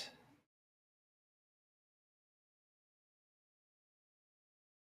 1,000.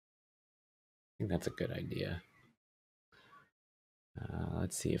 I think that's a good idea.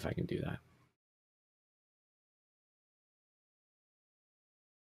 Let's see if I can do that.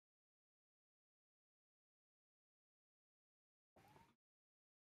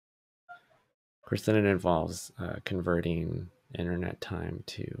 Of course, then it involves converting internet time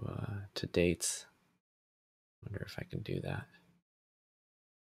to dates. Wonder if I can do that.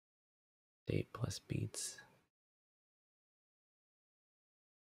 Date plus beats.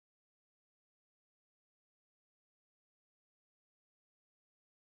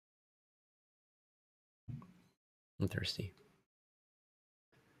 I'm thirsty.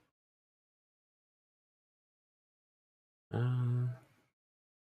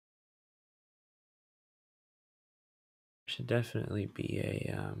 Should definitely be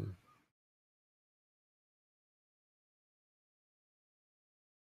a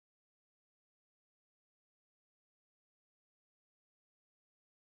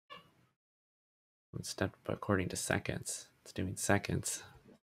step according to seconds. It's doing seconds.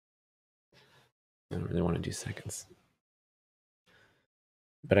 I don't really want to do seconds.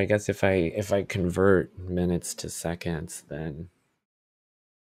 But I guess if I convert minutes to seconds, then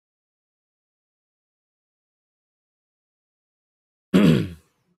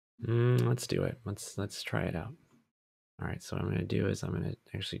let's do it. Let's try it out. All right, so what I'm going to do is I'm going to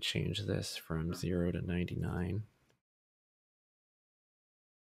actually change this from 0 to 99.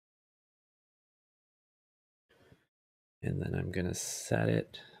 And then I'm going to set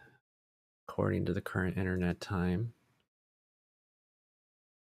it according to the current internet time.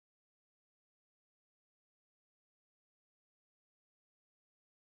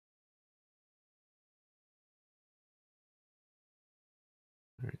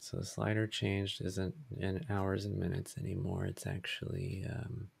 All right, so the slider changed isn't in hours and minutes anymore. It's actually it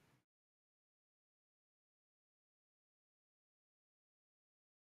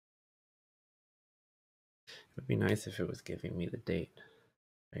would be nice if it was giving me the date.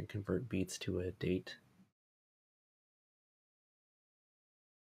 I can convert beats to a date.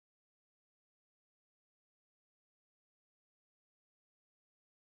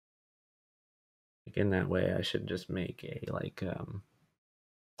 Like in that way, I should just make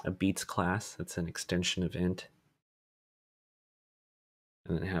a beats class that's an extension of int,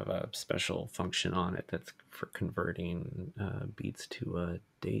 and then have a special function on it that's for converting beats to a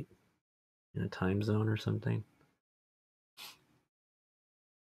date in a time zone or something.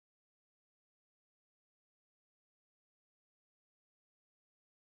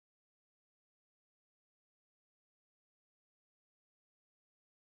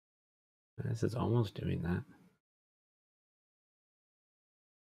 This is almost doing that.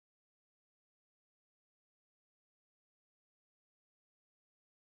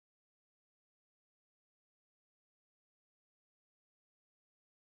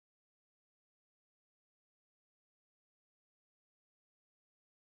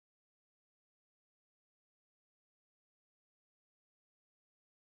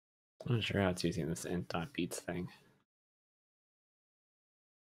 I'm not sure how it's using this int.beats thing.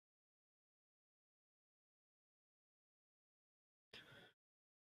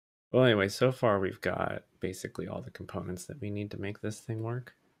 Well, anyway, so far we've got basically all the components that we need to make this thing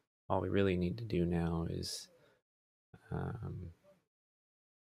work. All we really need to do now is Um,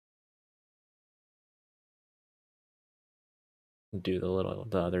 do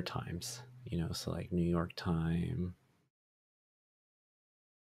the other times, you know, so like New York time.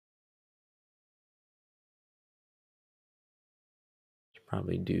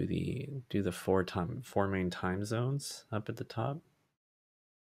 Probably do the four main time zones up at the top.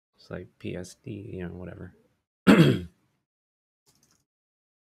 It's like PSD, you know, whatever.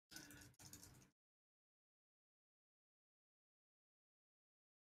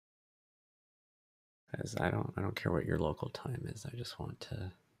 Because I don't care what your local time is. I just want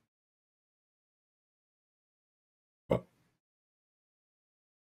to. Oh.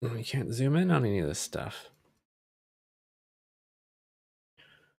 You can't zoom in on any of this stuff.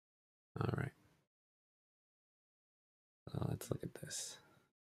 All right. So let's look at this.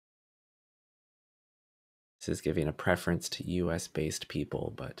 This is giving a preference to US based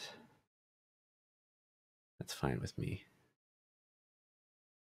people, but that's fine with me.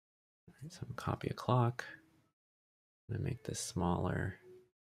 All right, so I'm gonna copy a clock. I'm gonna make this smaller.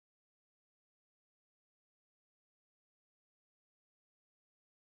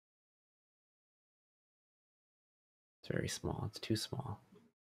 It's very small. It's too small.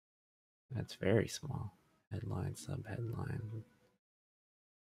 That's very small. Headline, subheadline.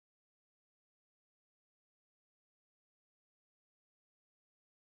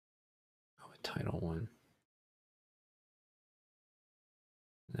 Oh, a title one.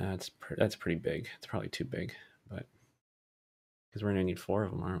 That's pretty big. It's probably too big, but because we're gonna need 4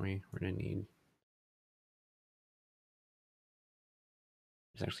 of them, aren't we? We're gonna need.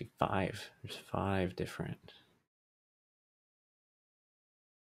 There's actually 5. There's 5 different.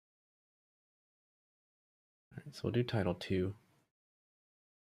 All right, so we'll do title 2.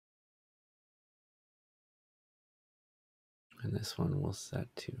 And this one we'll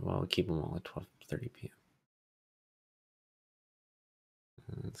set to, well, we'll keep them all at 12:30 p.m.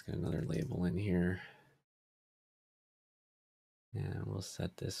 Let's get another label in here. And we'll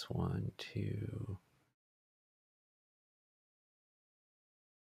set this one to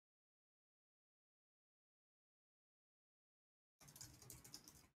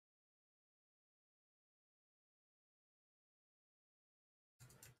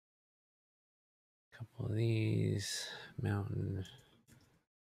a couple of these. Mountain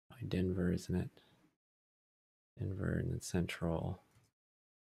by Denver, isn't it? Denver and then Central.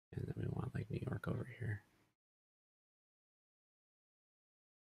 And then we want like New York over here.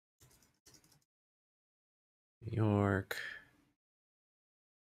 New York.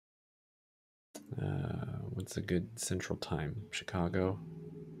 What's a good central time? Chicago.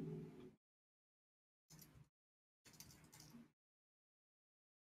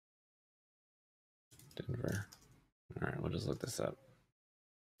 Denver. All right, we'll just look this up.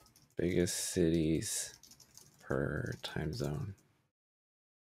 Biggest cities per time zone.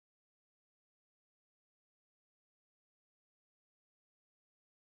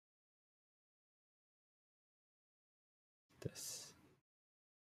 This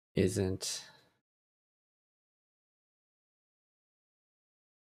isn't.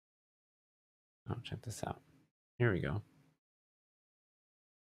 Oh, check this out. Here we go.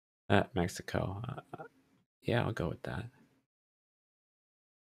 Mexico. Yeah, I'll go with that.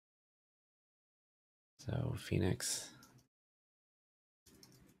 So Phoenix,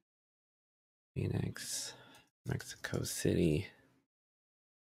 Mexico City,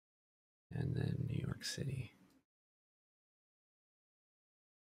 and then New York City.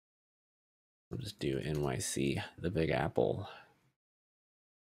 We'll just do NYC, the Big Apple.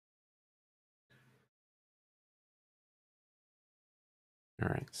 All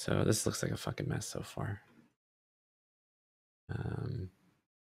right, so this looks like a fucking mess so far.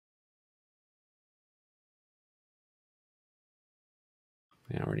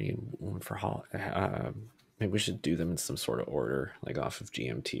 Yeah, we need one for maybe we should do them in some sort of order, like off of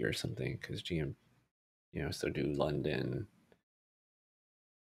GMT or something, because so do London,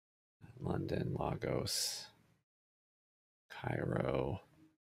 Lagos, Cairo,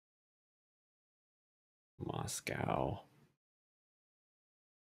 Moscow.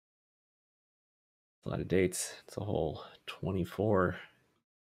 A lot of dates. It's a whole 24.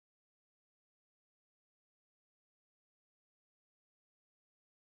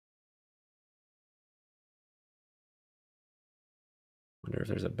 Wonder if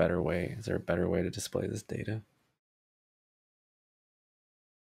there's a better way. Is there a better way to display this data?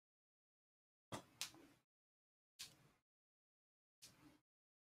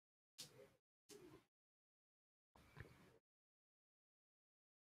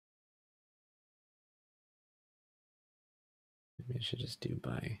 Maybe I should just do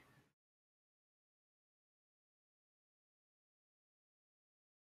by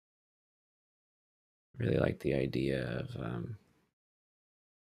Really like the idea of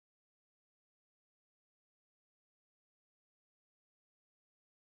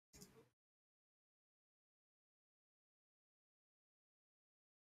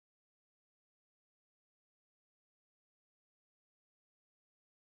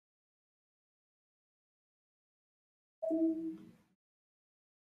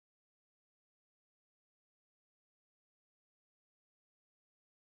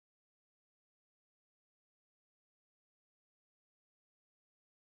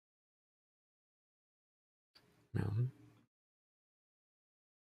mountain.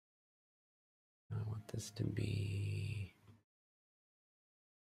 I want this to be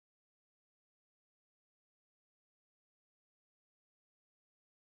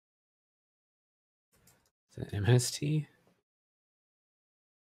is it MST?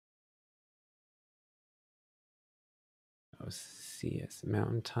 Oh, CS,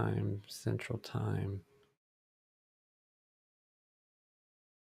 Mountain Time, Central Time.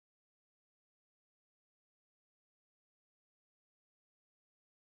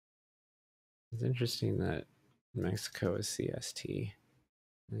 It's interesting that Mexico is CST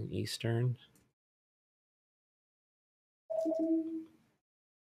and Eastern.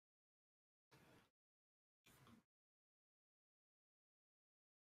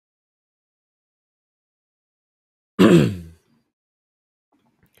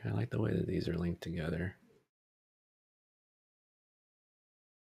 I like the way that these are linked together.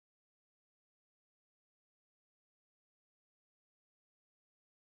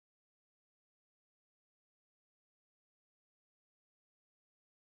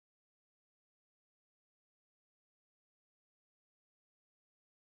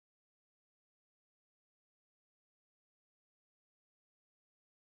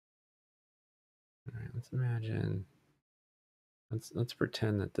 All right, let's imagine. Let's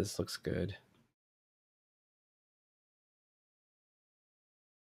pretend that this looks good.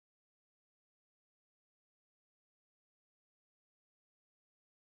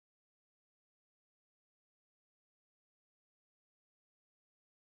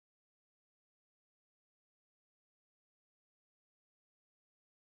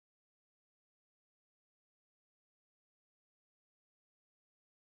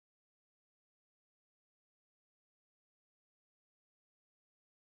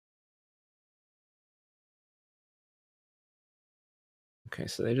 Okay,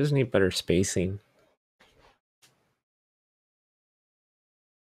 so they just need better spacing.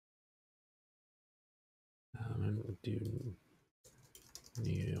 I'm gonna do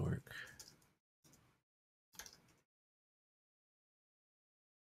New York.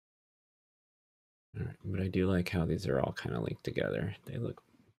 All right, but I do like how these are all kind of linked together. They look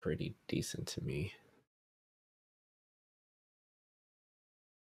pretty decent to me.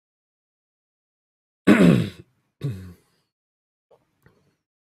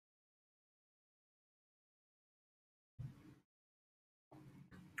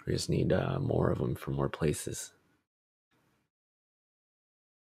 We just need more of them for more places.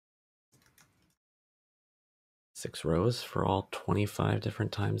 Six rows for all 25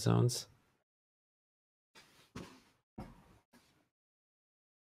 different time zones.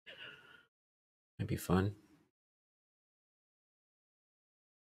 Might be fun.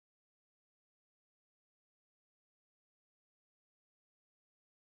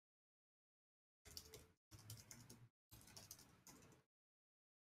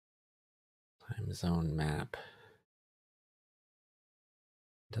 Time zone map.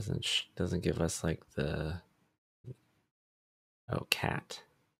 Doesn't give us like the cat.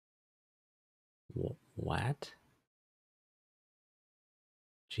 What?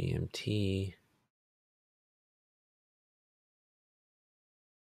 GMT.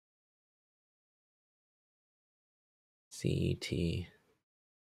 CET.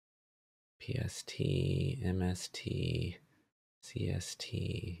 PST. MST.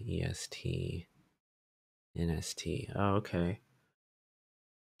 CST. EST. NST. Oh, okay.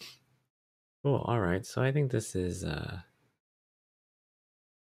 Cool. All right. So I think this is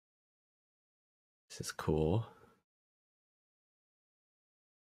cool.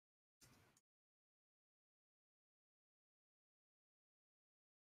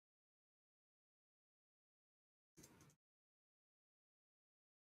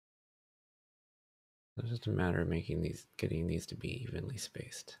 It's just a matter of getting these to be evenly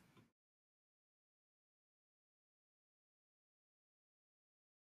spaced.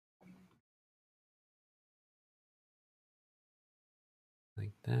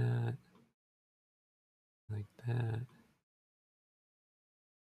 Like that. Like that.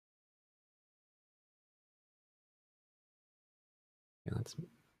 Okay, let's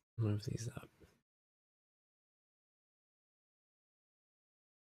move these up.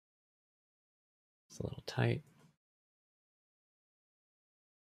 It's a little tight.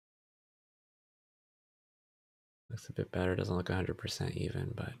 Looks a bit better. Doesn't look 100%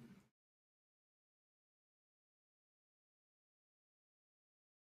 even, but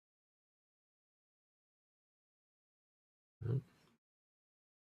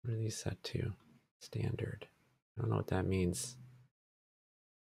what are these set to? Standard. I don't know what that means.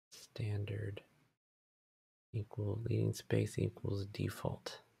 Standard equal leading space equals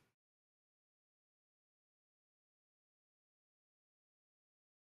default.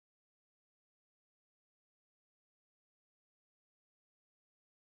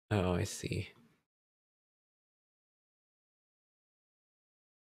 Oh, I see.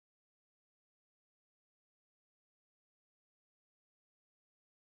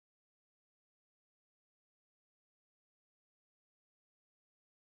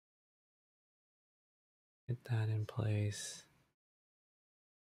 Get that in place.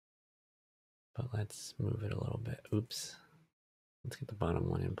 But let's move it a little bit. Oops. Let's get the bottom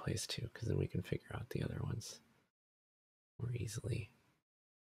one in place too, because then we can figure out the other ones more easily.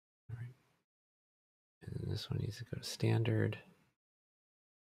 All right. And then this one needs to go to standard.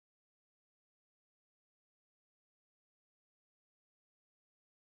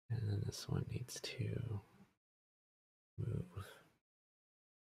 And then this one needs to move.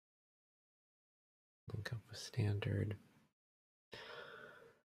 Link up with standard.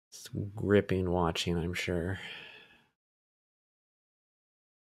 It's gripping watching, I'm sure.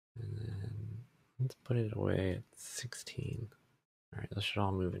 And then let's put it away at 16. All right, those should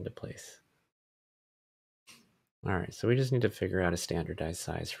all move into place. All right, so we just need to figure out a standardized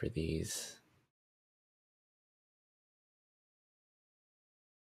size for these.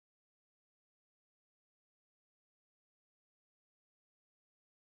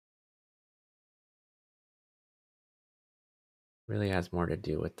 Really has more to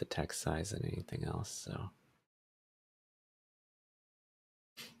do with the text size than anything else, so.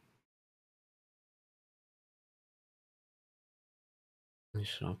 They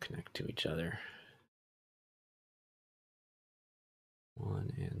should all connect to each other.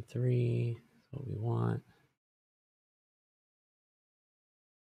 1 and 3 is what we want.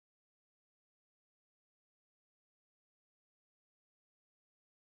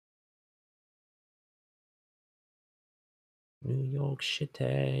 New York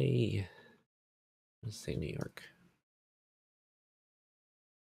City. Let's say New York.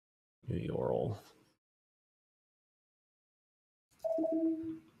 New York.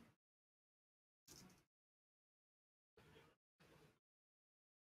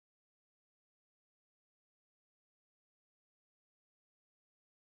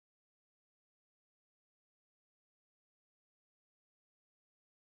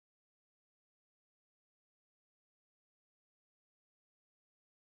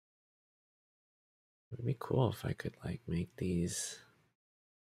 It would be cool if I could like make these.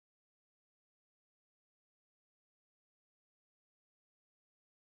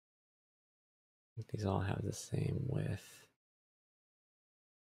 These all have the same width.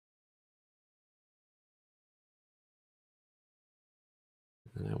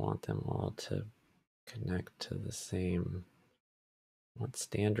 And I want them all to connect to the same, what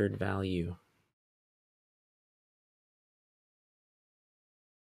standard value.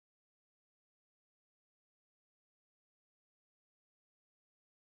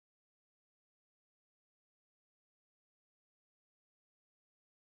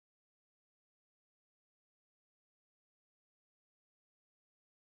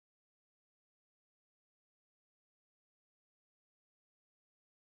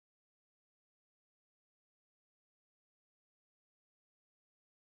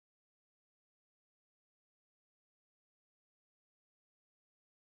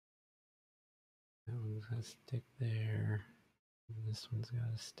 That one's gotta stick there. And this one's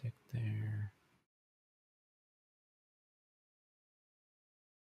gotta stick there.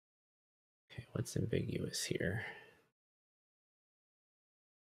 Okay, what's ambiguous here?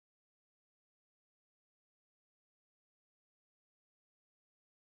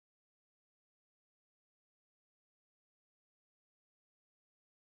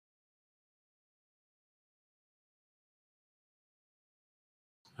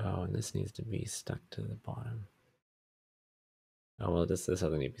 Oh, and this needs to be stuck to the bottom. Oh, well, this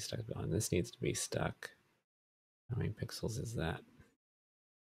doesn't need to be stuck to the bottom. This needs to be stuck. How many pixels is that?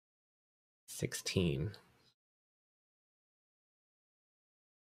 16.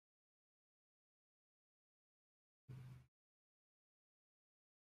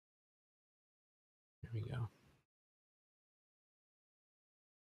 There we go.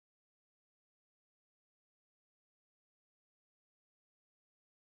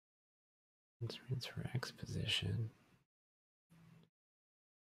 Transfer X position.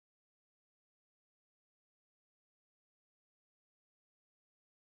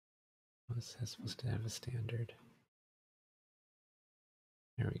 What's that supposed to have a standard?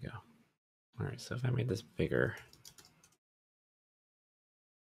 There we go. All right, so if I made this bigger,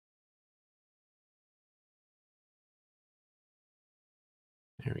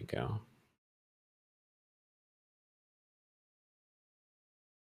 there we go.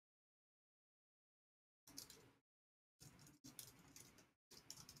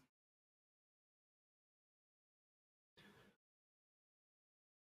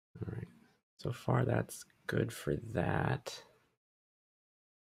 All right, so far that's good for that.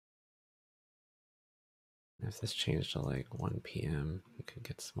 If this changed to like 1 p.m., it could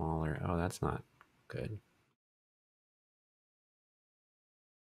get smaller. Oh, that's not good.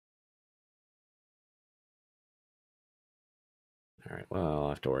 All right, well, I'll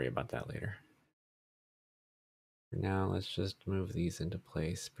have to worry about that later. For now, let's just move these into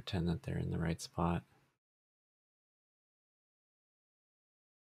place, pretend that they're in the right spot.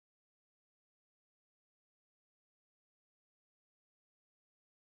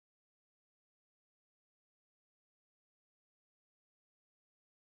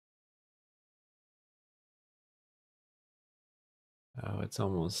 Oh, it's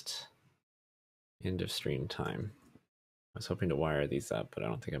almost end of stream time. I was hoping to wire these up, but I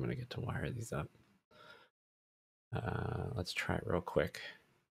don't think I'm going to get to wire these up. Let's try it real quick.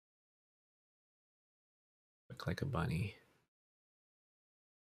 Look like a bunny.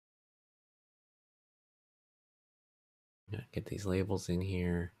 Get these labels in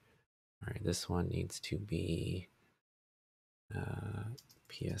here. All right, this one needs to be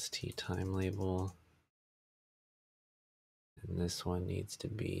PST time label. And this one needs to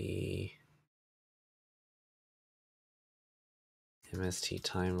be MST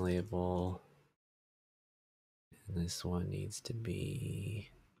time label. And this one needs to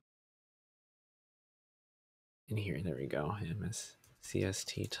be in here. There we go.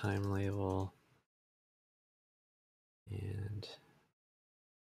 CST time label. And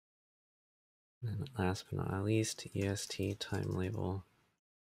then last but not least, EST time label.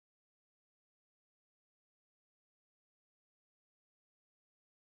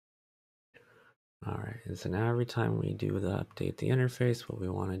 All right, and so now every time we do the update the interface, what we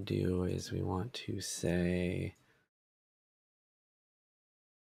want to do is we want to say,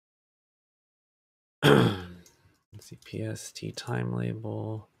 let's see, PST time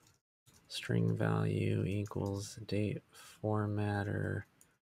label, string value equals date formatter,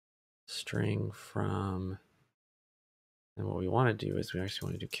 string from, and what we want to do is we actually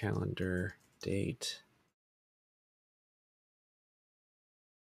want to do calendar date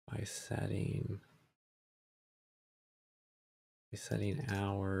by setting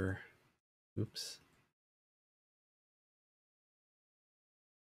hour, oops.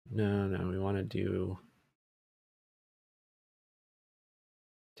 No, we want to do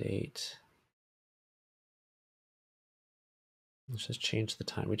date. Let's just change the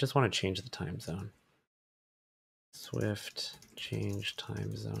time. We just want to change the time zone. Swift change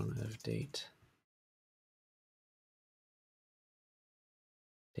time zone of date.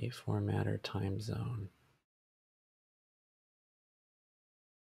 Date formatter time zone.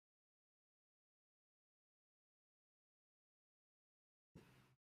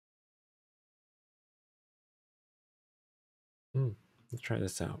 Let's try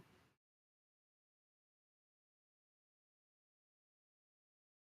this out.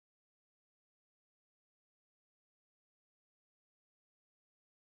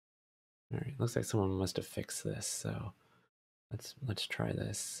 All right, looks like someone must have fixed this, so let's try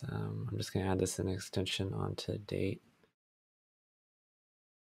this. I'm just gonna add this an extension onto date.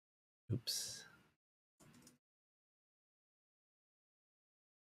 Oops.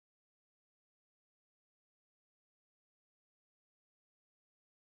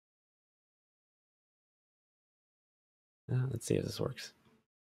 Let's see if this works.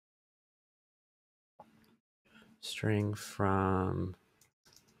 String from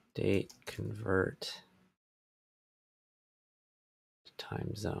date convert to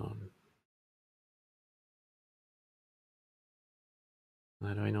time zone.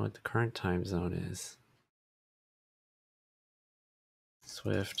 How do I know what the current time zone is?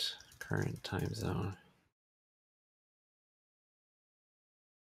 Swift current time zone.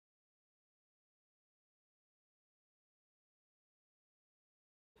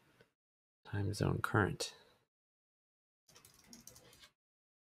 Time zone current.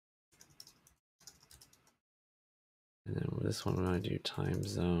 And then with this one, we want to do time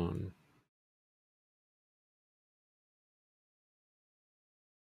zone.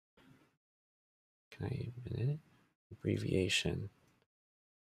 Can I edit? Abbreviation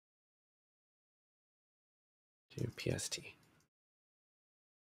to PST.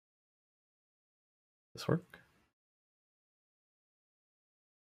 This work?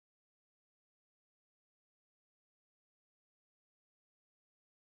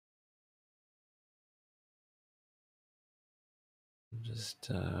 Just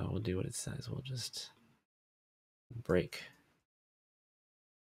we'll do what it says. We'll just break.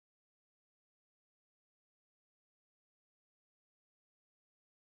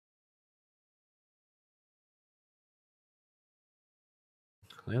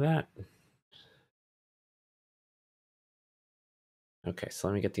 Look at that. Okay, so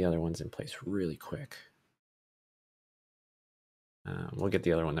let me get the other ones in place really quick. We'll get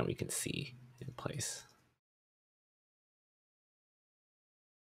the other one that we can see in place.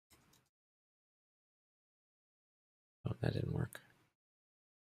 Oh, that didn't work.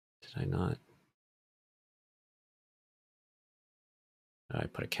 Did I not? Oh, I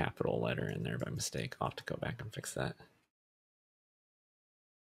put a capital letter in there by mistake. I'll have to go back and fix that.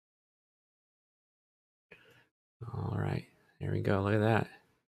 All right, there we go. Look at that.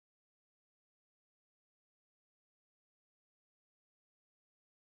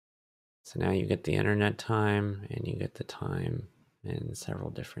 So now you get the internet time and you get the time in several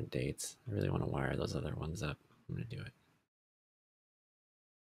different dates. I really want to wire those other ones up. I'm going to do it.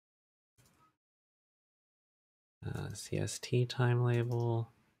 CST time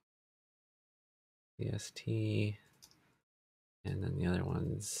label, CST, and then the other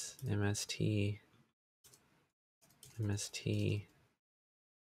one's MST, MST.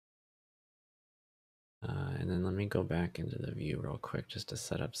 And then let me go back into the view real quick just to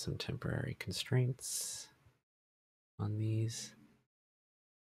set up some temporary constraints on these.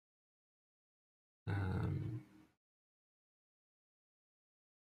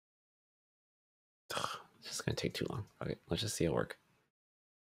 It's just going to take too long. Okay, let's just see it work.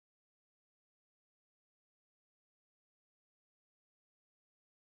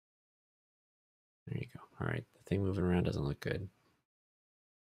 There you go. All right, the thing moving around doesn't look good.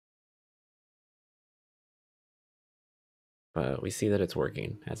 But we see that it's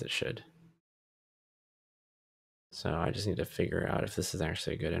working as it should. So I just need to figure out if this is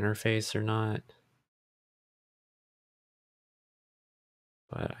actually a good interface or not.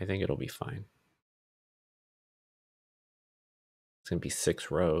 But I think it'll be fine. It's going to be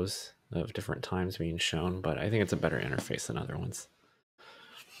 6 rows of different times being shown, but I think it's a better interface than other ones.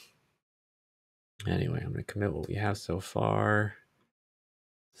 Anyway, I'm going to commit what we have so far.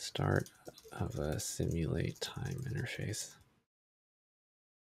 Start of a simulate time interface.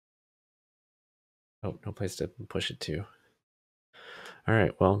 Oh, no place to push it to. All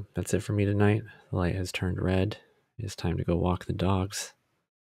right, well, that's it for me tonight. The light has turned red. It's time to go walk the dogs.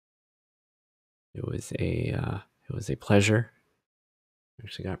 It was a pleasure.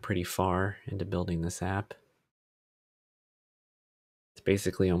 Actually got pretty far into building this app. It's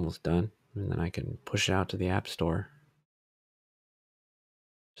basically almost done, and then I can push it out to the App Store.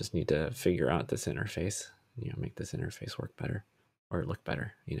 Just need to figure out this interface, make this interface work better or look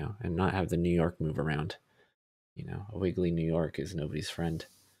better, and not have the New York move around. A wiggly New York is nobody's friend.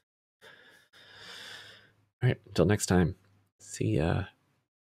 All right, until next time. See ya.